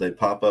surprised if they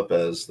pop up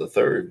as the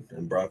third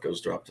and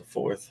Broncos drop to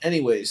fourth.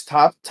 Anyways,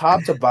 top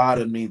to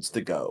bottom needs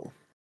to go.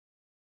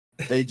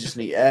 They just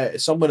need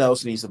someone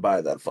else needs to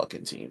buy that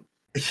fucking team.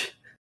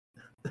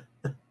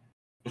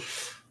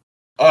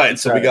 All right,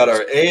 so we got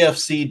our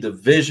AFC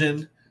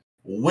division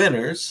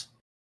winners.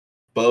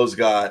 Bo's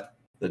got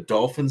the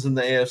Dolphins in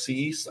the AFC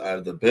East. I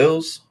have the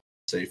Bills.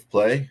 Safe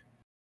play.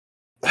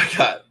 I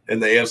got in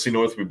the AFC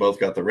North, we both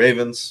got the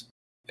Ravens.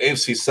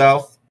 AFC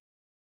South,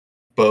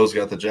 Bo's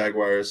got the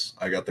Jaguars.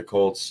 I got the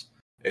Colts.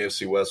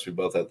 AFC West, we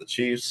both have the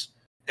Chiefs.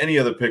 Any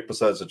other pick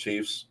besides the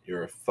Chiefs,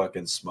 you're a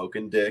fucking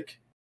smoking dick.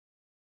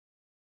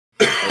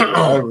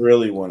 I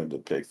really wanted to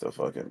pick the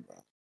fucking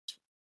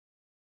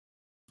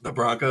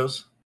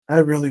Broncos. I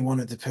really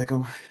wanted to pick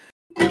them.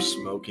 You're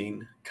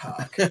smoking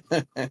cock.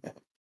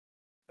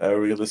 All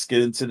right, let's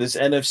get into this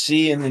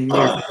NFC and then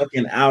we're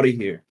fucking out of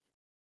here.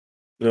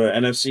 The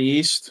NFC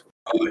East.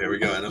 Oh, here we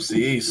go. NFC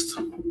East.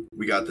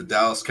 We got the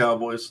Dallas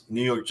Cowboys,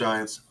 New York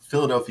Giants,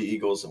 Philadelphia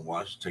Eagles, and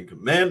Washington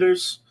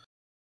Commanders.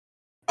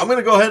 I'm going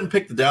to go ahead and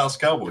pick the Dallas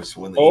Cowboys to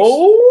win the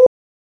East.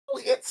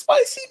 It's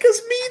spicy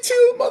because me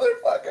too,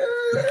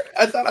 motherfucker.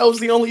 I thought I was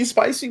the only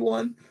spicy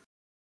one.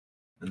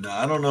 No,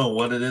 I don't know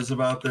what it is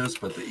about this,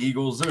 but the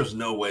Eagles, there's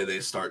no way they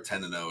start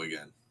 10-0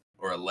 again.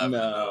 Or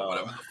 11-0,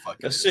 whatever the fuck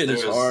it is.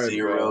 There's hard,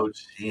 zero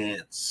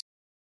chance.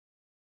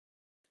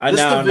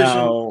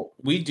 Now,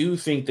 we do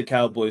think the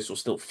Cowboys will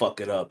still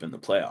fuck it up in the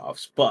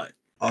playoffs, but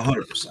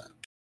 100%.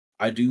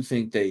 I do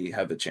think they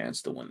have a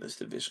chance to win this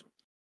division.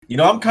 You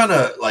know, I'm kind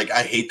of like,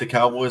 I hate the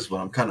Cowboys, but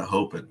I'm kind of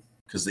hoping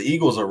because the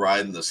Eagles are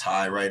riding this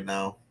high right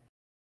now.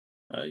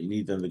 You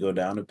need them to go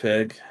down a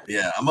peg.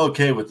 Yeah, I'm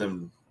okay with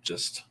them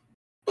just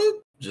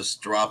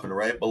dropping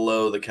right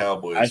below the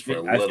Cowboys for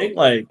a little. I think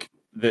like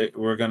that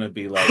we're gonna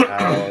be like,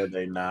 how are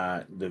they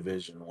not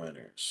division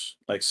winners?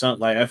 I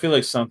feel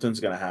like something's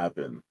gonna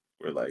happen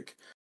where like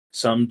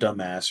some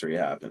dumbassery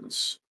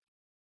happens.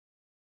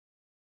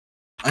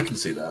 I can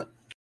see that.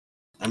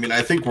 I mean,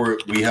 I think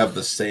we have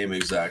the same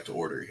exact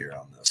order here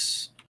on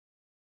this.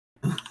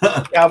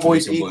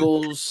 Cowboys,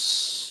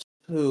 Eagles,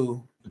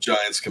 who?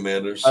 Giants,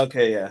 Commanders.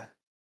 Okay, yeah.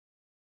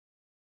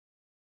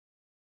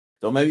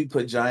 Don't maybe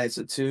put Giants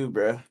at 2,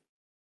 bruh.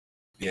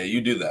 Yeah,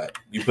 you do that.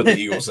 You put the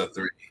Eagles at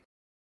 3.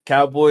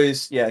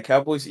 Cowboys,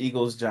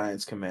 Eagles,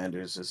 Giants,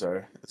 Commanders is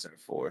our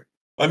 4.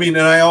 I mean,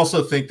 and I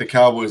also think the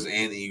Cowboys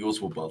and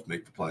Eagles will both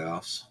make the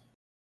playoffs.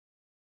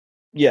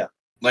 Yeah.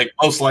 Like,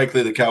 most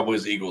likely the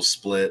Cowboys-Eagles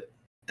split,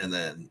 and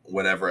then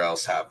whatever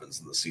else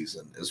happens in the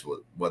season is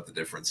what the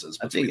difference is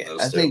between those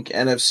two. I think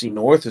NFC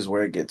North is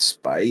where it gets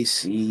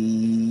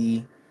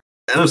spicy.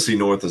 NFC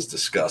North is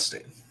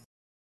disgusting.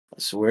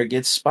 That's where it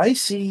gets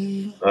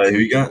spicy. Who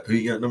you got? Who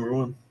you got number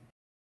 1?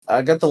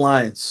 I got the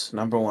Lions,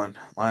 number 1.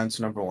 Lions,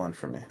 number 1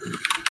 for me.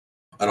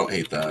 I don't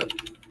hate that.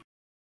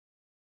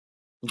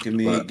 Give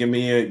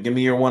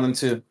me your 1 and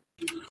 2.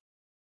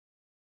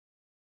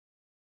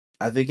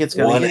 I think it's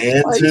gonna 1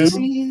 get and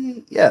spicy.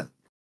 2. Yeah,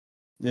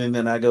 and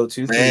then I go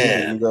 2, 3,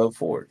 and you go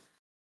 4.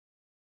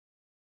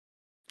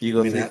 You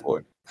go 3,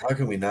 4. How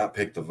can we not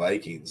pick the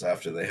Vikings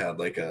after they had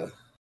like a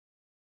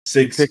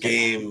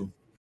 6-game?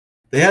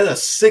 They had a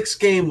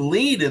 6-game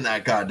lead in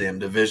that goddamn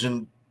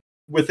division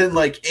within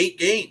like 8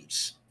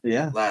 games.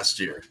 Yeah,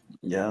 last year.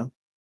 Yeah.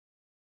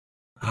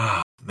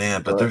 Ah,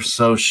 man, but they're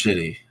so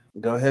shitty.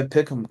 Go ahead,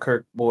 pick them,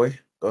 Kirk boy.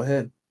 Go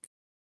ahead.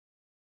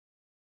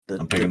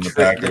 I'm picking the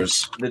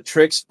Packers. The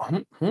tricks.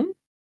 I'm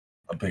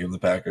picking the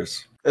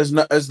Packers as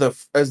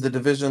the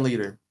division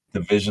leader.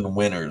 Division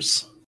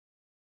winners.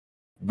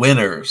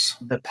 Winners.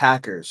 The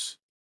Packers.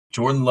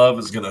 Jordan Love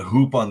is gonna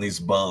hoop on these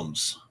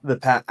bums.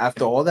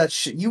 After all that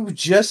shit, you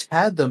just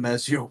had them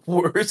as your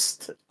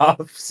worst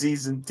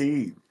off-season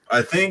team.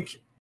 I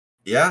think.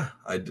 Yeah,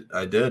 I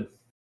did.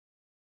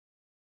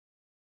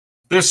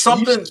 There's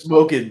something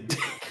smoking.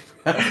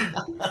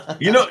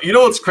 You know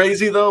what's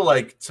crazy though?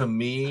 Like, to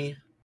me,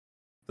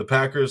 the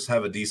Packers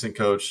have a decent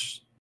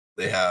coach.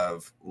 They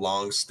have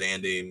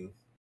long-standing,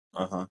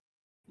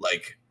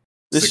 like,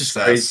 this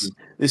success. Is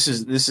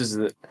crazy. This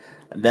is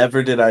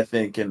never did I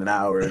think in an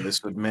hour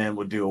this man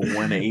would do a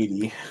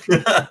 180.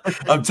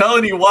 I'm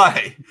telling you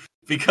why.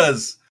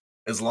 Because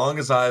as long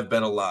as I've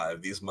been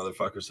alive, these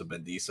motherfuckers have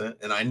been decent.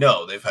 And I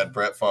know they've had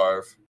Brett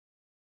Favre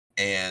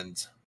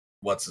and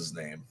what's his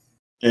name?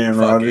 Aaron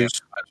Rodgers.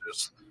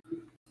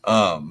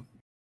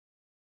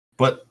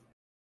 But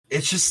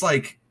it's just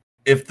like,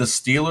 if the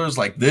Steelers,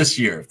 like this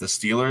year, if the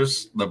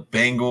Steelers, the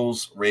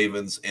Bengals,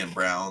 Ravens, and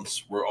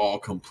Browns were all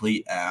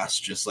complete ass,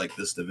 just like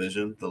this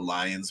division, the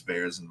Lions,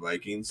 Bears, and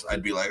Vikings,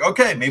 I'd be like,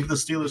 okay, maybe the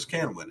Steelers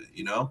can win it,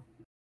 you know?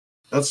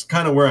 That's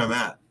kind of where I'm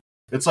at.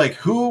 It's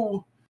like,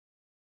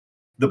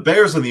 the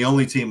Bears are the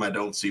only team I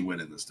don't see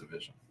winning this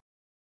division,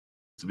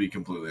 to be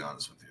completely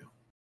honest with you.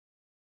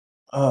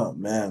 Oh,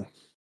 man.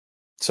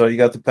 So you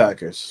got the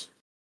Packers.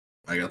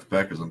 I got the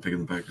Packers. I'm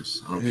picking the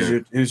Packers. I don't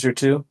care. Who's your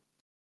 2?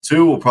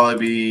 2 will probably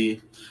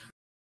be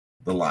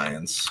the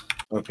Lions.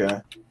 Okay.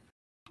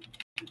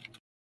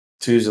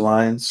 2's the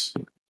Lions.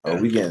 Yeah. Oh,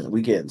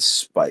 we getting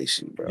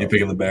spicy, bro. You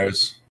picking the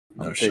Bears?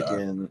 No I'm shot.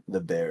 picking the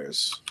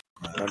Bears.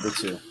 Number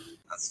 2.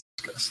 That's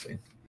disgusting.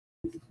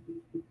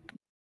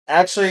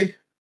 Actually,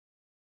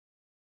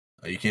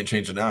 You can't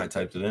change it now. I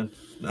typed it in.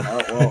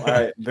 all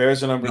right.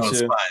 Bears are number 2.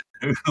 It's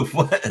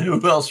fine.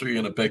 Who else were you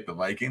gonna pick? The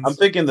Vikings. I'm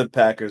thinking the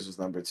Packers is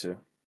number 2.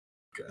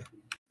 Okay.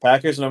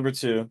 Packers number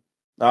 2.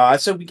 I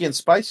said we getting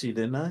spicy,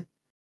 didn't I?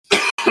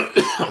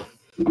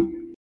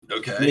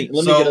 Okay.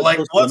 Let me get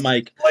up close to the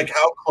mic. Like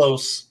how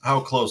close? How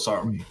close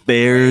are we?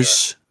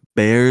 Bears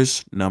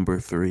number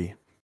 3.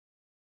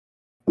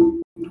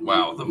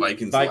 Wow, the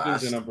Vikings Vikings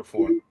last. are number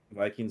 4.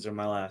 Vikings are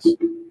my last.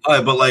 All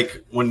right, but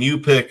like when you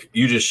pick,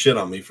 you just shit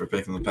on me for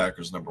picking the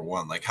Packers number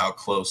 1. Like how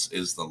close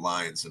is the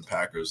Lions and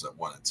Packers at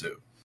 1 and 2?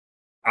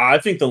 I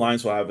think the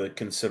Lions will have a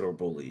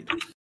considerable lead.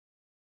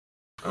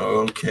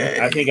 Okay.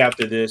 I think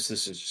after this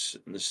is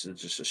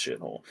just a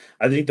shithole.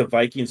 I think the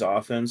Vikings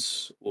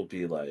offense will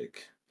be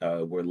like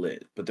we're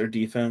lit, but their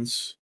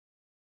defense,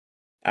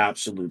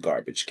 absolute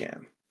garbage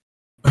can.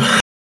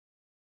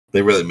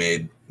 They really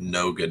made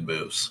no good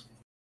moves.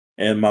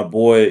 And my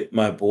boy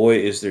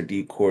is their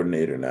D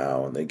coordinator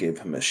now, and they gave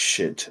him a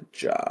shit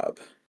job.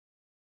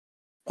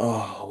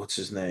 Oh, what's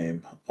his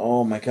name?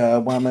 Oh my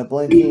god, why am I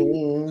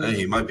blanking? Hey,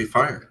 he might be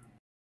fired.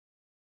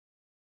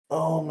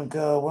 Oh my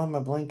god, why am I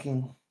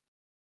blanking?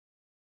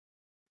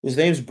 His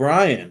name's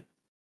Brian.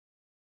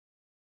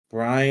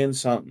 Brian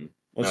something.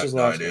 What's his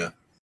last name?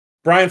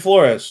 Brian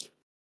Flores.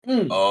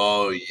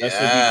 Oh yeah, that's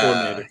the D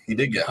coordinator. He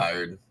did get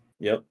hired.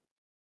 Yep.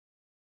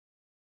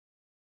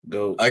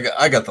 Go. I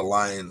got the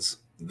Lions,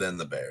 then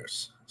the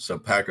Bears. So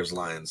Packers,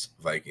 Lions,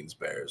 Vikings,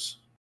 Bears.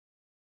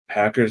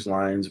 Packers,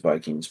 Lions,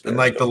 Vikings, Bears. And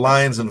like the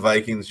Lions and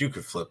Vikings, you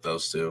could flip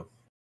those two.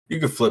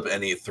 You could flip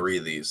any 3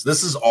 of these.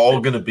 This is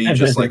all going to be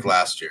just like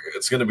last year.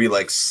 It's going to be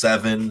like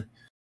 7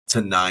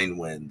 to 9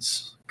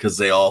 wins because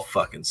they all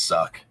fucking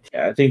suck.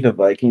 Yeah, I think the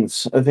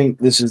Vikings. I think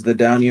this is the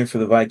down year for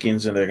the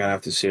Vikings, and they're going to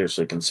have to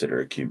seriously consider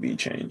a QB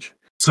change.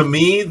 To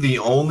me, the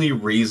only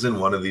reason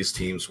one of these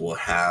teams will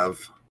have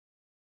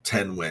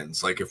 10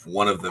 wins, like if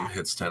one of them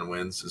hits 10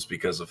 wins, is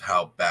because of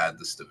how bad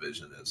this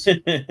division is.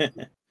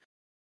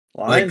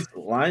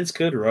 Lions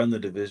could run the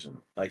division.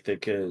 Like they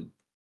could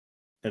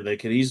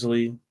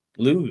easily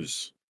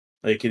lose.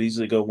 They could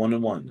easily go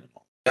 1-1.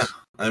 Yeah,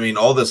 I mean,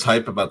 all this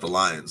hype about the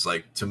Lions.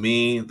 Like to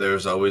me,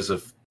 there's always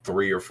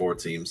 3 or 4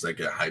 teams that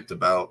get hyped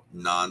about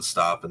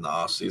nonstop in the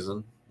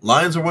offseason.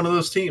 Lions are one of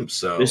those teams.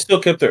 So they still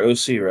kept their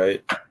OC,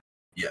 right?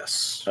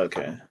 Yes.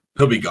 Okay.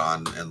 He'll be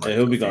gone in like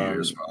he'll be gone.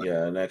 Years,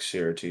 next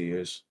year or 2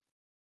 years.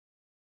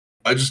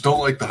 I just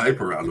don't like the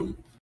hype around him.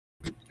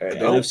 All right,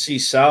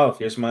 NFC South.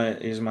 Here's my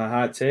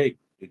hot take.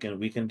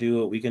 We can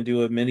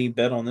do a mini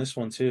bet on this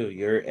one too.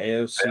 Your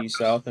AFC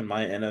South and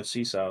my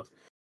NFC South.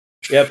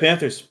 Yeah,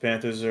 Panthers.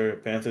 Panthers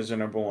are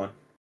number 1.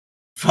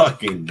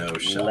 Fucking no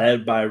shot.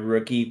 Led by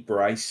rookie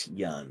Bryce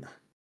Young.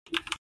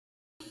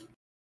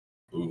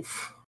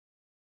 Oof.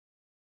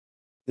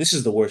 This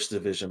is the worst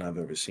division I've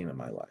ever seen in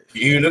my life.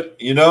 You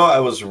know, I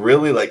was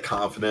really like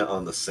confident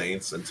on the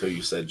Saints until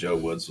you said Joe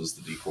Woods was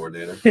the D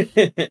coordinator.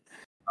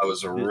 I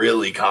was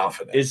really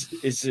confident.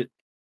 Is it?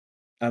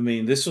 I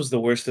mean, this was the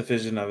worst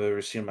division I've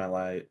ever seen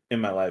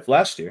in my life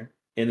last year,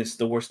 and it's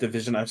the worst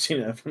division I've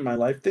seen ever in my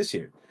life this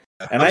year.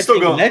 And I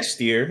think next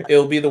year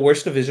it'll be the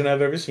worst division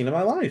I've ever seen in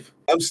my life.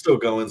 I'm still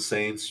going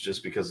Saints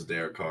just because of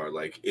Derek Carr.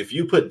 Like, if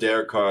you put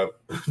Derek Carr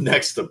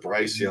next to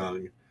Bryce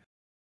Young,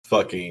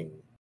 fucking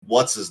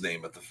what's his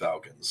name at the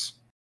Falcons?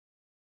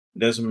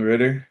 Desmond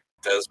Ridder,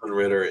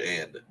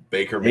 and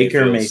Baker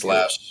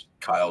Mayfield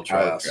 / Kyle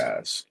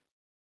Trask.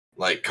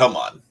 Like, come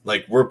on.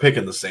 Like, we're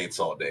picking the Saints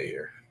all day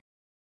here.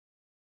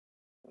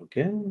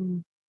 Okay.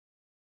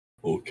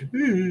 Who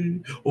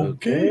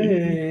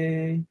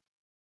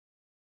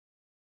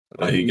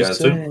you got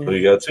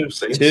two?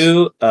 Saints?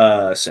 2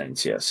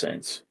 Saints, yeah,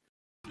 Saints.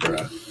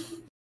 Right.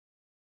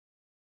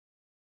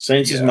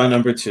 Saints is my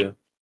number 2.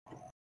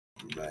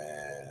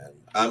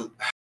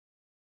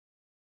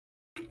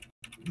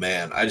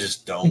 Man, I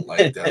just don't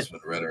like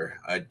Desmond Ridder.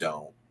 I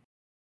don't.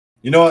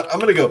 You know what? I'm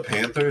gonna go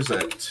Panthers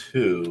at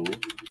 2.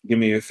 Give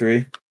me your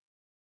 3.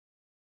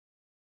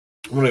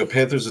 I'm gonna go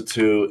Panthers at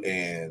 2,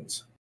 and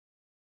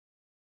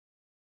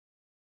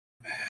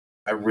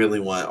I really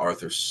want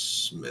Arthur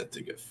Smith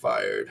to get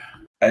fired.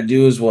 I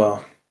do as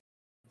well.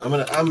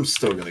 I'm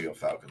still gonna go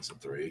Falcons at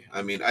 3.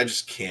 I mean, I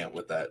just can't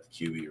with that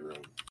QB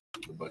room.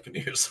 The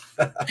Buccaneers.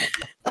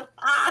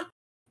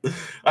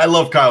 I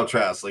love Kyle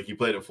Trask, like he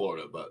played in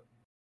Florida, but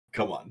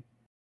come on.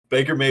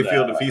 Baker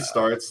Mayfield, if he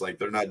starts, like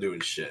they're not doing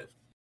shit.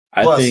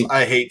 Plus,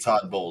 I hate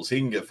Todd Bowles. He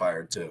can get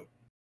fired too.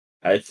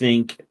 I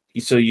think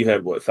so. You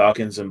had what,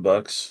 Falcons and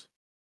Bucks?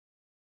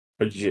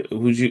 Or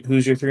who's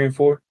your 3 and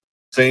 4?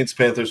 Saints,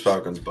 Panthers,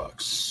 Falcons,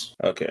 Bucks.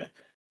 Okay.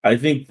 I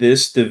think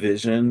this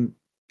division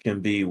can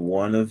be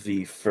one of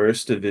the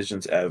first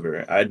divisions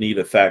ever. I need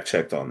a fact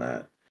checked on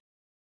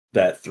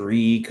that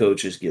 3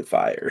 coaches get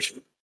fired.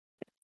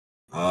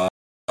 I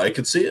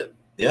could see it.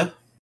 Yeah.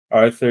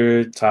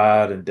 Arthur,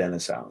 Todd, and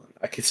Dennis Allen.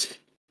 I could see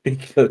 3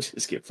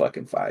 coaches get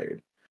fucking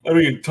fired. I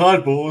mean,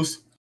 Todd Bowles,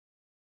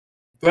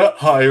 that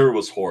hire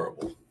was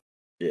horrible.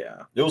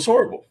 Yeah. It was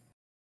horrible.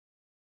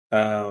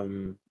 I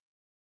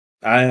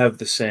have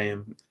the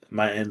same.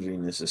 My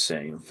envying is the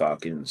same.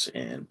 Falcons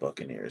and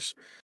Buccaneers.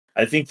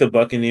 I think the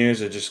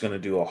Buccaneers are just going to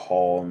do a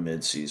haul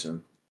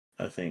mid-season.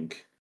 I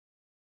think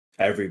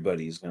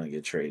everybody's going to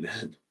get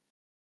traded.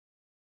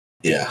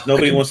 Yeah.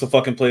 Nobody wants to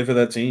fucking play for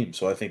that team,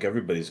 so I think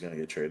everybody's going to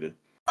get traded.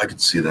 I can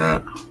see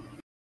that.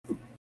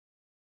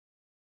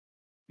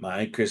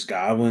 Chris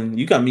Godwin.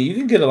 You got me. You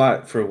can get a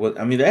lot for what.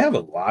 I mean, they have a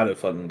lot of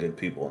fucking good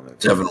people in there.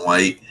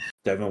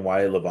 Devin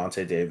White,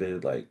 Levante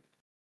David. Like,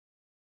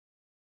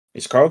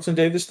 is Carlton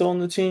Davis still on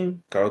the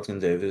team? Carlton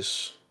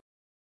Davis.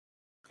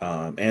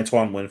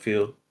 Antoine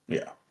Winfield.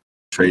 Yeah.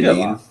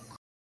 Trading.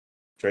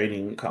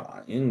 Come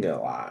on. You can get a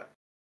lot.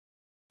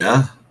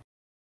 Yeah.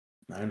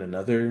 And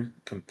another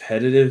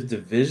competitive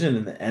division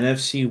in the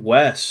NFC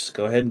West.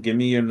 Go ahead and give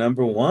me your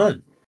number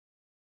one.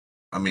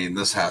 I mean,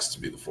 this has to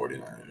be the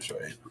 49ers,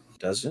 right?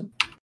 Does it?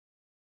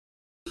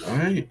 All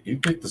right. You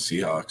pick the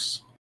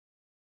Seahawks.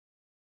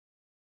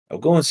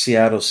 I'm going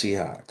Seattle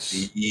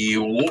Seahawks.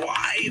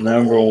 Why?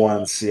 Number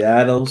one,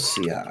 Seattle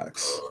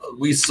Seahawks.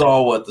 We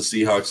saw what the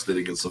Seahawks did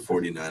against the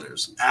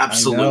 49ers.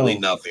 Absolutely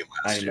nothing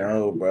last year. I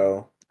know,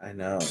 bro. I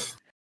know.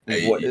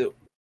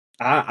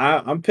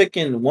 I'm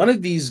picking one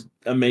of these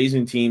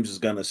amazing teams is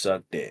going to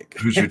suck dick.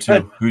 Who's your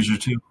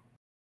two?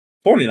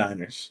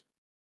 49ers.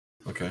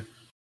 Okay.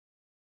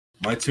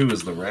 My two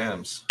is the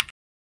Rams.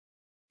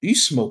 You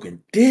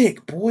smoking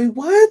dick, boy.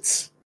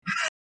 What?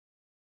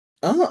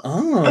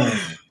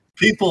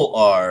 People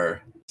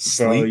are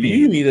sleeping. Bro,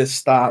 you need to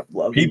stop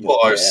loving People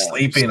are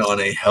sleeping on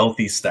a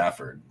healthy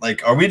Stafford.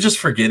 Like, are we just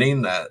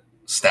forgetting that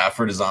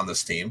Stafford is on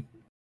this team?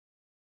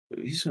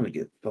 He's going to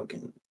get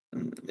fucking...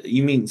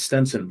 You mean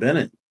Stetson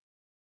Bennett?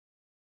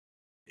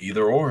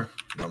 Either or.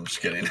 No, I'm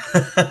just kidding.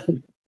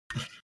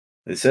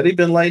 They said he'd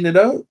been lighting it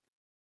up.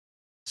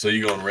 So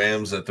you going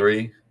Rams at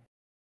 3?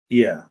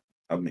 Yeah.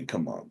 I mean,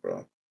 come on,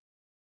 bro.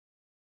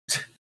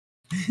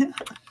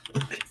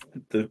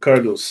 The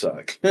Cardinals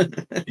suck.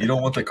 You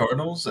don't want the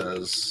Cardinals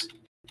as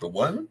the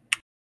one?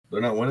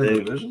 They're not winning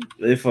the division?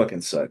 They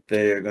fucking suck.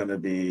 They are going to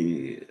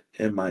be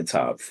in my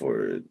top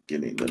for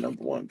getting the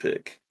number one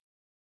pick.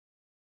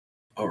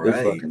 All right.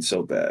 They're fucking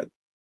so bad.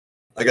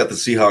 I got the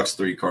Seahawks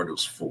 3,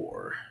 Cardinals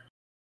 4.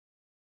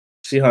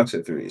 Seahawks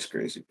at 3 is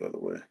crazy, by the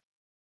way.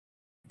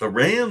 The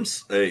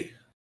Rams, hey,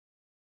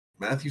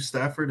 Matthew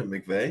Stafford and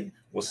McVay,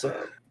 what's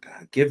up?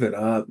 God, give it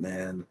up,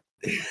 man.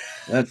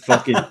 That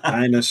fucking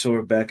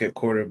dinosaur back at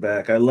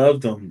quarterback. I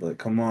loved him, but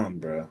come on,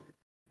 bro.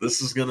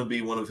 This is going to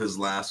be one of his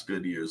last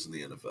good years in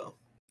the NFL.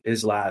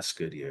 His last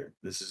good year.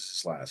 This is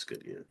his last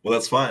good year. Well,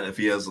 that's fine. If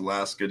he has the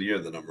last good year,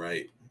 then I'm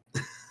right.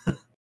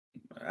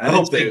 I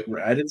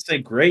didn't say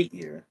great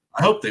year.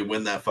 I hope they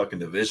win that fucking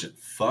division.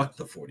 Fuck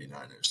the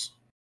 49ers.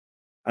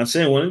 I'm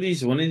saying one of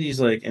these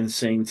like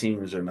insane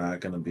teams are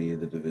not going to be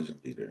the division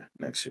leader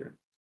next year.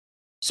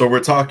 So we're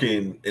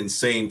talking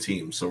insane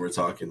teams. So we're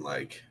talking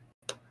like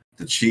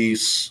the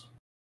Chiefs,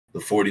 the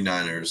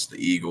 49ers, the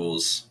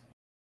Eagles.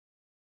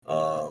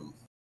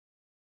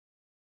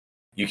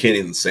 You can't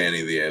even say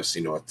any of the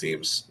AFC North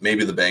teams.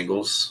 Maybe the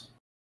Bengals.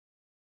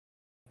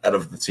 Out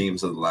of the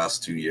teams of the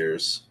last 2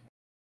 years.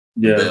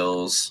 Yeah. The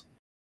Bills.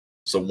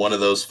 So one of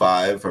those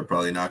 5 are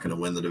probably not going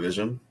to win the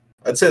division.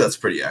 I'd say that's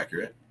pretty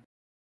accurate.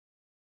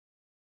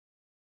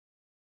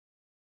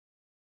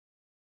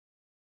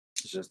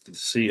 Just to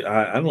see,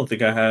 I don't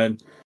think I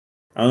had.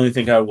 I only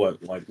think I had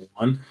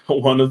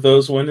one of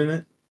those winning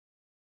it.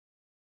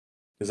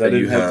 Because I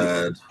didn't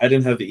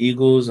have the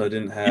Eagles. I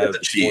didn't have the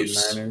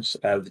 49ers.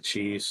 I have the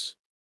Chiefs.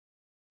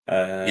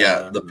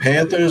 The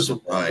Panthers.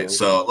 All right,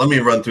 so let me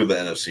run through the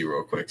NFC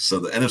real quick. So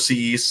the NFC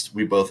East,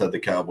 we both had the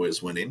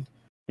Cowboys winning,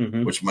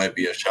 which might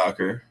be a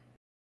shocker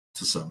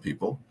to some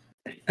people.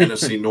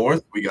 NFC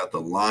North, we got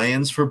the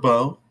Lions for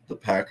Bo, the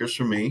Packers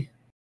for me.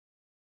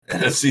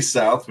 NFC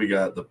South, we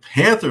got the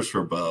Panthers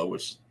for Bo,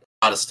 which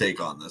hottest take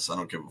on this. I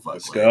don't give a fuck.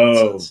 Let's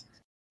go.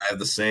 I have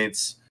the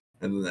Saints.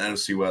 And in the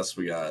NFC West,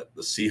 we got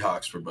the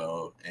Seahawks for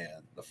Bo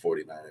and the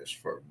 49ers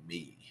for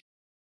me.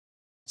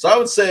 So I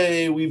would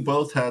say we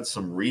both had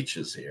some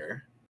reaches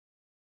here,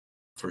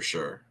 for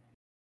sure.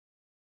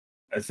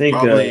 I think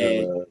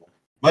probably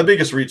my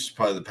biggest reach is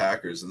probably the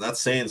Packers, and that's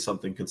saying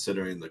something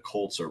considering the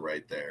Colts are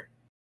right there.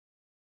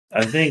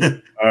 I think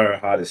our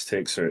hottest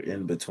takes are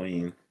in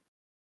between.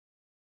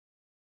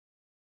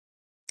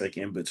 Like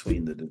in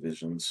between the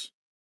divisions.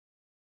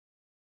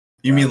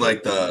 You mean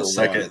like the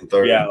second and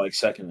third? Yeah, like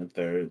second and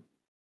third.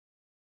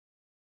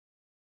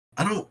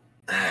 I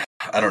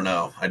don't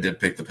know. I did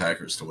pick the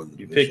Packers to win the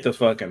division. You picked the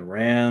fucking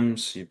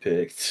Rams. You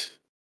picked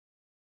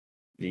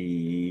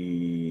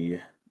the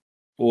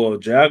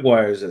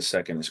Jaguars at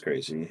second is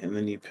crazy. And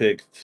then you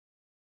picked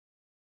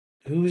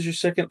who was your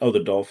second? Oh,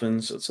 the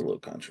Dolphins. That's a little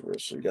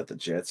controversial. You got the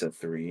Jets at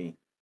 3.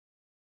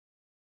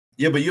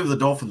 Yeah, but you have the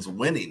Dolphins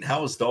winning.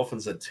 How is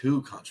Dolphins at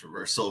 2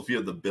 controversial if you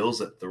have the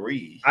Bills at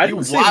 3? I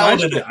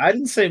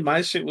didn't say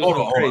my shit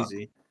was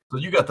crazy. So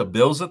you got the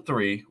Bills at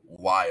 3,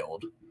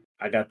 wild.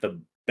 I got the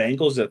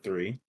Bengals at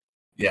 3.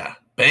 Yeah,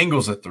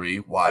 Bengals at 3,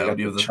 wild. I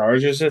got the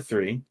Chargers at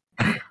 3.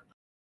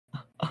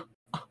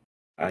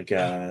 I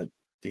got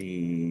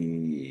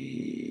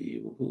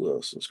who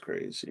else is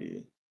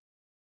crazy?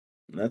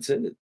 And that's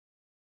it.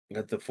 I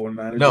got the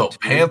 49ers No, at 2.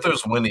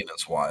 Panthers winning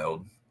is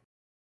wild.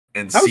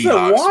 And How's that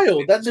Seahawks wild?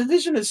 winning. That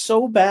division is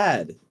so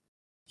bad.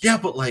 Yeah,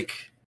 but like,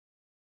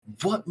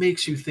 what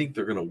makes you think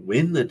they're gonna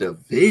win the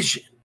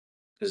division?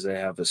 Because they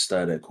have a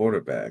stud at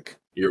quarterback.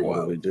 You're What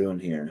are we wild. doing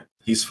here?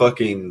 He's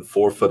fucking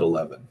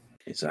 4'11".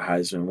 He's a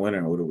Heisman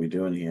winner. What are we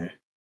doing here?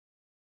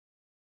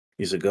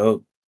 He's a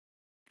GOAT.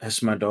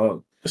 That's my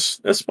dog.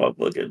 That's my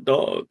fucking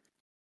dog.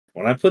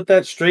 When I put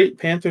that straight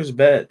Panthers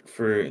bet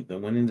for the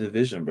winning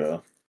division,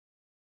 bro,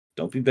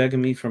 don't be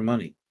begging me for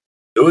money.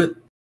 Do it.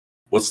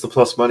 What's the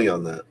plus money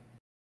on that?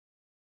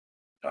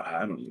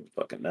 I don't even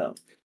fucking know.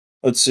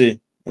 Let's see.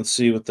 Let's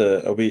see what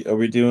the are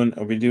we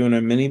doing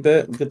a mini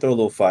bet? We could throw a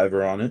little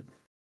fiver on it.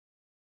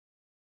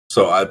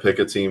 So I pick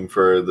a team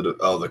for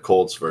the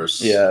Colts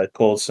versus. Yeah,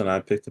 Colts and I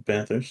picked the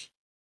Panthers.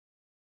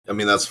 I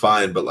mean that's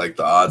fine, but like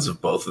the odds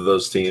of both of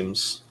those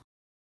teams,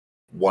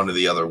 one or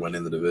the other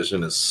winning the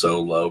division is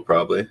so low,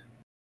 probably.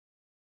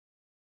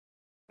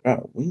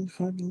 Oh, we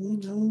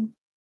fucking know.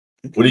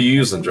 What are you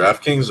using,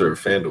 DraftKings or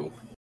FanDuel?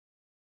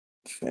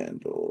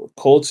 FanDuel.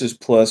 Colts is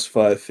plus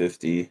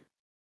 550.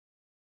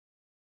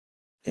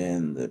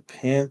 And the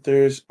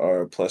Panthers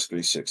are plus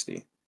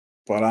 360.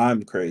 But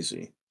I'm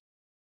crazy.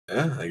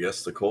 Yeah, I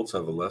guess the Colts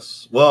have a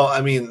less. Well,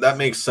 I mean that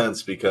makes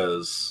sense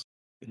because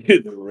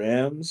The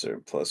Rams are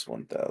plus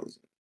 1,000.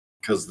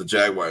 the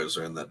Jaguars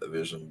are in that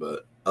division.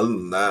 But other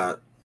than that,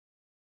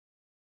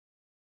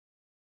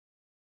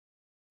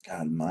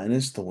 God,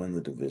 minus to win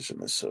the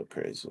division is so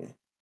crazy.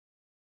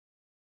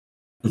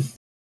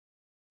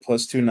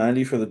 Plus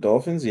 290 for the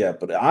Dolphins? Yeah,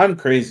 but I'm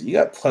crazy. You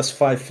got plus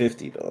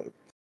 550, dog.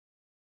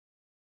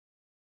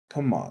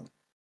 Come on.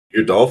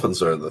 your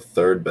Dolphins are the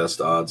third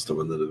best odds to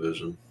win the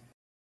division.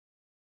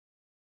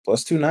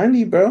 Plus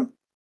 290, bro.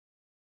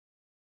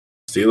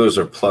 Steelers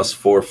are plus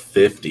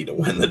 450 to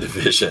win the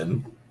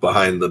division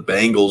behind the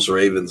Bengals,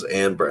 Ravens,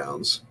 and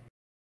Browns.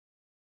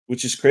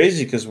 Which is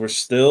crazy because we're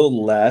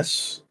still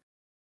less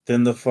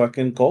than the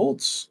fucking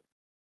Colts,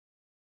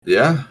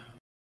 Yeah,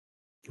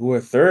 who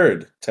are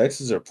third.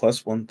 Texas are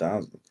plus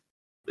 1,000.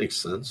 makes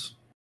sense.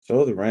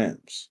 So are the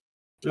Rams.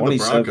 You're the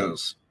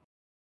Broncos.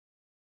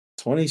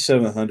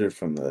 2,700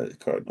 from the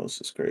Cardinals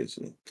is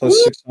crazy.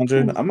 Plus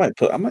 600. I might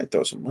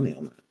throw some money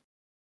on that.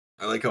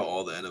 I like how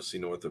all the NFC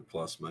North are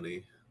plus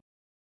money.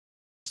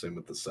 Same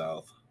with the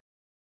South.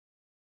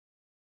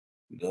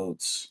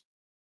 Goats.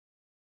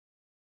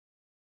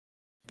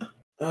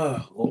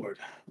 Oh Lord.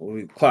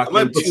 We I clock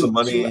might in put some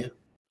money.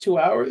 2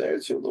 hour there, a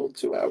little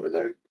 2 hour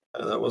there.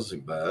 That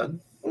wasn't bad.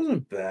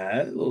 Wasn't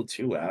bad. A little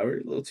 2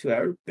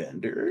 hour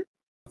bender.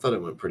 I thought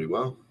it went pretty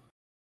well.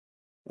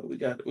 We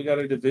got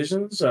our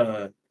divisions.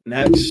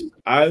 Next,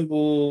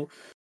 we'll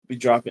be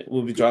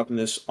dropping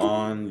this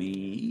on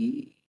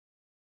the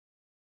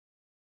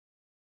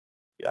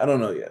I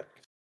don't know yet.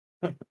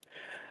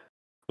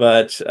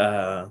 But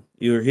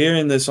you're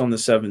hearing this on the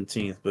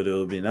 17th, but it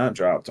will be not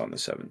dropped on the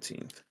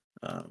 17th.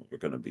 We're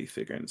gonna be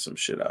figuring some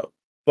shit out.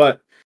 But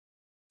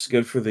it's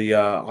good for the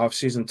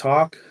off-season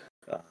talk.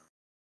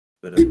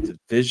 Bit of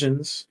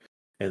divisions.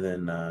 And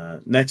then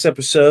next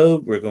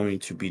episode, we're going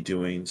to be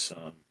doing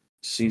some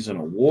season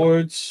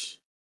awards.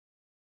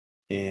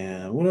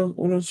 And what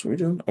else are we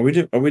doing? Are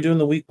we doing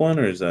the week one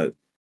or is that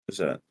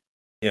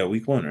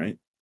week one, right?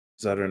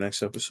 Is that our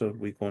next episode,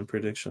 week one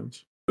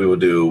predictions? We will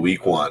do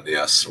week one,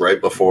 yes,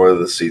 right before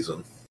the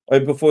season.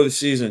 Right before the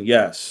season,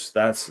 yes.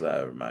 That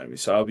reminded me.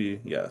 So I'll be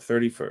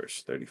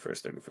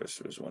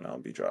 31st is when I'll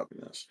be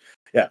dropping this.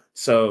 Yeah.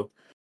 So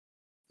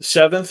the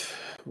 7th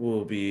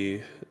will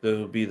be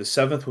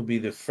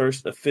the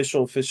first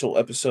official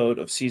episode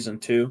of season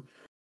 2.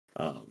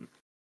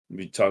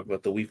 We talk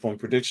about the week 1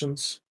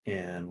 predictions,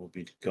 and we'll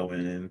be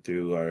going in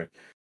through our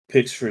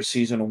picks for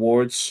season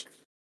awards.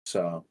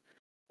 So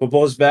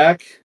football's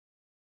back,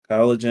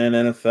 college and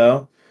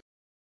NFL.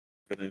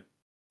 We're gonna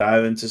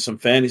dive into some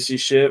fantasy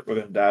shit. We're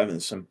gonna dive into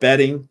some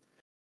betting.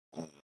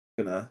 We're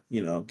gonna,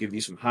 give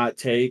you some hot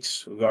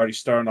takes. We've already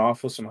started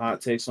off with some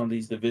hot takes on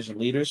these division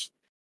leaders.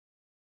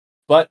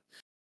 But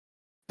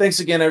thanks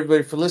again,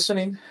 everybody, for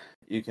listening.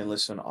 You can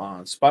listen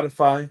on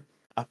Spotify,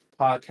 Apple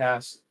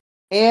Podcasts,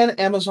 and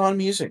Amazon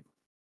Music.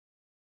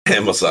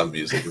 Amazon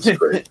Music is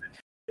great.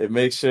 And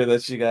make sure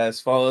that you guys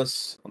follow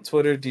us on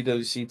Twitter,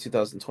 DWC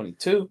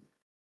 2022,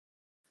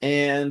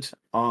 and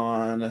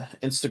on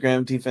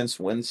Instagram, Defense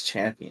Wins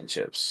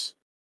Championships.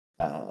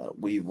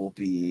 We will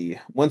be,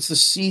 once the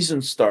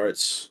season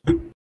starts,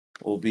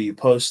 we'll be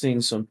posting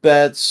some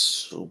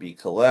bets. We'll be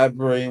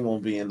collaborating. We'll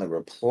be in the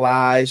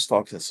replies,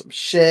 talking some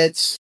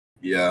shit.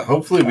 Yeah,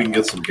 hopefully we can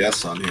get some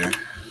guests on here.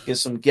 Get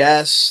some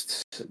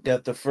guests.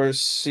 Got the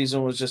first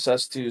season was just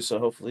us two, so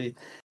hopefully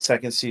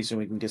second season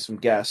we can get some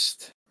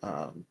guests.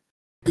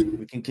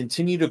 We can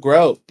continue to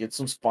grow, get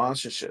some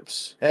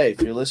sponsorships. Hey,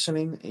 if you're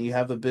listening and you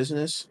have a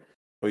business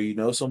or you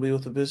know somebody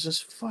with a business,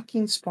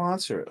 fucking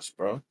sponsor us,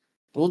 bro.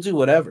 We'll do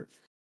whatever.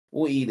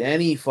 We'll eat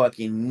any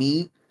fucking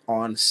meat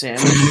on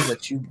sandwiches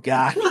that you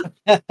got.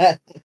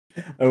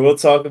 And we'll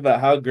talk about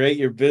how great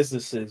your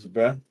business is,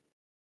 bro.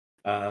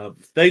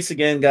 Thanks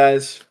again,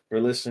 guys, for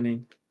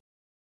listening.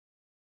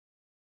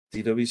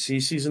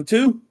 DWC Season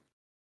 2.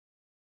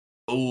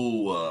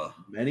 Oh,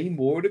 Many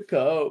more to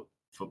come.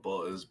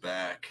 football is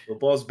back.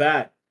 Football's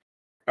back.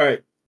 All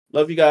right.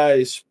 Love you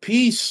guys.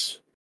 Peace.